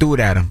and I threw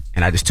it at him.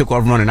 And I just took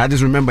off running. I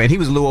just remember, and he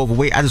was a little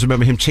overweight. I just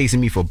remember him chasing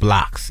me for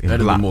blocks. That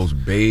is the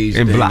most beige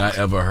thing I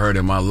ever heard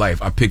in my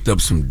life. I picked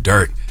up some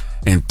dirt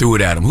and threw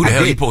it at him. Who the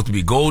hell is he supposed to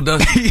be, Gold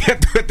Dust? Yeah,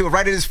 threw it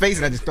right in his face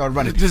and I just started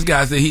running. This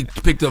guy said he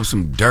picked up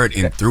some dirt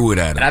and threw it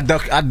at him. And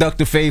I ducked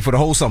the fade for the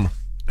whole summer.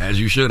 As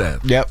you should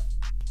have. Yep.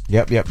 All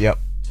right,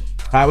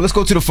 well, let's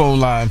go to the phone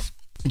lines.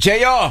 JR.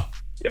 Yo,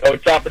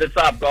 top of the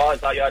top,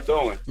 guys. How y'all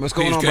doing? What's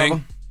going on,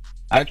 brother?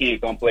 I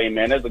can't complain,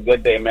 man. It's a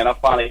good day, man. I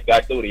finally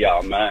got through to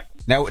y'all, man.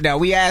 Now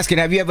we asking,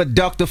 have you ever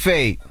ducked a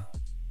fade?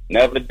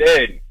 Never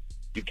did.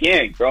 You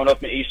can't. Growing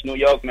up in East New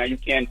York, man, you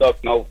can't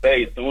duck no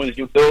fade. As soon as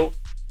you do,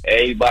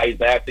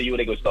 everybody's after you.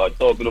 They gonna start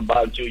talking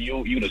about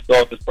you. You the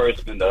softest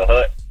person in the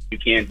hut. You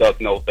can't duck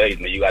no fade,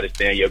 man. You got to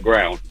stand your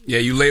ground. Yeah,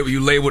 you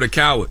labeled a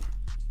coward.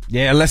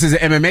 Yeah, unless it's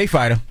an MMA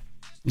fighter.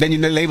 Then you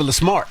label a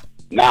smart.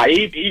 Not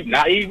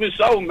even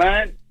so,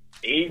 man.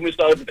 Even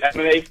so, if the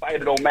MMA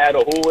fighter, don't matter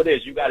who it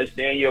is, you got to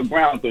stand your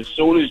ground. Because as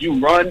soon as you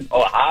run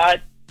or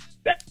hide,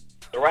 that's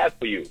the wrap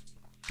for you.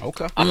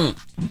 Okay.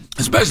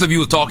 Especially if you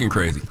was talking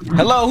crazy.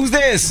 Hello, who's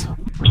this?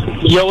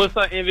 Yo, what's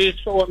up, Envy?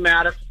 Troy,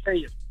 man. I tell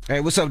you.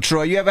 Hey, what's up,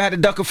 Troy? You ever had to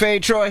duck a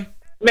fade, Troy?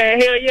 Man,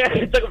 hell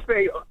yeah, duck a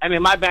fade. I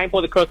mean, my bad, I ain't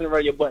supposed to curse on the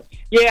radio, but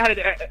yeah,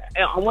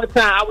 one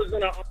time I was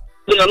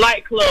in a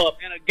light club,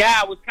 and a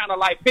guy was kind of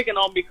like picking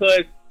on me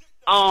because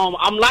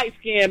I'm light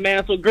skinned,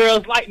 man. So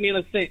girls like me in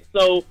a sense.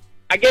 So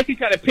I guess he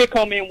tried to pick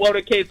on me in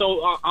whatever case.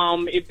 So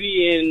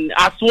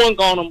I swung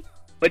on him.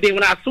 But then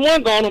when I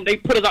swung on them, they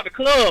put us out the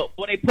club.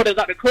 Well, they put us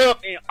out the club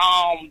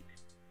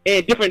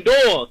in different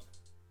doors.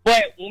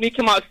 But when we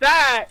came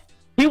outside,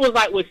 he was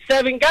like with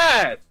 7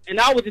 guys, and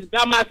I was just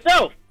by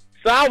myself.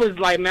 So I was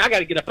like, man, I got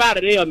to get up out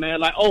of there, man.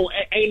 Like,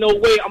 ain't no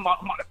way I'm about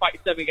to fight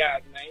 7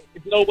 guys, man.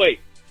 There's no way.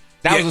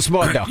 That was a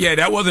smart duck. Yeah,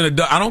 that wasn't a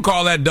duck. I don't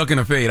call that ducking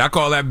a fade. I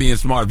call that being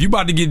smart. If you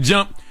about to get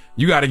jumped,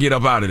 you got to get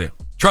up out of there.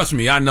 Trust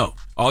me, I know.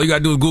 All you got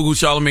to do is Google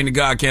Charlamagne the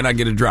God, can I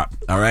get a drop?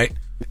 All right?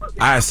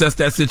 I assessed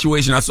that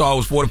situation. I saw it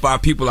was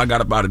 45 people. I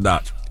got up out of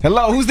Dodge.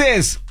 Hello, who's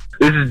this?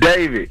 This is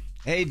David.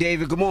 Hey,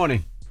 David, good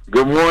morning.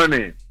 Good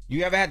morning.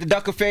 You ever had to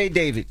duck a fade,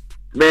 David?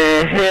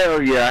 Man,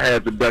 hell yeah, I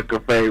had to duck a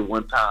fade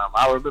one time.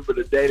 I remember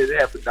the day that it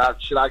happened.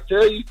 Should I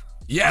tell you?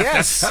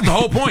 Yes. That's the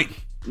whole point.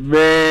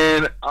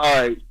 Man, all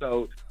right.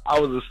 So I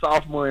was a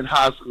sophomore in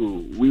high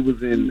school. We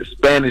was in the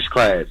Spanish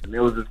class, and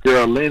there was this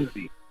girl,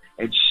 Lindsay,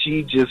 and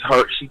she just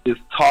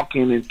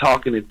talking and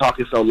talking and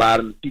talking so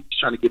loud, and the teacher's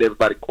trying to get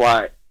everybody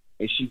quiet,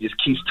 and she just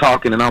keeps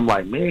talking, and I'm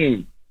like,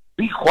 man,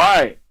 be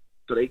quiet.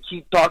 So they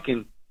keep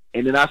talking,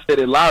 and then I said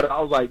it louder.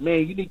 I was like,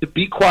 man, you need to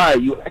be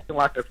quiet. You acting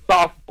like a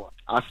sophomore.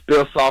 I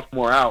spelled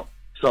sophomore out.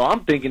 So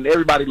I'm thinking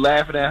everybody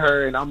laughing at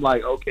her, and I'm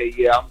like, okay,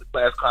 yeah, I'm the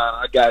class clown.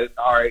 I got it.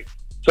 All right.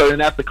 So then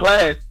after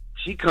class,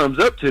 she comes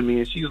up to me,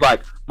 and she's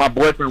like, my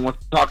boyfriend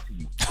wants to talk to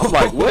you. I'm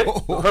like, what?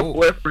 Her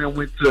boyfriend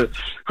went to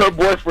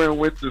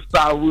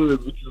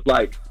Southwoods, which is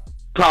like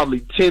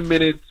probably 10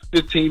 minutes,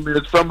 15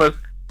 minutes from us,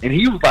 and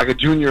he was like a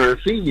junior or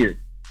a senior.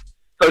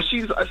 So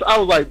I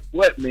was like,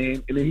 what,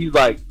 man? And then he's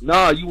like,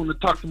 nah, you want to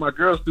talk to my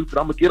girl, stupid,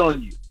 I'm going to get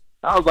on you.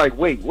 I was like,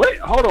 wait,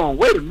 hold on,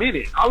 wait a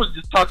minute. I was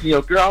just talking to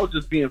your girl. I was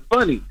just being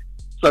funny.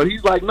 So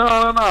he's like, no,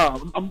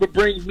 I'm going to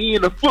bring me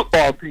in the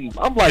football team.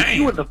 I'm like,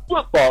 you in the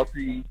football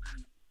team?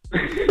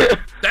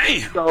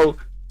 Damn. So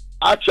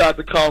I tried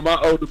to call my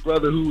older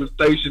brother who was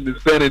stationed in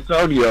San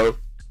Antonio,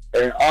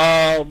 and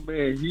oh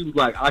man, he was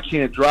like, I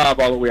can't drive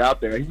all the way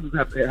out there. He would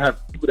have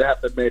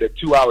to made a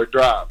 2-hour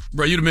drive.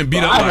 Bro, you'd have been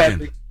beat up by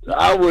him.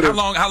 I would have.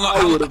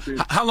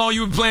 How long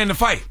you been planning to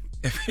fight?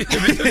 If it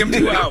took him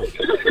 2 hours.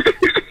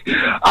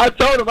 I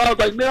told him, I was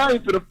like, man, I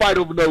ain't finna fight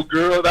over no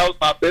girl. That was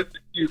my best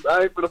excuse.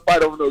 I ain't finna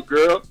fight over no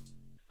girl.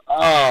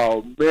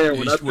 Oh, man,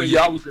 when I tell you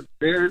I was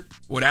embarrassed.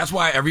 Well, that's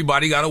why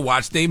everybody got to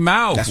watch their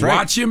mouth. That's right.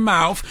 Watch your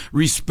mouth.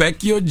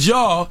 Respect your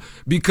jaw,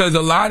 because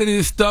a lot of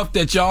this stuff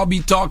that y'all be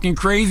talking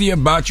crazy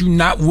about, you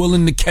not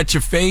willing to catch a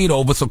fade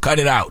over, so cut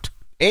it out.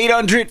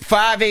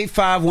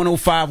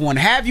 800-585-1051.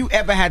 Have you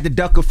ever had to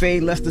duck a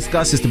fade? Let's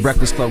discuss. It's the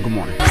Breakfast Club. Good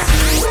morning.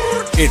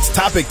 It's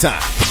topic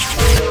time.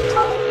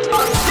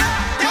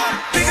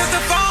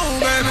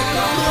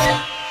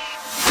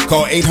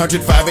 Call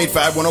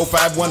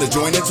 800-585-1051 to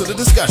join into the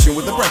discussion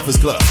with the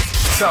Breakfast Club.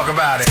 Talk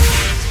about it.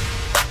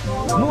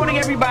 Morning,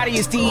 everybody.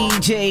 It's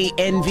DJ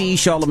NV,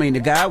 Charlamagne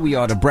the Guy. We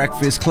are the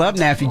Breakfast Club.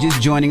 Now, if you're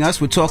just joining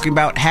us, we're talking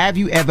about, have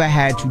you ever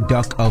had to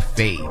duck a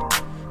fade?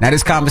 Now,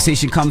 this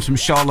conversation comes from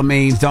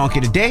Charlamagne's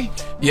Donkey Today.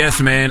 Yes,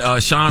 man.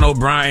 Sean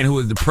O'Brien, who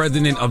is the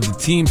president of the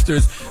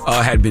Teamsters,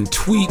 had been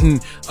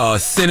tweeting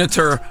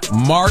Senator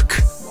Mark.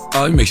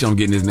 Let me make sure I'm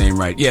getting his name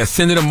right. Yeah,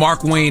 Senator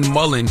Mark Wayne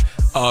Mullen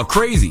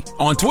crazy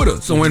on Twitter.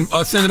 So when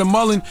Senator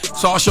Mullen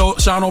saw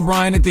Sean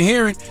O'Brien at the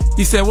hearing,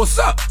 he said, "What's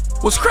up?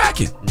 What's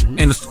cracking?"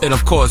 And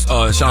of course,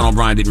 Sean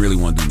O'Brien didn't really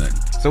want to do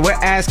nothing. So we're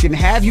asking,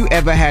 have you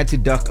ever had to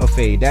duck a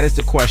fade? That is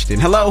the question.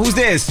 Hello, who's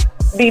this?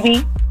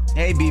 BB.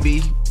 Hey,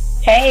 BB.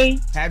 Hey.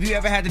 Have you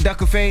ever had to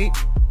duck a fade?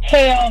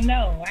 Hell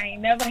no. I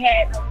ain't never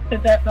had to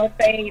duck no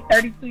fade.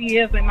 32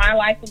 years in my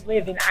life of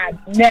living, I've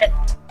never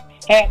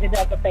had to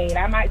duck a fade.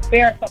 I might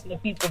spare a couple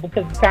of people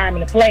because of time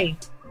and the place,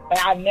 but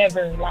I've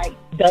never,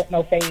 ducked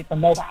no fade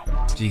from nobody.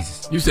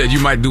 Jesus. You said you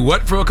might do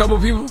what for a couple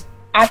of people?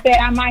 I said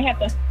I might have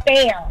to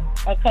spare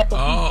a couple of people.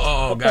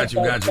 Oh, got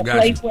you. The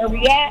place where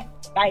we at,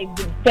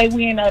 say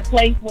we in a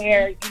place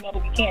where, we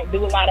can't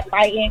do a lot of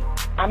fighting,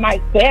 I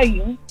might spare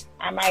you.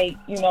 I might,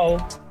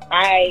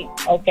 I'm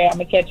going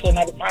to catch you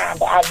another time,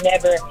 but I've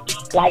never,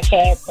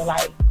 had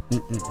to,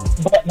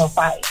 butt no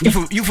fight.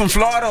 You from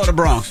Florida or the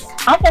Bronx?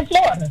 I'm from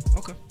Florida.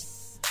 Okay.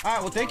 All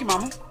right, well, thank you,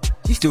 Mama.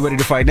 She's still ready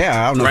to fight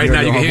now. I don't know. Right if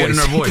now, you can hear it in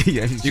her voice.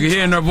 Yeah, you can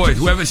hear it in her voice.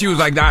 Whoever she was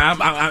like,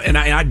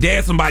 I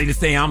dare somebody to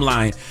say I'm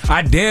lying.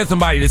 I dare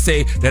somebody to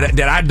say that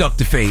I ducked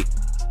the fade.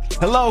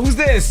 Hello, who's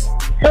this?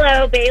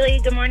 Hello, Bailey.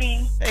 Good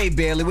morning. Hey,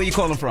 Bailey. Where you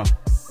calling from?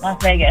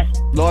 Las Vegas.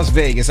 Las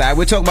Vegas. All right,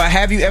 we're talking about,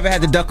 have you ever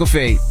had to duck a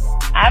fade?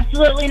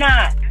 Absolutely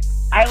not.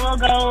 I will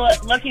go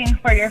looking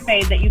for your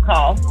fade that you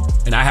call.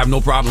 And I have no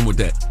problem with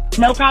that.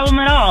 No problem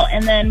at all.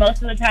 And then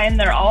most of the time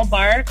they're all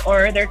bark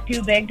or they're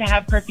too big to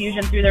have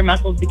perfusion through their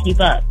muscles to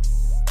keep up.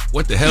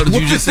 What the hell did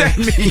you just say?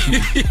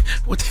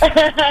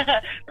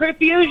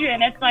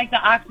 Perfusion. It's like the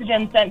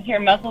oxygen sent to your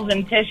muscles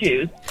and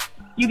tissues.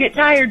 You get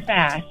tired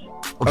fast.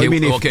 Okay.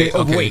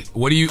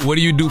 What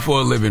do you do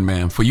for a living,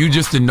 man? For you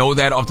just to know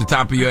that off the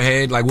top of your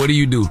head, what do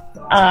you do?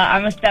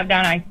 I'm a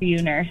step-down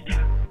ICU nurse.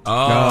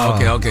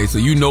 Oh, okay. So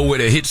you know where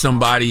to hit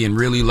somebody and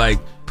really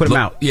put them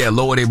out. Yeah,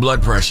 lower their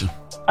blood pressure.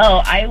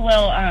 Oh, I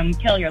will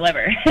kill your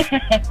liver.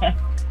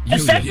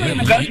 Especially in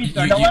the grocery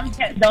store.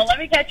 Don't let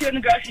me catch you in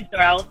the grocery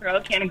store. I will throw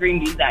a can of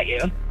green beans at you.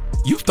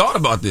 You've thought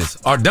about this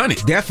or done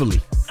it?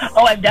 Definitely.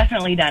 Oh, I've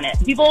definitely done it.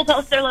 People will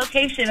post their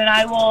location and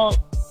I will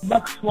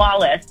look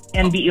flawless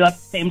and beat you up at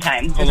the same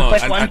time. There's a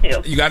quick one,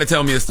 too. You got to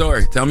tell me a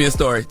story. Tell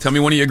me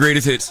one of your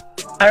greatest hits.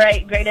 All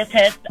right, greatest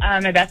hits.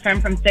 My best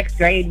friend from 6th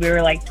grade, we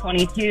were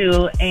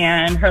 22,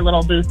 and her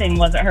little boo thing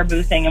wasn't her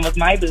boo thing and was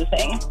my boo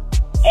thing.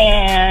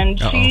 And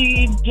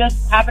she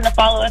just happened to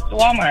follow us to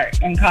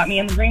Walmart and caught me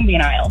in the green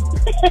bean aisle.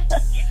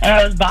 And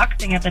I was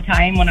boxing at the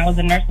time when I was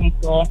in nursing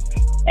school.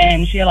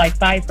 And she had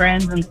 5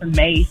 friends and some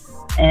mace.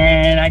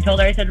 And I told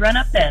her, I said, run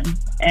up then.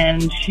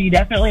 And she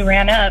definitely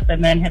ran up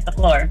and then hit the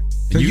floor.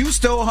 So you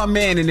stole her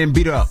man and then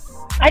beat her up?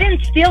 I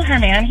didn't steal her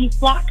man. He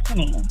flocked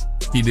me.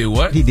 He did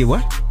what? He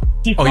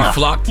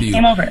flocked to you. He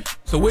came over.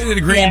 So where did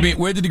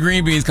the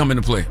green beans come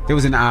into play? It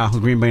was in the aisle, the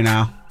green bean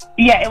aisle.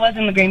 Yeah, it was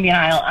in the green bean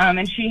aisle.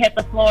 And she hit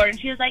the floor, and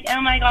she was like,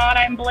 oh, my God,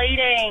 I'm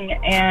bleeding.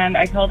 And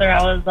I told her,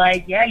 I was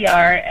like, yeah, you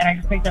are. And I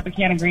just picked up a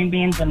can of green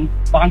beans and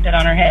bonked it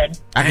on her head.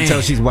 I can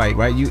tell she's white,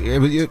 right?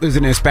 It was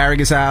in the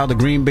asparagus aisle, the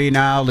green bean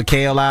aisle, the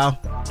kale aisle.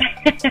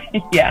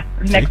 Yeah,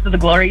 next to the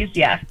glories,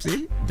 yeah.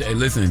 See? Hey,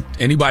 listen,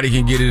 anybody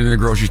can get it in the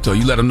grocery store.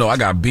 You let them know I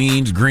got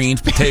beans,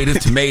 greens, potatoes,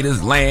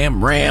 tomatoes,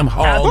 lamb, ram,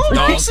 hog,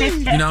 dog.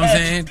 You know what I'm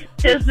saying?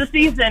 'Tis the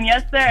season,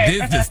 yes, sir.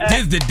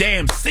 Tis the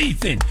damn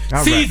season.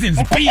 All Season's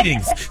right.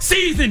 beatings.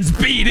 Season's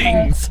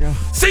beatings.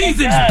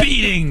 Season's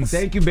beatings.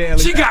 Thank you,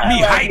 Bailey. She got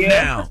me I love hyped you.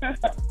 now.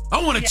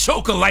 I want to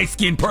choke a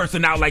light-skinned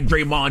person out like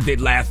Draymond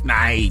did last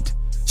night.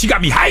 She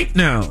got me hyped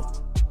now.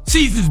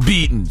 Season's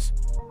beatings.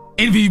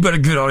 Envy, you better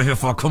get out of here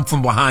before I come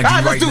from behind you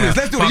right now.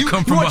 Let's do it. You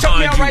come want to choke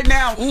me out right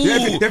now?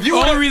 If you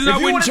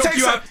want to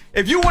take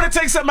If you want to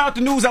take something out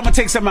the news, I'm going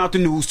to take something out the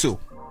news, too.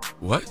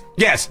 What?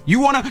 Yes. You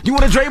wanna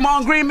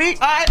Draymond Green me? All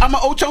right, I'm an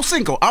Ocho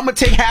Cinco. I'm gonna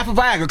take half of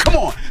Viagra. Come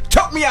on,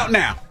 talk me out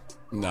now.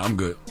 No, I'm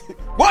good.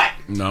 What?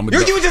 No, I'm you about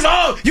to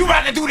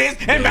do this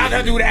and about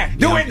to do that.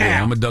 Do it now.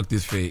 Yeah, I'm gonna duck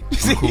this fade.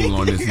 I'm cool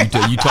on this.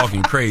 You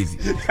talking crazy.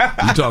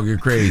 You talking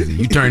crazy.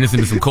 You turn this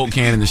into some Coke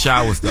can in the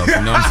shower stuff.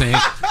 You know what I'm saying?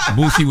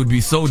 Boosie would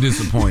be so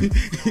disappointed.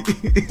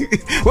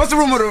 What's the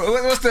rumor?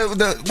 What's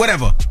the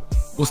whatever?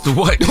 What's the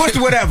what? What's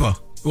the whatever?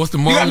 What's the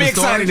moral You got me of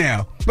the story? excited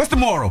now. What's the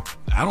moral?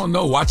 I don't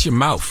know. Watch your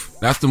mouth.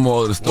 That's the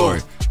moral of the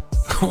story.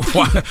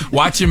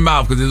 Watch your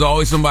mouth, because there's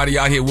always somebody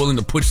out here willing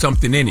to put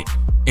something in it.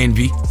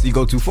 Envy. So you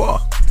go too far.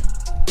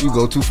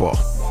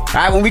 All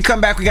right, when we come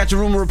back, we got your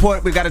rumor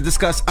report. We got to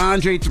discuss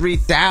Andre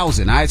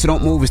 3000. All right, so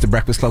don't move. It's The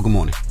Breakfast Club. Good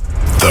morning.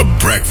 The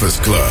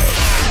Breakfast Club.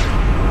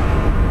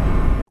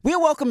 We are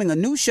welcoming a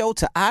new show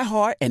to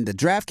iHeart and the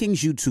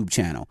DraftKings YouTube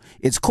channel.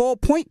 It's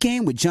called Point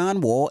Game with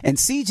John Wall and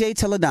CJ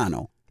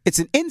Toledano. It's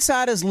an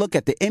insider's look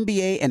at the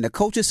NBA and the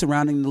coaches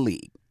surrounding the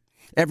league.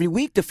 Every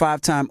week, the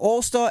 5-time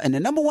All-Star and the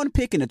number 1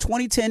 pick in the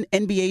 2010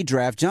 NBA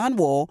Draft, John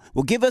Wall,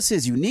 will give us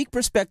his unique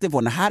perspective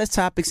on the hottest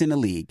topics in the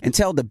league and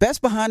tell the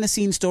best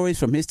behind-the-scenes stories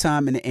from his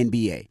time in the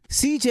NBA.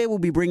 CJ will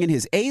be bringing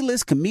his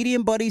A-list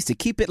comedian buddies to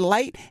keep it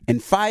light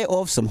and fire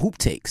off some hoop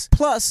takes.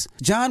 Plus,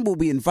 John will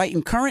be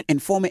inviting current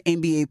and former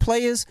NBA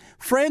players,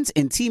 friends,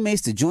 and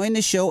teammates to join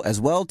the show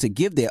as well to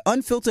give their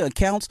unfiltered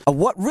accounts of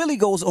what really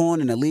goes on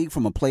in the league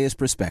from a player's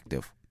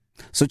perspective.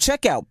 So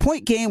check out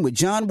Point Game with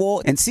John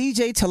Wall and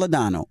CJ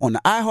Toledano on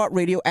the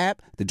iHeartRadio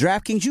app, the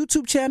DraftKings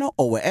YouTube channel,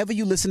 or wherever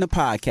you listen to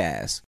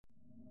podcasts.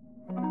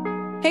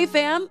 Hey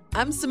fam,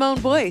 I'm Simone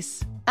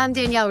Boyce. I'm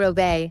Danielle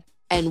Robay.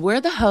 And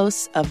we're the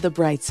hosts of The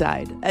Bright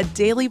Side, a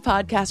daily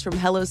podcast from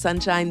Hello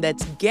Sunshine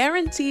that's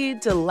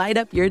guaranteed to light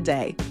up your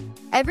day.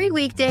 Every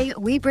weekday,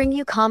 we bring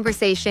you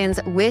conversations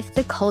with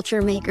the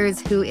culture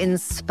makers who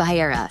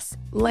inspire us.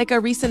 Like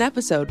our recent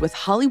episode with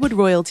Hollywood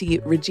royalty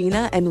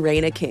Regina and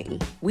Raina King.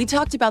 We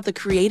talked about the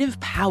creative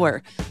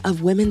power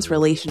of women's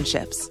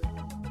relationships.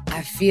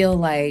 I feel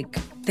like,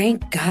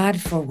 thank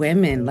God for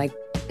women, like,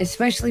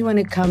 especially when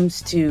it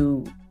comes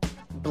to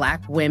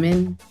Black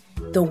women,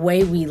 the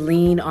way we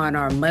lean on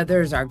our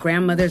mothers, our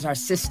grandmothers, our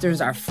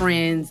sisters, our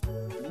friends.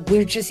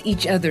 We're just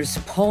each other's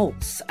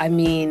pulse. I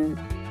mean,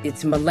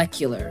 it's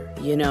molecular,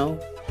 you know?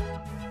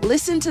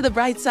 Listen to The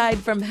Bright Side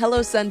from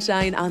Hello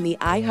Sunshine on the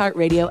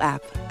iHeartRadio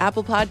app,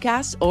 Apple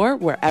Podcasts, or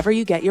wherever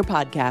you get your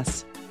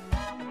podcasts.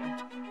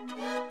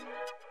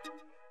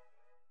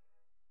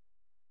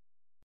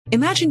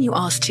 Imagine you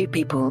ask two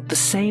people the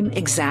same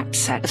exact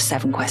set of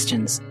 7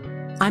 questions.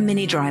 I'm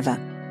Minnie Driver,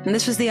 and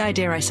this was the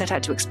idea I set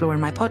out to explore in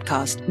my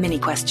podcast, Mini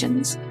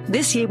Questions.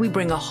 This year, we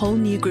bring a whole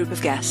new group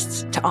of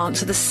guests to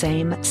answer the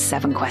same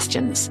 7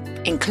 questions,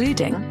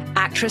 including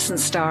actress and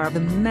star of the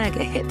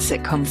mega hit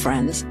sitcom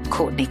Friends,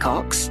 Courtney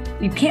Cox.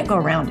 You can't go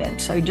around it,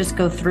 so you just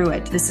go through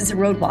it. This is a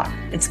roadblock.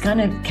 It's going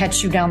to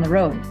catch you down the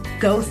road.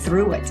 Go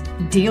through it.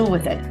 Deal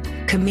with it.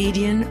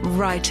 Comedian,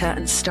 writer,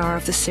 and star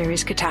of the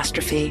series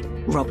Catastrophe,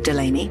 Rob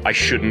Delaney. I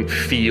shouldn't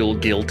feel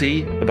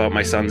guilty about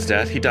my son's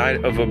death. He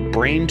died of a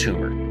brain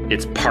tumor.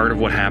 It's part of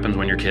what happens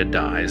when your kid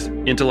dies.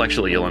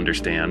 Intellectually, you'll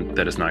understand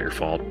that it's not your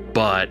fault,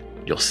 but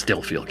you'll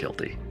still feel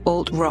guilty.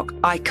 Alt-rock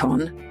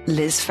icon,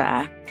 Liz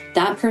Phair.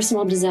 That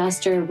personal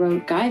disaster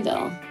wrote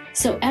Guyville.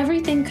 So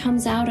everything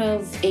comes out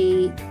of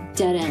a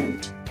dead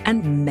end.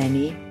 And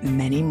many,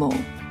 many more.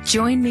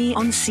 Join me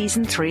on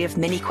Season 3 of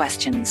Mini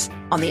Questions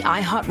on the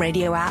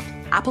iHeartRadio app,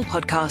 Apple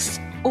Podcasts,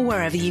 or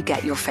wherever you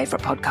get your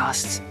favorite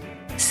podcasts.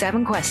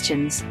 7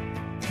 questions,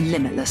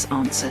 limitless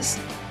answers.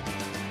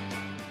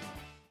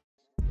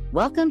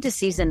 Welcome to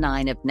Season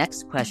 9 of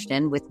Next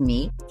Question with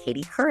me,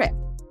 Katie Couric.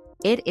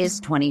 It is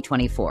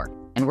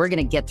 2024, and we're going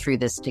to get through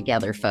this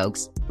together,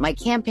 folks. My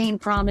campaign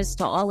promise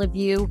to all of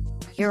you,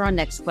 here on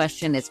Next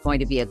Question, it's going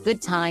to be a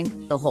good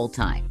time the whole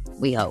time,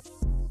 we hope.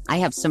 I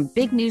have some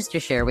big news to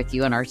share with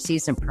you in our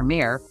season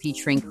premiere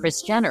featuring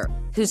Kris Jenner,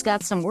 who's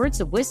got some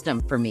words of wisdom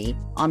for me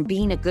on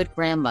being a good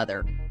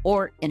grandmother,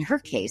 or in her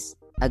case,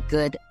 a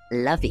good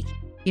lovey.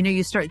 You know,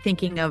 you start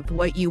thinking of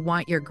what you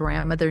want your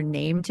grandmother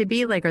name to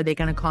be. Like, are they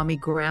going to call me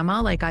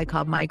grandma like I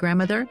called my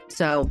grandmother?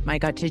 So I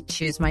got to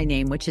choose my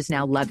name, which is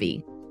now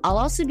Lovey. I'll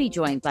also be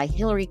joined by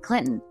Hillary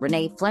Clinton,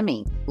 Renee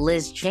Fleming,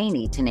 Liz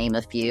Cheney, to name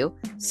a few.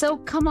 So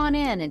come on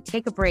in and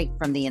take a break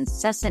from the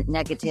incessant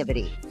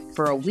negativity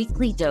for a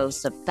weekly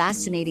dose of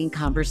fascinating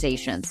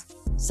conversations.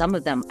 Some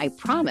of them, I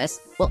promise,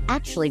 will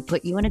actually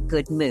put you in a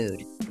good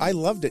mood. I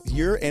loved it.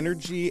 Your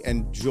energy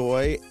and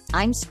joy.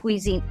 I'm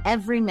squeezing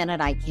every minute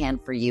I can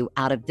for you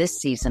out of this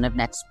season of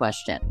Next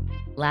Question.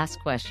 Last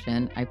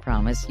question, I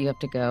promise. You have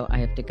to go, I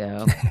have to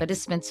go. But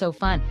it's been so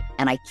fun,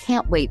 and I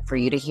can't wait for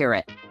you to hear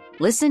it.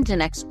 Listen to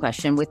Next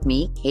Question with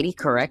me, Katie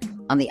Couric,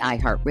 on the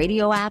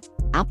iHeartRadio app,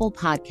 Apple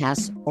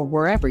Podcasts, or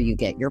wherever you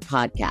get your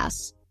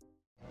podcasts.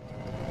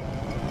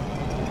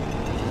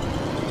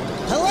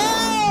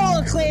 Hello,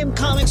 acclaimed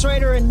comics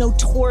writer and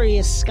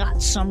notorious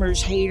Scott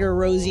Summers hater,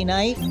 Rosie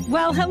Knight.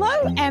 Well,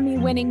 hello,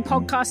 Emmy-winning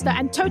podcaster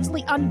and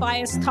totally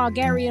unbiased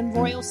Targaryen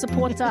royal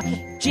supporter,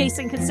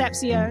 Jason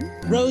Concepcion.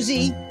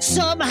 Rosie,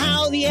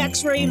 somehow the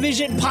X-Ray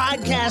Vision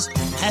podcast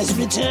has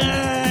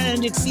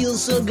returned. It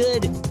feels so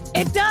good.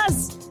 It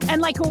does.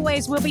 And like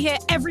always, we'll be here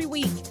every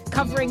week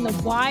covering the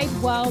wide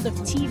world of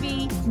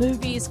TV,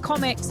 movies,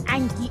 comics,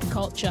 and geek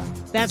culture.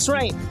 That's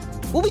right.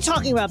 We'll be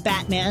talking about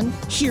Batman,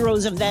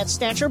 heroes of that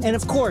stature, and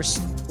of course,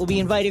 we'll be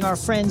inviting our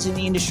friends in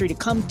the industry to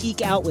come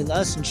geek out with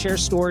us and share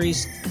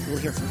stories. We'll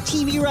hear from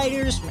TV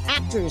writers, from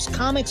actors,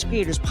 comics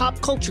creators, pop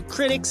culture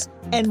critics,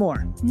 and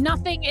more.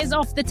 Nothing is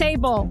off the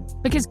table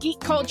because geek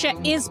culture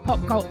is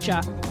pop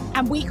culture,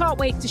 and we can't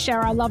wait to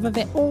share our love of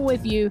it all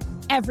with you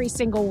every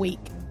single week.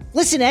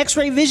 Listen to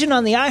X-Ray Vision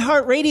on the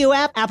iHeartRadio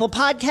app, Apple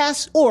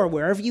Podcasts, or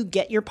wherever you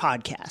get your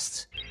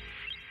podcasts.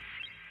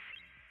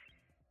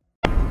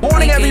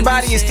 Morning,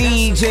 everybody. It's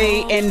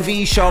DJ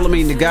NV,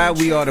 Charlamagne the Guy.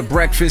 We are the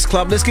Breakfast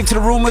Club. Let's get to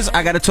the rumors.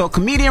 I got to talk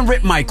comedian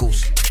Rip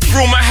Michaels.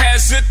 Rumor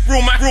has it,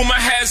 rumor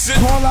has it.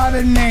 Call out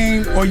a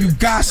name, or you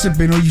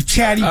gossiping, or you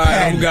chatty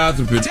patty. I'm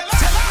gossiping.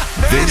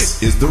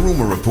 This is the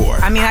Rumor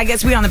Report. I mean, I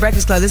guess we on the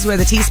Breakfast Club. This is where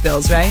the tea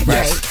spills, right?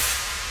 Right.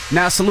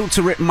 Now, salute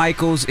to Rip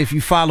Michaels. If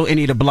you follow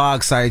any of the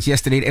blog sites,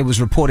 yesterday it was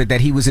reported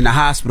that he was in the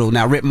hospital.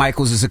 Now, Rip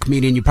Michaels is a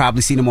comedian. You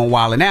probably seen him on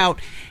Wild 'N Out.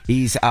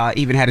 He's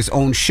even had his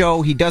own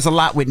show. He does a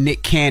lot with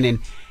Nick Cannon.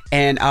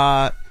 And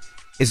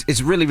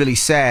it's really, really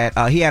sad.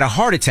 He had a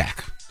heart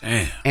attack.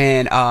 Damn.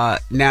 And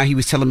now he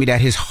was telling me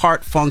that his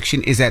heart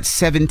function is at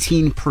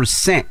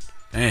 17%.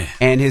 Damn.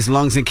 And his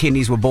lungs and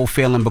kidneys were both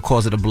failing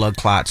because of the blood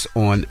clots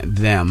on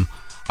them.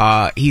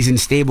 He's in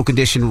stable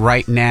condition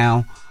right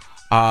now.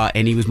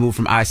 And he was moved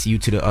from ICU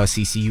to the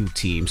CCU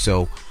team.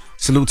 So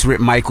salute to Rip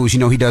Michaels. You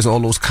know, he does all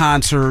those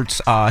concerts.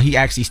 He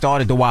actually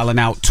started the Wild 'N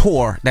Out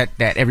tour that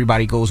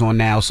everybody goes on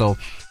now. So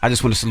I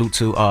just want to salute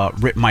to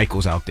Rip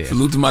Michaels out there.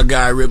 Salute to my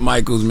guy, Rip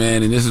Michaels,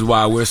 man. And this is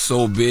why we're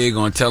so big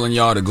on telling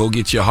y'all to go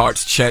get your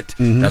hearts checked.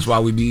 Mm-hmm. That's why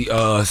we be,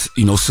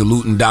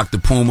 saluting Dr.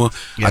 Puma.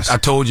 Yes. I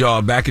told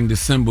y'all back in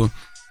December,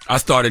 I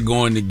started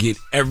going to get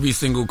every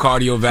single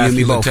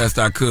cardiovascular test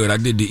I could. I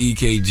did the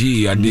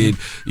EKG. I did,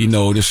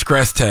 the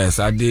stress test.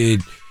 I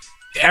did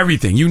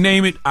everything. You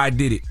name it, I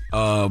did it.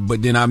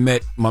 But then I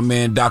met my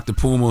man, Dr.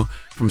 Puma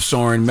from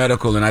Soren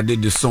Medical, and I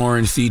did the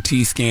Soren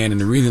CT scan.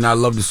 And the reason I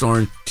love the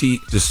Soren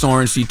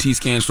CT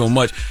scan so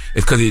much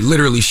is because it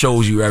literally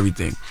shows you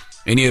everything.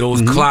 Any of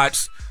those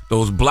clots,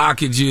 those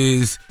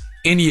blockages,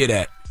 any of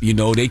that,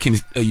 they can,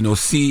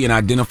 see and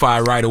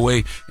identify right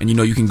away. And,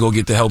 you can go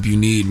get the help you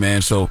need,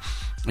 man. So,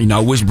 I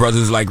wish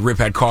brothers like Rip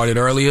had caught it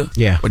earlier.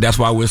 Yeah. But that's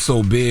why we're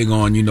so big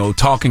on,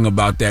 talking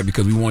about that,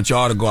 because we want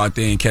y'all to go out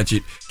there and catch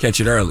it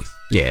early.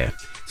 Yeah.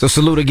 So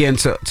salute again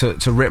to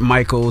Rip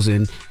Michaels,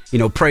 and,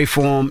 pray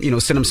for him,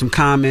 send him some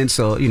comments,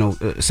 or,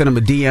 send him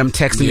a DM,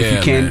 text him if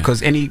you can,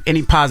 because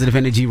any positive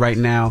energy right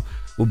now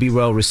will be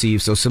well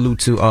received. So salute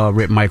to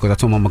Rip Michaels. I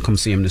told him I'm going to come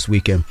see him this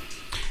weekend.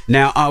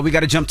 Now, we got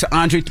to jump to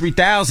Andre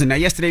 3000. Now,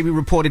 yesterday we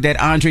reported that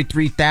Andre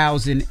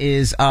 3000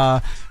 is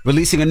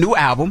releasing a new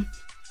album,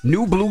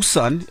 New Blue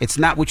Sun. It's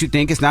not what you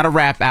think. It's not a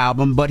rap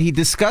album, but he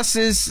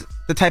discusses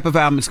the type of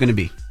album it's going to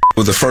be.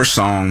 Well, the first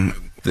song,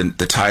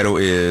 the title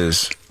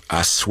is,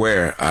 I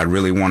swear I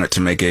really wanted to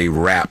make a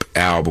rap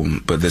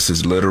album, but this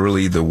is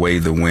literally the way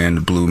the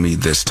wind blew me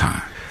this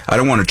time. I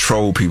don't want to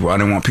troll people. I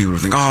don't want people to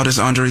think, oh, this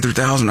Andre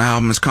 3000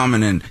 album is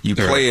coming, and you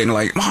play it and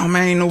like, oh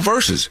man, ain't no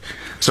verses.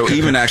 So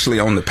even actually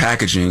on the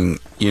packaging,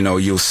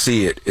 you'll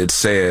see it. It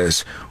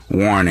says,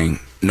 warning,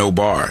 no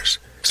bars.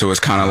 So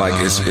it's kind of like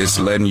it's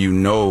letting you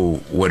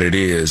know what it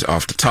is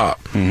off the top.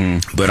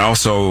 Mm-hmm. But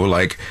also,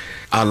 like,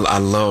 I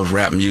love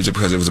rap music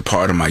because it was a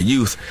part of my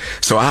youth.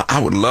 So I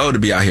would love to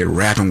be out here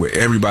rapping with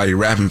everybody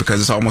rapping, because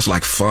it's almost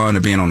like fun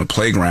of being on the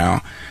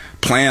playground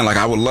playing. Like,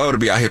 I would love to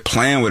be out here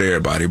playing with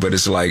everybody, but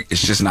it's like,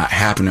 it's just not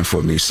happening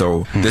for me.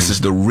 So this is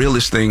the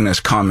realest thing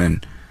that's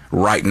coming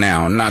right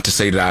now. Not to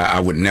say that I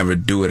would never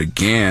do it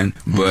again,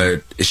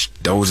 but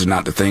those are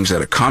not the things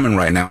that are coming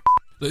right now.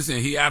 Listen,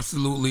 he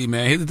absolutely,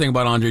 man. Here's the thing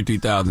about Andre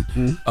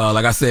 3000.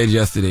 Like I said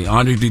yesterday,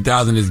 Andre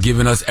 3000 is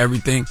giving us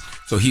everything,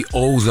 so he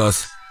owes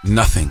us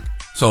nothing.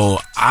 So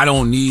I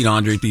don't need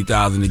Andre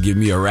 3000 to give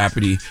me a rap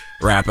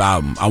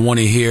album. I want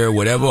to hear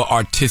whatever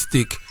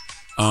artistic,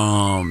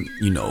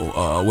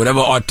 whatever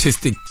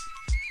artistic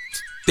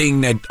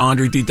thing that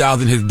Andre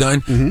 3000 has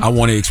done. I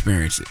want to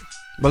experience it.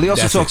 Well, he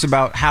also talks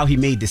about how he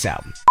made this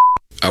album.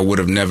 I would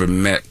have never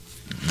met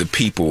the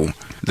people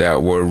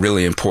that were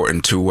really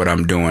important to what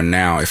I'm doing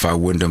now if I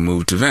wouldn't have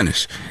moved to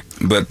Venice.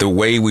 But the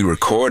way we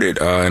recorded,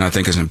 and I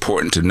think it's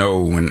important to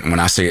know, when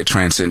I say it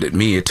transcended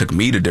me, it took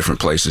me to different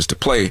places to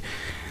play.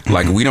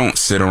 Like, we don't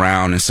sit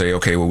around and say,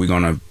 okay, well, we're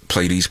going to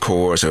play these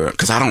chords, or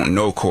because I don't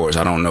know chords,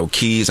 I don't know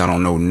keys, I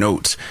don't know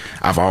notes.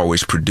 I've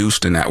always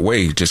produced in that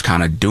way, just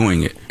kind of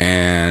doing it.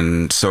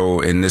 And so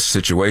in this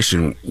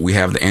situation, we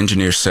have the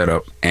engineer set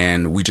up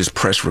and we just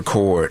press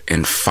record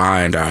and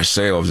find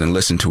ourselves and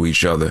listen to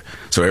each other.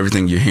 So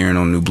everything you're hearing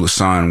on New Blue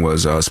Sun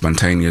was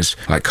spontaneous,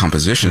 like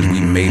compositions.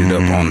 We made it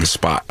up on the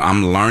spot.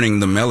 I'm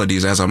learning the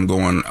melodies as I'm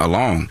going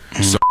along.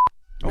 So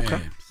okay.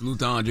 Salute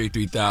to Andre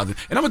 3000.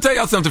 And I'm going to tell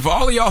y'all something. For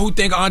all of y'all who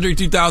think Andre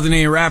 3000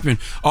 ain't rapping,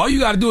 all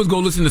you got to do is go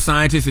listen to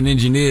Scientists and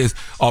Engineers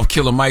off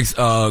Killer Mike's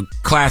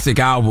classic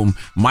album,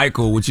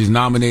 Michael, which is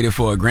nominated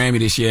for a Grammy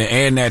this year.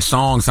 And that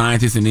song,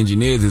 Scientists and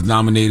Engineers, is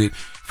nominated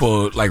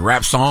for like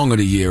Rap Song of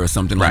the Year or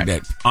something like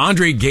that.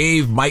 Andre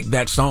gave Mike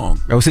that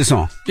song. That was his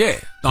song? Yeah.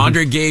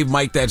 Andre gave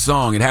Mike that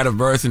song. It had a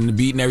verse and the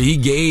beat and everything.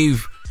 He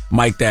gave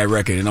Mike that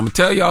record. And I'm going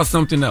to tell y'all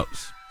something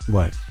else.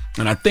 What?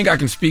 And I think I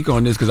can speak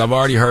on this because I've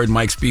already heard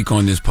Mike speak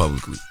on this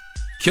publicly.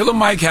 Killer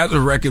Mike has a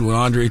record with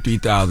Andre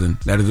 3000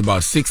 that is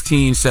about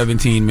 16,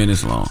 17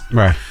 minutes long.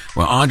 Right.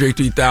 Well, Andre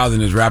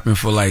 3000 is rapping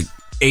for like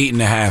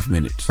 8.5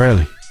 minutes.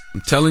 Really?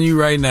 I'm telling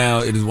you right now,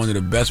 it is one of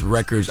the best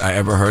records I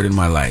ever heard in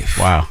my life.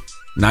 Wow.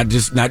 Not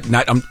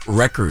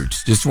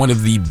records. Just one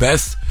of the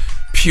best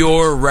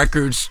pure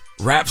records,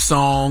 rap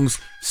songs,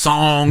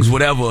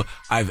 whatever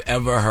I've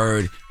ever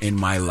heard in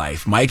my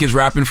life. Mike is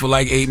rapping for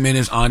like 8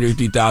 minutes. Andre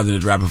 3000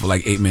 is rapping for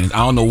like 8 minutes. I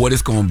don't know what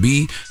it's going to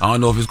be. I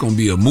don't know if it's going to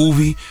be a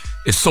movie.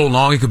 It's so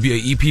long, it could be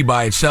an EP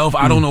by itself.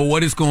 I don't know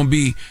what it's going to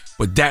be,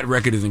 but that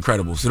record is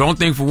incredible. So don't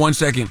think for 1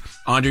 second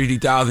Andre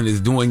 3000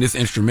 is doing this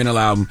instrumental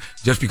album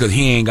just because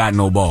he ain't got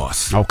no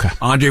boss. Okay.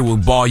 Andre will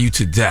ball you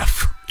to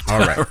death. All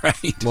right.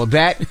 Well,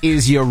 that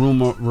is your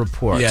rumor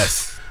report.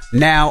 Yes.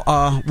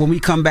 Now, when we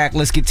come back,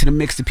 let's get to the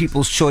mix, the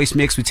People's Choice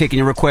Mix. We're taking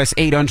your requests,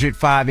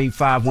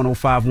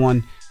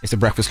 800-585-1051. It's The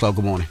Breakfast Club.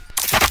 Good morning.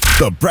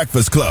 The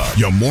Breakfast Club.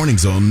 Your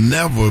mornings will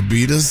never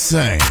be the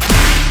same.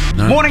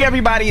 Morning,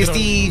 everybody. It's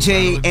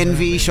DJ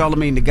NV,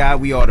 Charlamagne the Guy.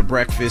 We are The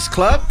Breakfast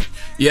Club.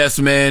 Yes,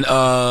 man.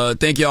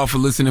 Thank y'all for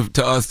listening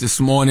to us this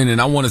morning. And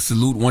I want to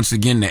salute once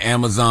again to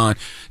Amazon.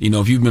 You know,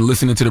 if you've been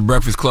listening to The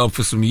Breakfast Club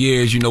for some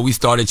years, you know, we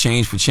started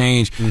Change for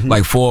Change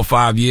like 4 or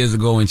 5 years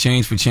ago. And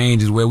Change for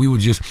Change is where we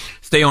would just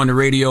stay on the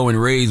radio and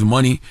raise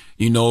money,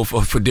 you know,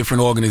 for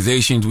different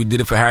organizations. We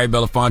did it for Harry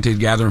Belafonte's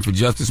Gathering for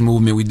Justice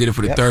movement. We did it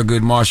for the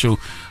Thurgood Marshall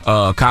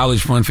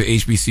College Fund for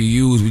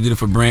HBCUs. We did it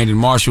for Brandon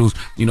Marshall's,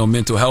 you know,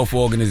 mental health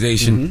organization.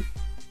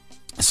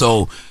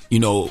 So, you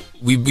know,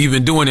 we've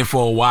been doing it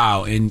for a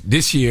while, and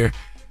this year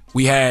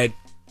we had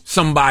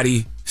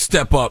somebody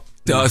step up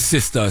to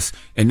assist us,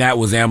 and that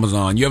was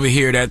Amazon. You ever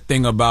hear that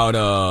thing about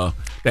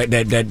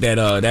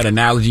that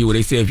analogy where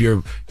they say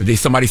if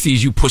somebody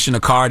sees you pushing a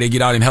car, they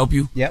get out and help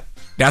you? Yep.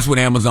 That's what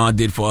Amazon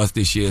did for us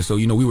this year. So,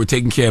 you know, we were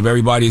taking care of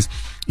everybody's,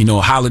 you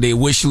know, holiday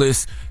wish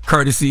list,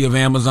 courtesy of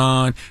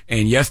Amazon.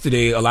 And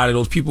yesterday, a lot of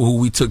those people who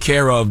we took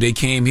care of, they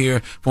came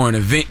here for an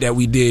event that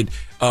we did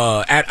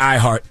at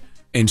iHeart.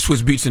 And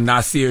Swiss Beats and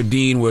Nasir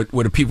Dean were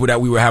the people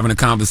that we were having a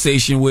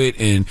conversation with.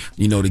 And,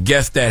 you know, the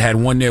guests that had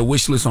won their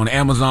wish list on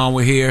Amazon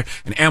were here.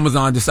 And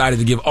Amazon decided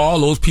to give all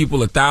those people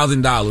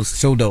 $1,000.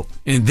 So dope.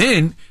 And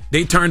then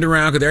they turned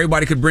around, because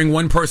everybody could bring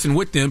one person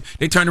with them.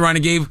 They turned around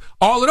and gave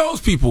all of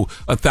those people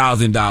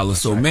 $1,000.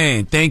 So,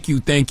 man, thank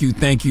you,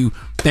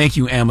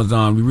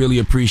 Amazon. We really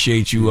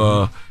appreciate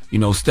you, you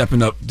know,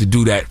 stepping up to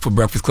do that for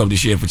Breakfast Club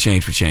this year for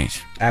Change for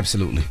Change.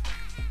 Absolutely.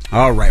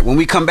 All right. When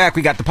we come back,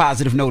 we got the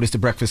positive notice to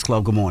Breakfast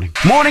Club. Good morning.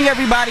 Morning,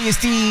 everybody. It's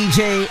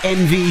DJ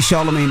NV,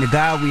 Charlamagne the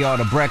Guy. We are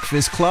The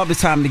Breakfast Club.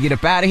 It's time to get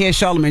up out of here.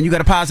 Charlamagne, you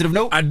got a positive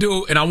note? I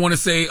do, and I want to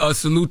say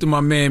salute to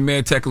my man,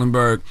 Mayor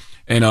Tecklenburg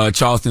in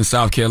Charleston,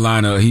 South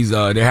Carolina.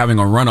 They're having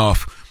a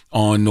runoff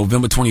on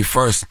November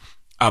 21st,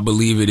 I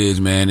believe it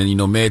is, man. And, you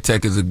know, Mayor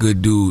Tech is a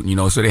good dude, you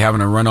know, so they're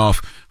having a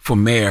runoff for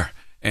mayor.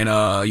 And,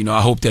 you know, I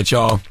hope that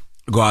y'all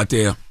go out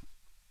there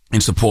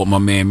and support my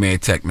man, Mayor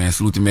Tech, man.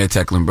 Salute to Mayor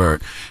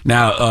Tecklenburg.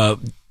 Now,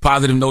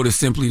 positive note is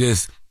simply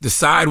this.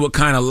 Decide what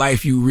kind of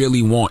life you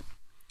really want,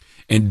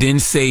 and then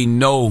say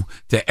no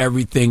to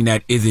everything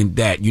that isn't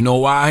that. You know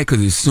why?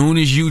 Because as soon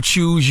as you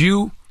choose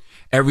you,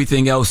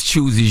 everything else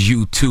chooses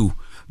you too.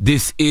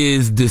 This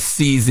is the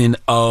season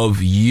of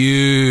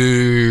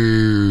you.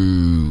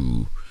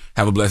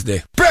 Have a blessed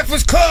day.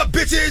 Breakfast Club,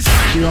 bitches!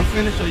 Y'all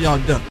finished or y'all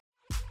done?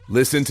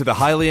 Listen to the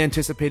highly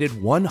anticipated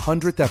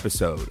 100th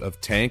episode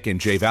of Tank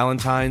and Jay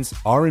Valentine's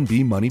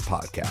R&B Money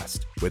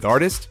Podcast with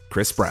artist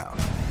Chris Brown.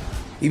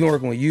 Even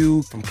working with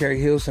you, from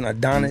Carrie Hilson,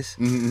 Adonis.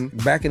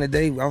 Back in the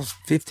day, I was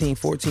 15,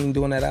 14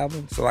 doing that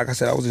album. So like I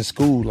said, I was in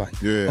school like,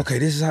 okay,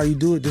 this is how you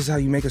do it. This is how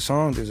you make a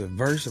song. There's a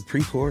verse, a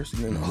pre-chorus,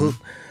 and then a hook.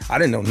 I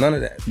didn't know none of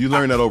that. You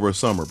learned that over a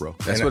summer, bro.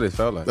 That's what it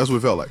felt like. That's what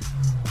it felt like.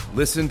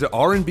 Listen to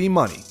R&B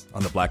Money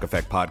on the Black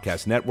Effect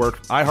Podcast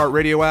Network,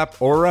 iHeartRadio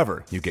app, or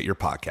wherever you get your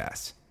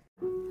podcasts.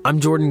 I'm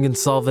Jordan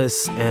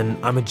Gonsalves, and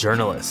I'm a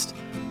journalist.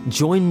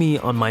 Join me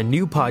on my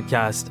new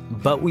podcast,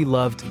 But We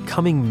Loved,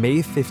 coming May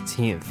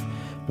 15th,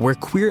 where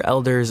queer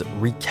elders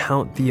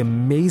recount the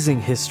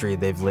amazing history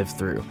they've lived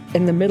through.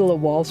 In the middle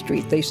of Wall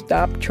Street, they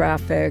stopped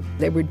traffic.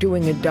 They were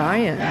doing a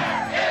die-in.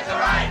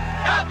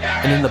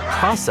 and in the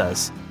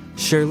process,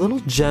 share little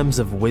gems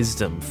of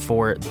wisdom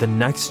for the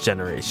next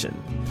generation.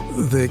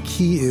 The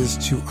key is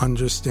to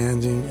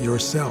understanding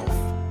yourself,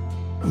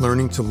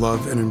 learning to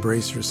love and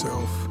embrace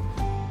yourself.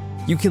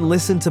 You can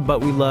listen to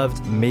But We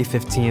Loved May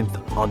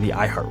 15th on the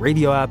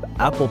iHeartRadio app,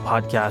 Apple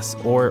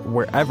Podcasts, or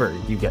wherever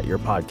you get your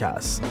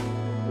podcasts.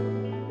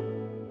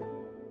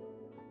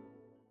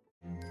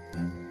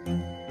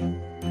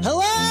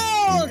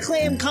 Hello,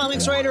 acclaimed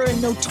comics writer and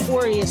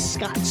notorious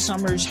Scott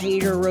Summers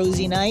hater,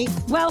 Rosie Knight.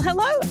 Well,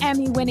 hello,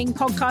 Emmy-winning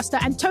podcaster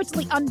and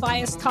totally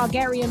unbiased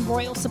Targaryen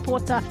royal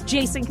supporter,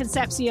 Jason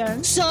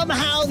Concepcion.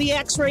 Somehow the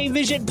X-Ray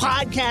Vision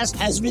podcast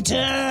has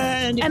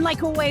returned. And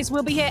like always,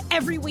 we'll be here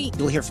every week.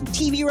 You'll hear from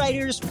TV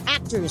writers,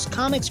 actors,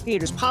 comics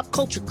creators, pop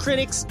culture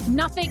critics.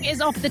 Nothing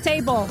is off the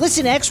table.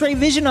 Listen to X-Ray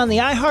Vision on the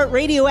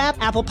iHeartRadio app,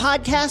 Apple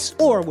Podcasts,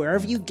 or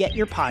wherever you get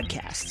your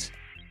podcasts.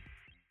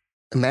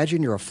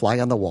 Imagine you're a fly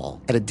on the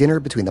wall at a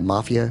dinner between the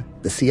Mafia,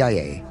 the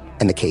CIA,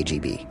 and the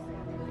KGB.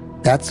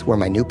 That's where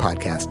my new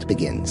podcast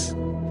begins.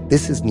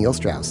 This is Neil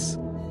Strauss,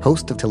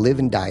 host of To Live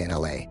and Die in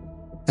LA,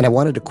 and I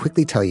wanted to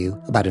quickly tell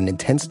you about an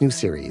intense new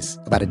series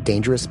about a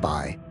dangerous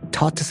spy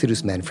taught to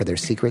seduce men for their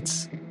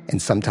secrets and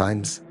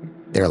sometimes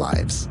their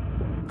lives.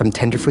 From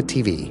Tenderfoot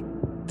TV,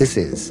 this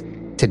is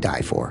To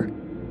Die For.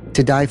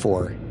 To Die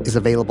For is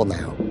available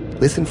now.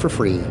 Listen for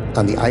free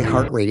on the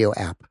iHeartRadio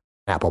app,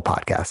 Apple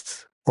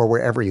Podcasts, or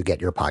wherever you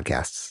get your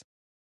podcasts.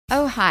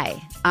 Oh, hi,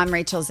 I'm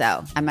Rachel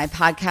Zoe, and my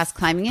podcast,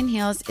 Climbing in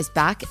Heels, is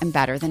back and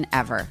better than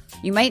ever.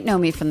 You might know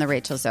me from the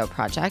Rachel Zoe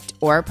Project,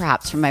 or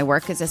perhaps from my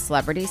work as a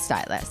celebrity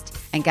stylist.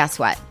 And guess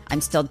what? I'm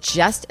still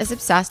just as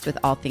obsessed with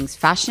all things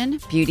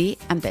fashion, beauty,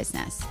 and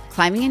business.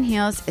 Climbing in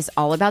Heels is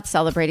all about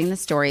celebrating the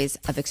stories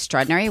of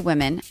extraordinary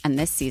women, and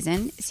this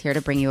season is here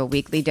to bring you a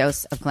weekly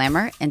dose of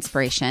glamour,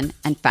 inspiration,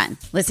 and fun.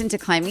 Listen to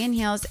Climbing in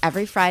Heels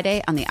every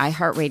Friday on the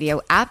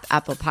iHeartRadio app,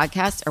 Apple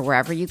Podcasts, or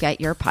wherever you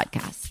get your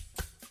podcasts.